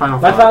what's thought- your final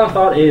My thought? final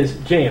thought is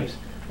James.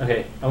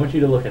 Okay, I want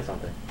you to look at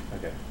something.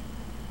 Okay,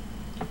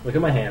 look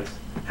at my hands.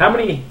 How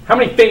many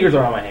fingers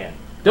are on my hand?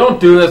 Don't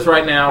do this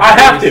right now. I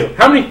have please. to.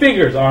 How many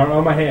fingers are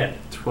on my hand?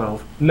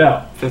 12.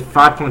 No,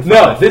 5.5.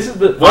 no. This is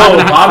the. Whoa, and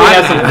a half, Bobby five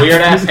has and a some half.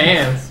 weird ass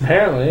hands.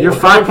 Apparently, You're we're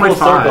coming full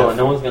 5.5. circle and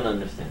no one's gonna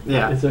understand.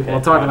 Yeah. It's okay.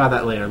 We'll talk about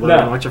that later.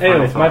 Logan, No. what's your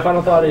Anyways, final my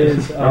final thought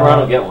is. Remember, I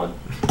don't get one.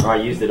 Or I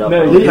used it up.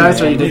 No, earlier. you-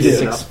 That's what you did. You use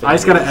do. it up. I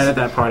just gotta edit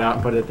that part out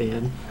and put it at the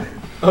end.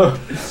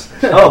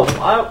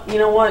 You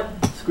know what?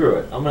 Screw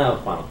it. I'm gonna have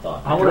a final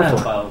thought. I want to have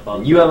a final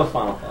thought. You have a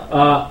final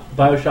thought.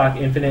 Bioshock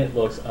Infinite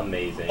looks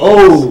amazing.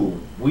 Oh,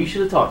 we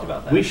should have talked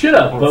about that. we should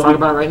have. Well, let's talk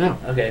about it right now.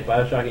 Okay,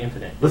 Bioshock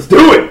Infinite. Let's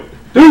do it.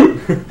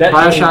 That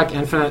Bioshock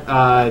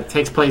Infinite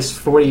takes place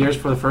 40 years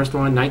for the first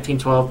one.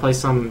 1912 plays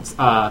some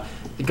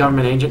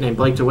government agent named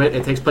Blake DeWitt.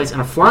 It takes place in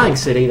a flying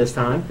city this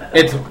time.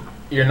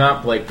 You're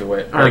not Blake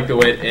DeWitt. Or Blake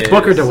DeWitt is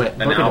Booker DeWitt. an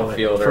Booker DeWitt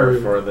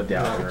outfielder for the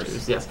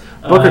Dodgers. Yes,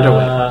 Booker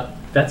DeWitt.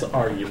 That's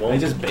arguable. I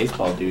just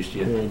baseball douched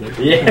you.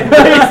 Yeah,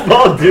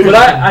 baseball douche. But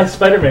I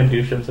Spider-Man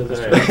douche him, so it's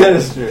alright. That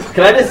is true.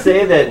 Can I just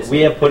say that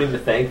we have put him to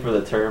thank for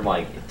the term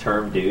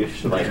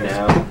douche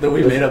now? That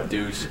we made up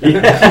douche.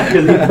 Yeah,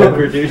 because he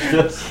poker douched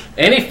us.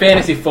 Any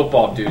fantasy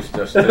football douche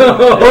does. Different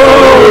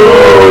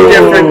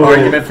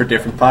argument for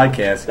different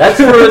podcasts. That's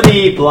for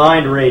the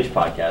Blind Rage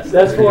podcast.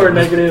 That's for a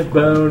Negative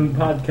Bone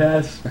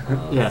podcast.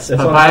 Yes,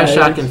 That's but on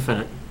Bioshock iTunes.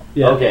 Infinite.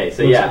 Yeah. Okay,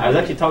 so Looks yeah, like I was it.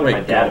 actually talking to my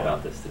Wait, dad go.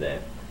 about this today.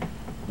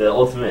 The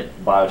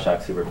ultimate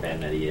Bioshock super fan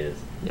that he is.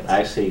 Yes. I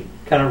actually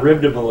kind of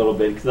ribbed him a little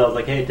bit because I was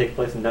like, "Hey, it takes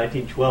place in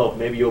 1912.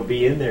 Maybe you'll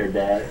be in there,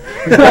 Dad."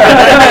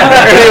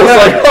 And he was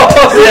like,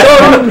 "Oh,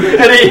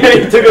 yeah." And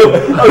he took a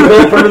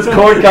gulp from his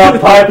corncob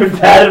pipe and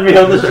patted me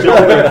on the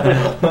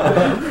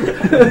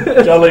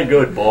shoulder. Jolly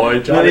good, boy.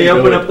 And then Jolly he good.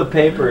 opened up the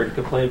paper and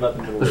complained about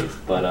the Middle East.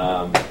 But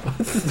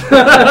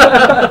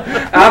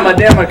I'm a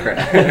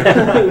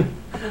Democrat.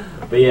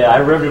 but yeah, I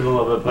ribbed him a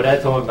little bit. But I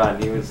told him about it,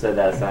 and he even said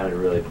that sounded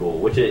really cool,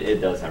 which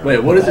it does sound. Wait,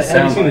 really what cool. does it Have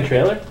you sound seen like? the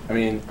trailer? I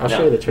mean, I'll No.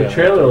 show you the The trailer.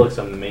 trailer looks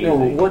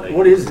amazing. no, Like,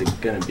 what is it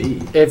gonna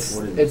be? It's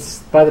What is it's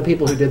by the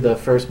people who did the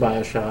first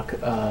Bioshock,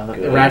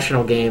 Good.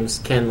 Irrational Games,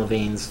 Ken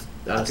Levine's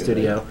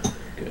studio.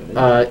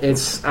 Good.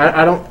 It's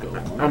I don't Go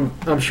on.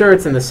 I'm sure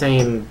it's in the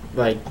same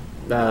like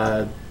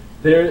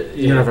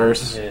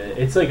universe. Yeah,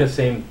 it's like a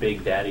same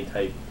Big Daddy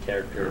type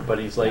character, but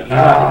he's like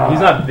Ah. he's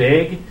not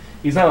big.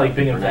 He's not like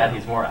big and fat.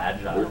 He's more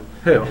agile.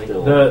 Who?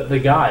 Still- The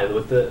guy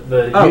with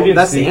the Oh, you didn't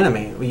that's see- the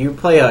enemy. You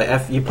play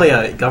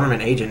a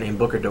government agent named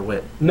Booker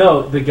DeWitt.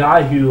 No, the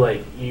guy who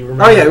like you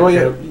remember. Oh yeah, well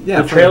yeah,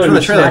 yeah. The trailer from the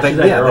who trailer, snatches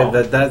that girl.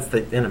 that's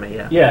the enemy.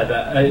 Yeah. Yeah,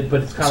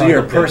 but it's kind of. So you're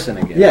a person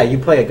again. Yeah, you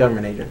play a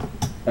government agent.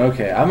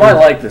 Okay, I might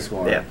like this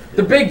one. Yeah.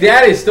 The Big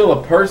Daddy is still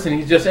a person.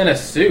 He's just in a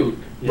suit.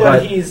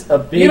 But he's a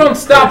big. You don't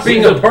stop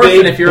being a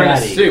person big if you're in a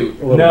daddy.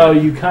 suit. No,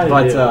 you kind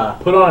But, of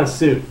put on a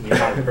suit. And you're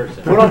not a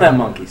person. Put on that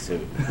monkey suit.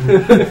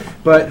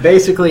 But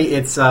basically,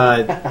 it's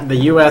the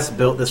U.S.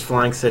 built this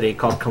flying city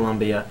called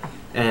Columbia,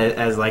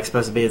 as like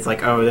supposed to be. It's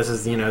like, oh, this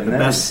is the And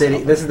best then-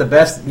 city. This is the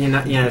best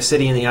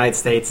city in the United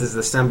States. This is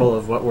the symbol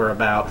of what we're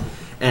about.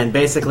 And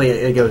basically,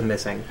 it goes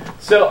missing.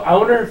 So I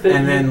wonder if they.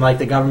 And then like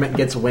the government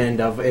gets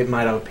wind of it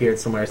might have appeared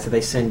somewhere, so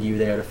they send you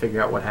there to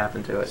figure out what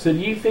happened to it. So do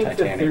you think that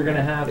Titanic, they're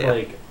gonna have yeah.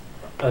 like?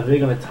 Are they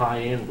gonna tie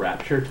in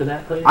Rapture to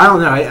that place? I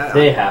don't know. I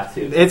They have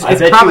to. It's- I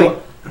it's bet probably-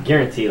 you,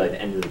 guarantee, like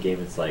the end of the game,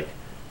 it's like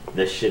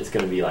this shit's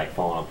gonna be like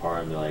falling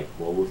apart, and they're like,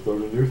 "Well, we'll start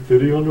a new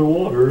city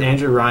underwater."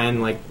 Andrew Ryan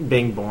like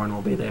being born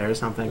will be there or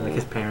something, like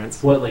his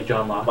parents. What, like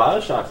John Locke?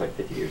 Bioshock's like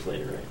 50 years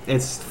later, right?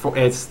 It's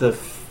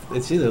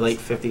either late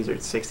 50s or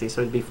 60s,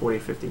 so it'd be 40 or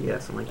 50, yeah,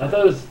 something like I that.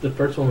 thought it was the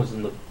first one was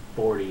in the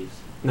 40s.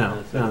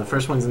 No, the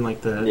first one's in like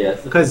the Yeah,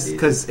 it's the because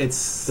 50s.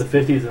 it's The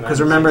 50s and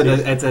because remember 60s.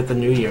 that it's at the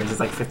New Year's, it's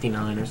like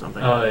 59 or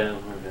something. Oh yeah. Okay.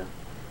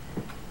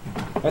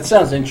 That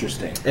sounds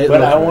interesting. It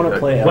But looks I really want to good.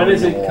 play. When Hell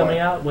is in it the coming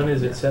War. out? When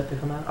is it set to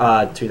come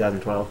out?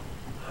 2012.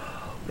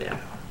 Yeah,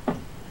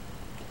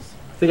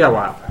 they got a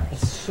while.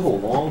 It's so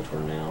long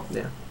from now.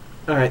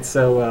 All right,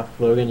 so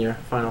Logan, your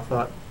final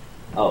thought?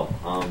 Oh,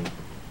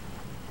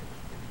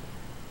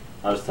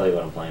 I'll just tell you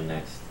what I'm playing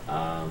next.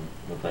 I'm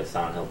gonna play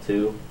Silent Hill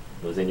 2.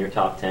 It was in your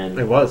top 10.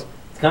 It was.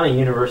 It's kind of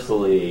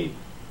universally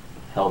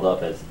held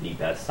up as the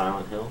best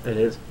Silent Hill. It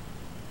is.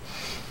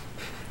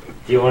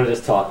 Do you want to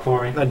just talk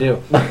for me? I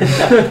do.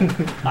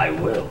 I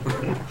will.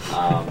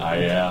 I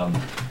am.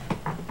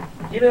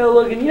 You know,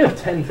 Logan, you have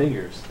 10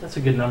 fingers. That's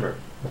a good number.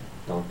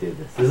 Don't do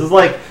this. This is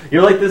like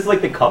this is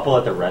like the couple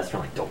at the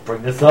restaurant. Like, don't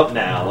bring this up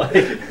now. Like,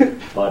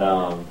 but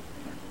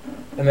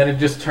And then it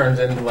just turns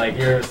into like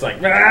you're just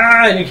like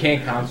and you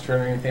can't concentrate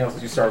on anything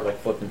else. You start like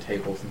flipping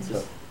tables and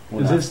stuff.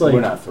 We're Is not- this like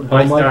we're not for- Home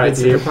All Life right,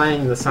 so idea? you're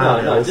playing the no,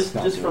 Silent no, Hills.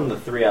 just from the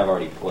 3 I've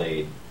already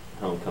played,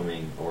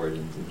 Homecoming,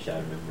 Origins, and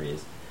Shattered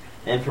Memories,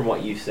 and from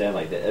what you said,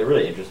 like it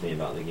really interests me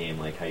about the game.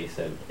 Like how you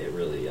said it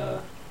really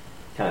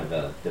kind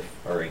of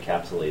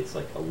encapsulates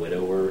like a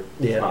widower.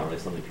 Yeah. It's not really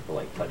something people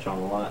like touch on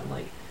a lot, and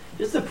like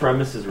just the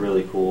premise is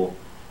really cool.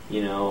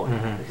 You know,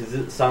 Mhm.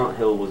 because Silent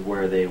Hill was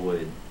where they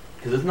would.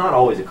 Because it's not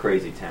always a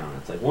crazy town.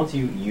 It's like once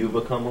you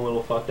become a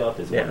little fucked up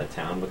is when Yeah. the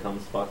town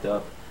becomes fucked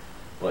up.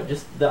 But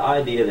just the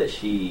idea that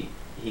he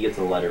gets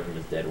a letter from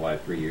his dead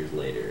wife 3 years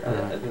later,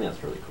 I think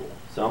that's really cool.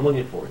 So I'm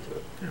looking forward to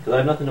it. Because I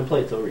have nothing to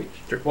play till Reach.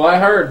 Well, I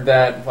heard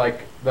that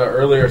like the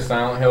earlier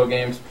Silent Hill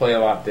games play a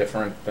lot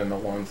different than the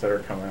ones that are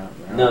coming out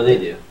now. No, they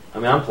do. I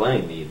mean, I'm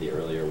playing the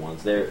earlier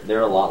ones.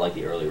 They're a lot like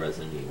the early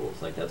Resident Evils.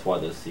 Like that's why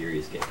those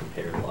series get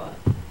compared a lot.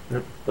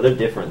 Yep. But they're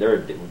different. They're a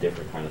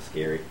different kind of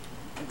scary.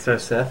 So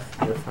Seth,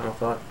 your final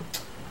thought?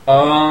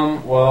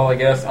 Well, I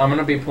guess I'm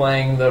gonna be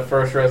playing the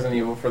first Resident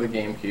Evil for the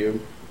GameCube.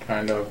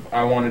 Kind of.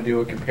 I want to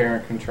do a compare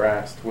and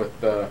contrast with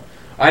the.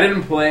 I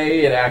didn't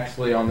play it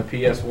actually on the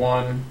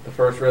PS1. The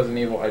first Resident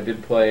Evil. I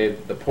did play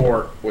the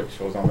port, which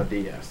was on the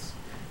DS.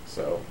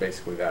 So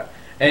basically that.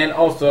 And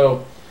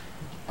also,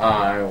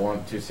 I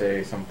want to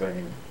say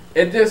something.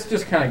 It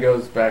just kind of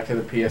goes back to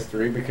the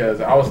PS3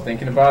 because I was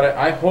thinking about it.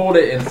 I hold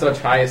it in such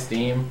high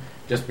esteem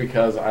just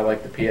because I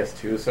like the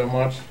PS2 so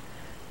much.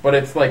 But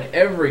it's like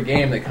every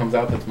game that comes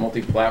out that's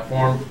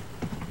multi-platform,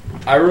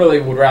 I really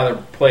would rather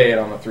play it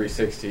on the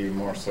 360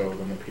 more so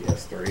than the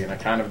PS3, and I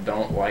kind of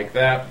don't like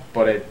that,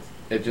 but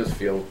it just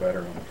feels better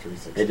on the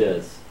 360. It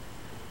does.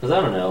 Because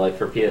I don't know, like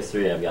for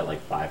PS3, I've got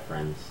like 5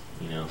 friends,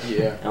 you know?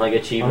 Yeah. And like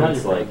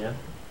achievements, like.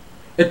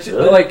 It's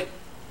Really? like,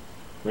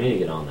 We need to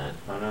get on that.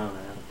 I don't know, man.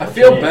 I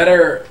feel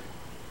better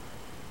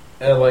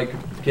at like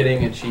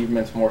getting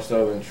achievements more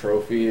so than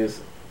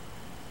trophies,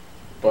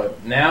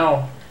 but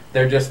now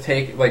they're just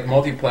like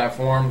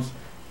multi-platforms,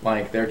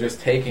 like they're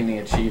just taking the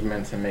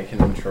achievements and making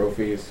them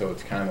trophies, so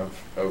it's kind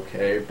of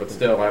okay. But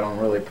still, I don't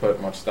really put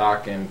much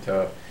stock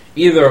into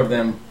either of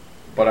them.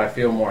 But I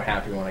feel more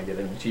happy when I get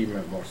an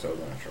achievement more so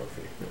than a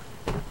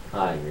trophy.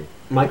 I agree.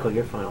 Michael,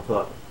 your final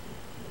thought.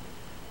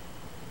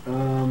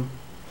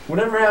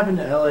 Whatever happened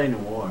to LA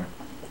Noire?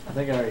 I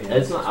think I already.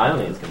 It's not. I don't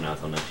think it's coming out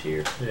until next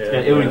year. Yeah,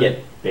 It would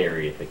get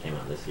buried if it came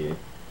out this year.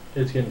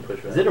 It's getting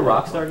pushed back. Is it a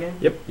Rockstar game?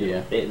 Yep.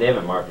 Yeah. They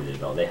haven't marketed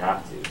it all. They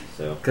have to.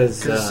 So.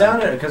 Because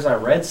Because I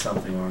read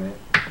something on it,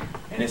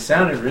 and it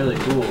sounded really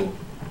cool.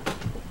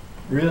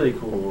 Really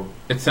cool.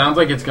 It sounds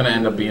like it's going to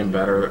end up being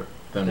better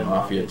than Than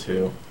Mafia Mafia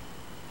 2.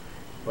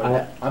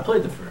 But I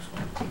played the first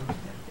one.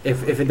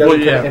 if it doesn't Well,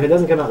 yeah. if it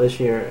doesn't come out this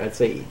year, I'd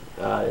say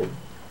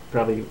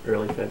probably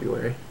early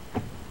February.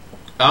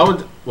 I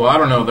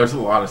don't know. There's a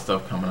lot of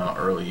stuff coming out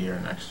early year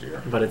next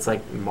year. But it's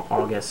like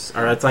August,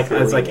 or it's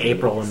like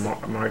April and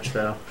March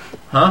though.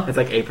 Huh? It's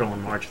like April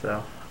and March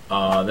though.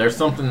 There's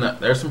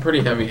some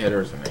pretty heavy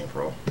hitters in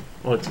April.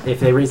 Well, if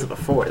they release it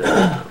before,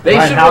 then They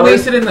Ryan should Howard?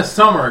 release it in the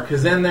summer,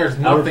 because then there's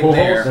nothing Pujols?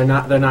 there.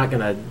 they're not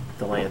gonna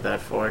delay it that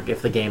far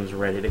if the game's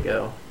ready to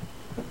go.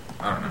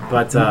 I don't know.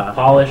 But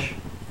Polish.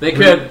 They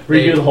could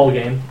Redo the whole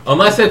game.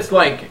 unless it's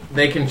like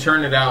they can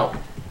churn it out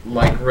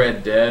like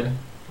Red Dead,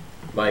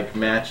 like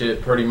match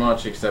it pretty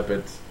much, except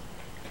it's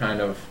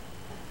kind of,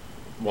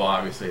 well,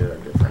 obviously there are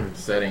different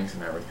settings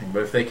and everything.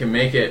 But if they can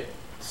make it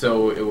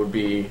so it would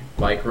be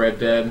like Red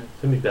Dead,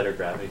 It's gonna be better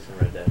graphics than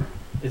Red Dead.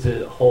 It's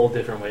a whole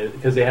different way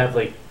because they have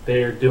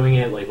they're doing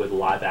it like with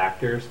live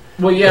actors.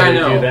 well, yeah, I They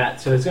know. do that,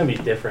 so it's gonna be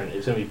different.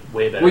 It's gonna be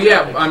way better. Well,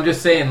 yeah, graphics. I'm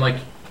just saying, like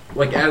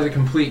as a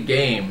complete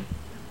game,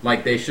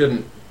 like they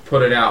shouldn't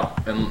put it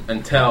out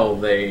until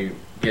they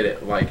get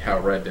it like how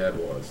Red Dead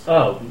was.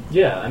 Oh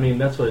yeah, I mean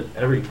that's what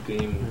every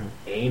game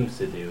aims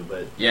to do,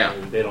 but Yeah. I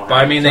mean, they don't.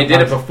 But I mean, they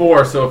did it sometimes-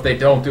 before, so if they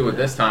don't do it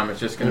this time, it's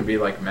just going to be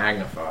like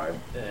magnified.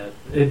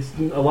 It's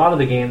a lot of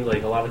the games,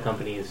 like a lot of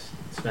companies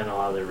spend a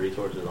lot of their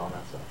resources on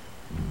that stuff.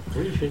 What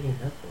are you shaking your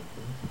head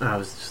for? I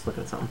was just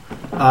looking at something.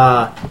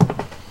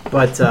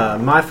 But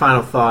my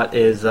final thought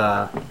is,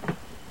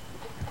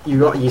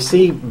 you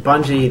see,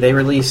 Bungie, they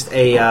released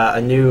a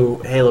new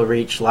Halo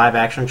Reach live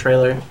action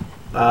trailer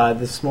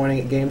this morning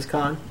at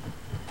Gamescom,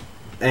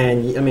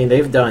 and I mean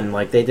they've done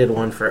they did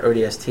one for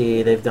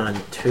ODST, they've done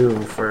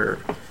 2 for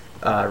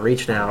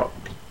Reach now.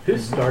 Who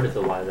started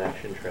the live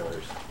action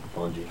trailers?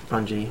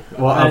 Bungie.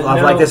 Well, I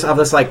know- of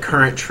this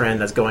current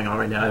trend that's going on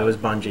right now, it was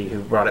Bungie who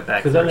brought it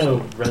back. Because I first.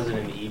 know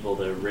Resident Evil,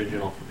 the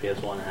original for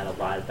PS1, had a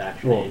live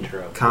action Well,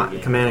 intro. to the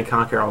game. Command and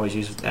Conquer always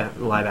used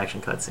live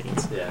action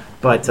cutscenes, Yeah.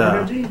 but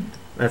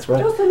that's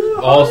right.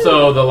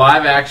 Also, the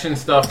live action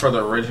stuff for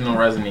the original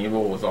Resident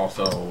Evil was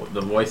also,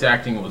 the voice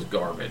acting was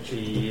garbage.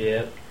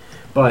 Yep.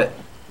 But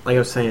like I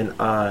was saying,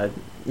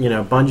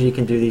 Bungie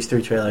can do these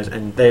 3 trailers,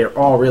 and they're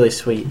all really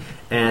sweet.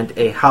 And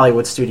a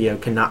Hollywood studio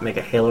cannot make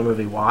a Halo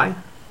movie. Why?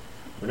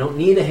 We don't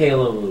need a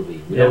Halo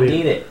movie. We Yeah, don't we-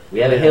 need it. We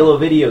have a Yeah. Halo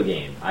video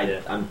game.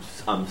 Yeah.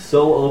 I'm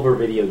so over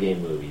video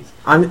game movies.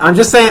 I'm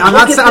just saying. I'm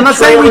Look not. at I'm the not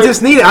saying we trailer.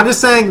 just need it. I'm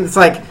just saying it's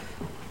like,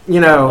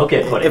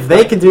 Okay, put it, if put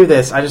they it. can do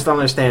this, I just don't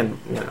understand.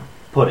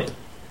 Pudding.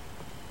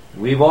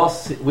 We all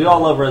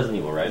love Resident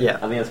Evil, right? Yeah.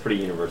 I think that's pretty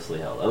universally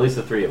held. At least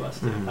the 3 of us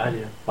do. Mhm. I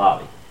do.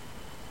 Bobby.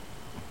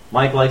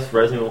 Mike likes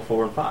Resident Evil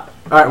 4 and 5.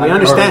 All right, we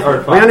understand. or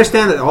We five.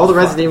 understand that all the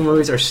Resident Evil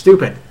movies are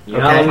stupid. You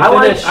Okay. know, I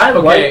Okay.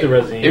 like the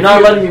Resident You're Evil.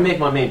 not letting me make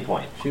my main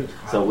point. She was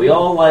So we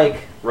all like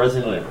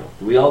Resident Evil.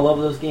 Do we all love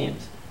those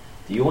games?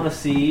 Do you want to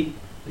see?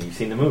 You've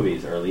seen the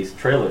movies, or at least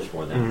trailers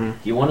for them.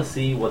 Mhm. Do you want to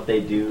see what they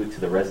do to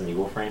the Resident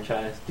Evil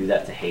franchise? Do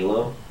that to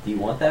Halo? Do you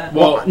want that?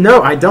 Well,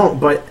 No, I don't.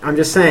 But I'm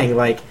just saying,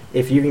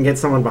 if you can get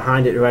someone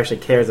behind it who actually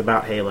cares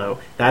about Halo,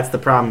 that's the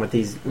problem with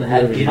these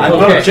movies. I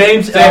Okay. vote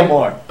James Same.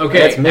 Elmore. okay,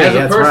 That's me, as a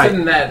that's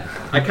person that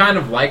I kind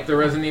of like the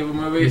Resident Evil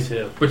movies, Me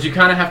too. but you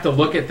kind of have to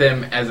look at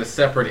them as a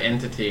separate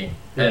entity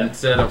Yeah.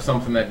 instead of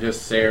something that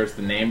just shares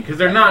the name, because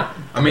they're not.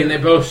 I mean, they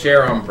both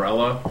share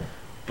Umbrella,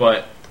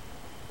 but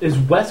Is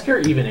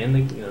Wesker even in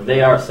the?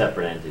 They are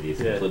separate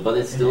entities, Yeah. but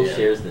it still Yeah.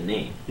 shares the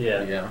name.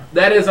 Yeah. yeah,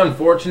 that is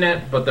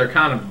unfortunate. But they're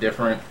kind of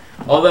different.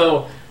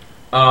 Although,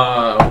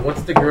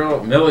 what's the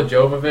girl Mila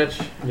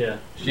Jovovich? Yeah.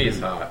 She's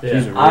hot. Yeah.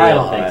 She's real I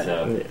don't hot. think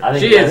so. Yeah. I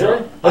think She is.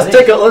 Let's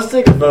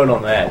take a vote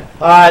on that.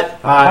 Hot,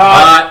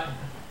 Hot.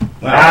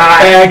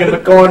 bag in the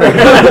corner.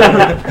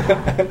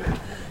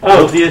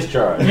 Guilty as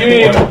charged. You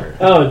mean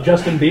Whatever.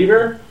 Justin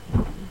Bieber?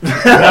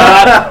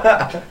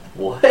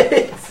 What?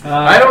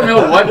 I don't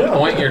know what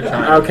point you're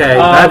trying to Okay,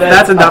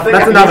 that's enough.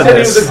 That's enough of He said he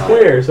was this. a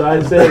queer, so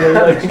I said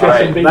like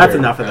Justin Bieber. That's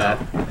enough of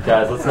that.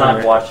 Guys, let's not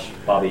Alright. watch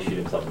Bobby shoot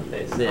himself in the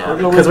face. Yeah,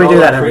 because we do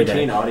that every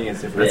day.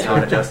 Audience if it's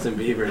not Justin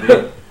Bieber,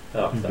 dude.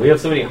 Oh, we have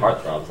so many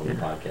heartthrobs on the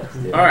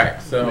podcast. Dude. All right,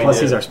 so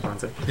Plus, he's our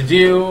sponsor. did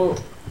you?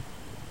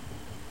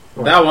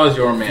 That was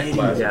your man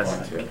classic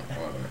Yes. one too.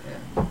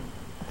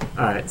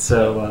 All right,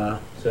 so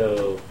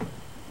So,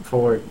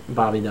 for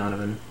Bobby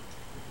Donovan.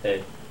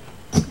 hey.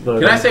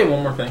 Logan. Can I say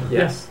one more thing?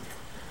 Yes.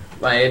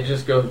 Like it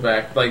just goes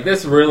back. Like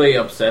this really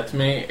upsets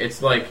me.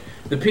 It's like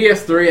the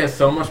PS3 has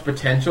so much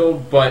potential,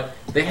 but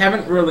they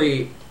haven't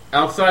really,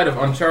 outside of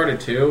Uncharted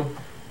 2,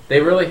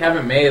 they really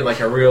haven't made like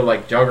a real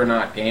like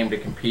juggernaut game to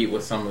compete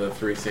with some of the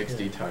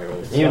 360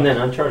 titles. Even then,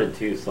 Uncharted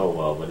 2 sold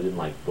well, but it didn't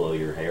like blow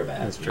your hair back.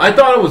 That's true. I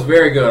thought it was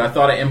very good. I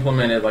thought it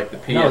implemented like the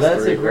PS3 No,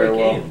 that's a very great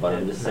well. game, but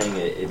I'm just saying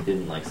it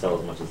didn't like sell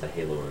as much as the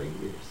Halo or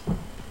Gears.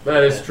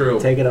 That is true.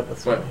 Take it up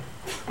with But Sony.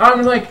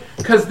 I'm like,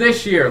 because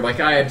this year, like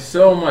I had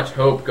so much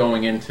hope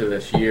going into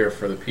this year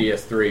for the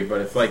PS3,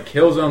 but it's like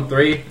Killzone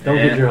 3. Don't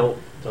and- get your hopes.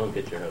 Don't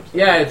get your hopes. up.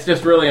 Yeah, it's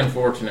just really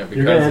unfortunate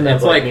You're gonna because end up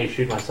it's like like me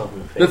shoot myself in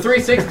the face. the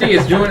 360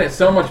 is doing it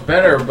so much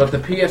better, but the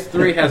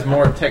PS3 has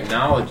more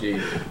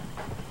technology.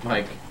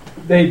 Like,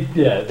 They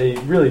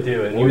really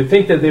do, and you would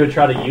think that they would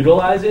try to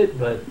utilize it,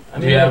 but I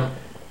mean, yeah,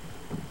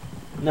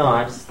 No,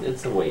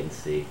 it's a wait and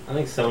see. I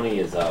think Sony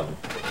is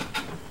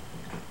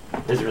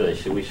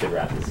we should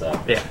wrap this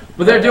up. Yeah.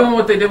 but they're doing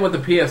what they did with the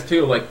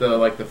PS2, like the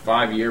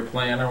 5-year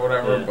plan or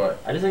whatever. Yeah. But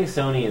I just think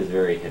Sony is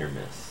very hit or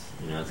miss.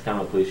 You know, it's kind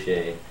of a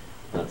cliche.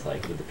 That's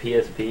like with the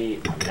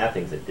PSP. I mean, that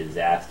thing's a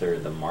disaster.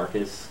 The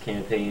Marcus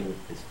campaign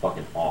is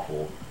fucking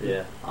awful.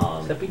 yeah.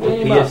 With Step your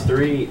game up.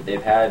 PS3,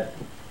 they've had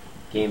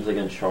games like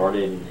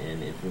Uncharted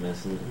and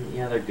Infamous, and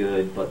yeah, they're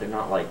good, but they're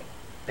not like,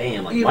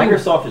 bam. Like Even-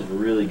 Microsoft is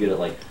really good at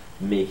like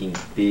making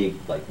big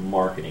like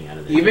marketing out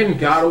of it. even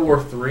God of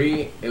War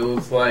 3, it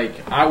was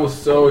like I was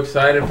so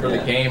excited for the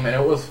Yeah. game, and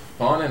it was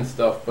fun and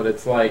stuff. But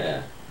it's like,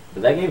 Yeah.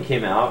 But that game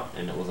came out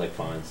and it was like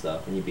fun and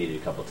stuff, and you beat it a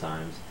couple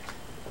times.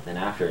 But then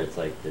after, it's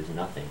like there's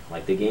nothing.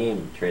 Like the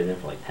game traded in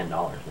for like $10,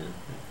 man.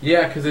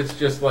 yeah, because it's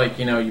just like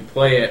you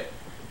play it.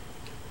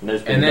 And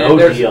there's been And then no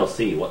there's-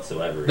 DLC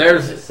whatsoever.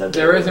 They said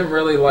There they isn't were.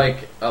 really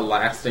like a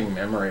lasting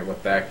memory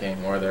with that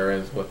game where there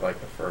is with like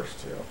the first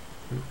two.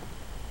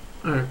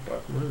 All right.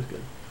 But That was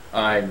good.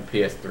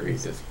 PS3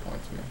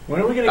 disappoints me. When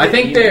are we gonna I get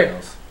think they're-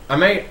 emails? I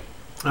may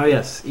Oh,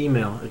 yes.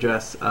 Email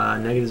address,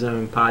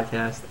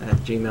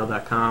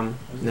 negativezonepodcast@gmail.com.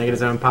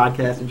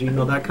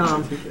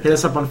 Negativezonepodcast@gmail.com. Hit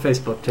us up on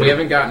Facebook, too. we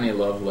haven't gotten any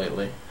love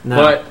lately. No.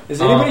 But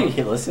Is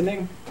anybody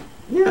listening?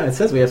 Yeah, it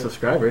says we have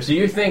subscribers. do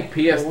you think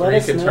PS3 Let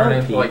us could know, turn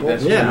into like people.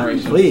 this Yeah,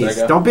 generation please.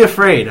 Sega? Don't be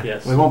afraid.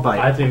 Yes. We won't I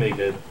bite. think they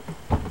could.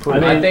 I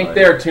mean, think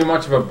they're too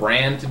much of a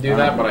brand to do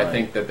that, but I Right.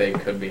 think that they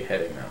could be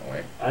heading that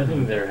way. I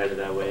think they're headed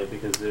that way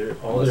because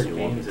all Unless their you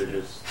want games me are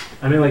to. just.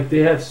 I mean, like they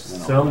have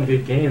Then I'll some play.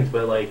 good games,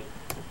 but like.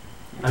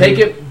 I Take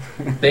mean, it.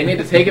 They need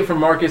to take it from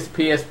Marcus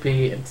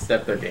PSP and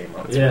step their game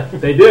up. Yeah,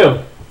 they do.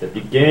 Step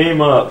your game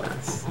up.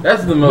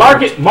 That's the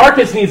most.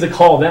 Marcus needs to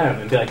call them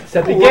and be like,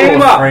 "Set the I'm a little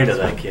game up." afraid of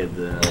that kid.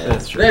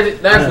 That's true.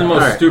 That's the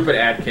most Alright. stupid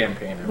ad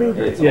campaign ever.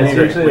 Yeah,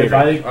 seriously, if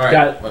I Alright,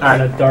 got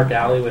let's- in a dark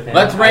alley with him,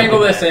 Let's I'd wrangle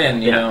be this mad.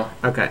 in, you know.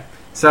 Okay.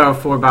 So,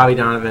 for Bobby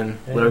Donovan,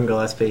 Yeah. Logan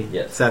Gillespie,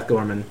 Yes. Seth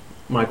Gorman,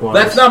 Mike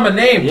Waters. That's not my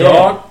name, Yeah.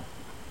 dog.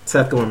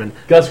 Seth Gorman.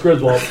 Gus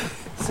Griswold.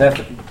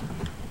 Seth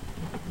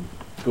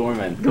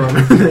Gorman.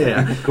 Gorman.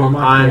 Yeah. Gorman.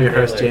 I'm your Yeah,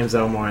 host, like- James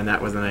Elmore, and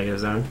that was The Negative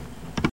Zone.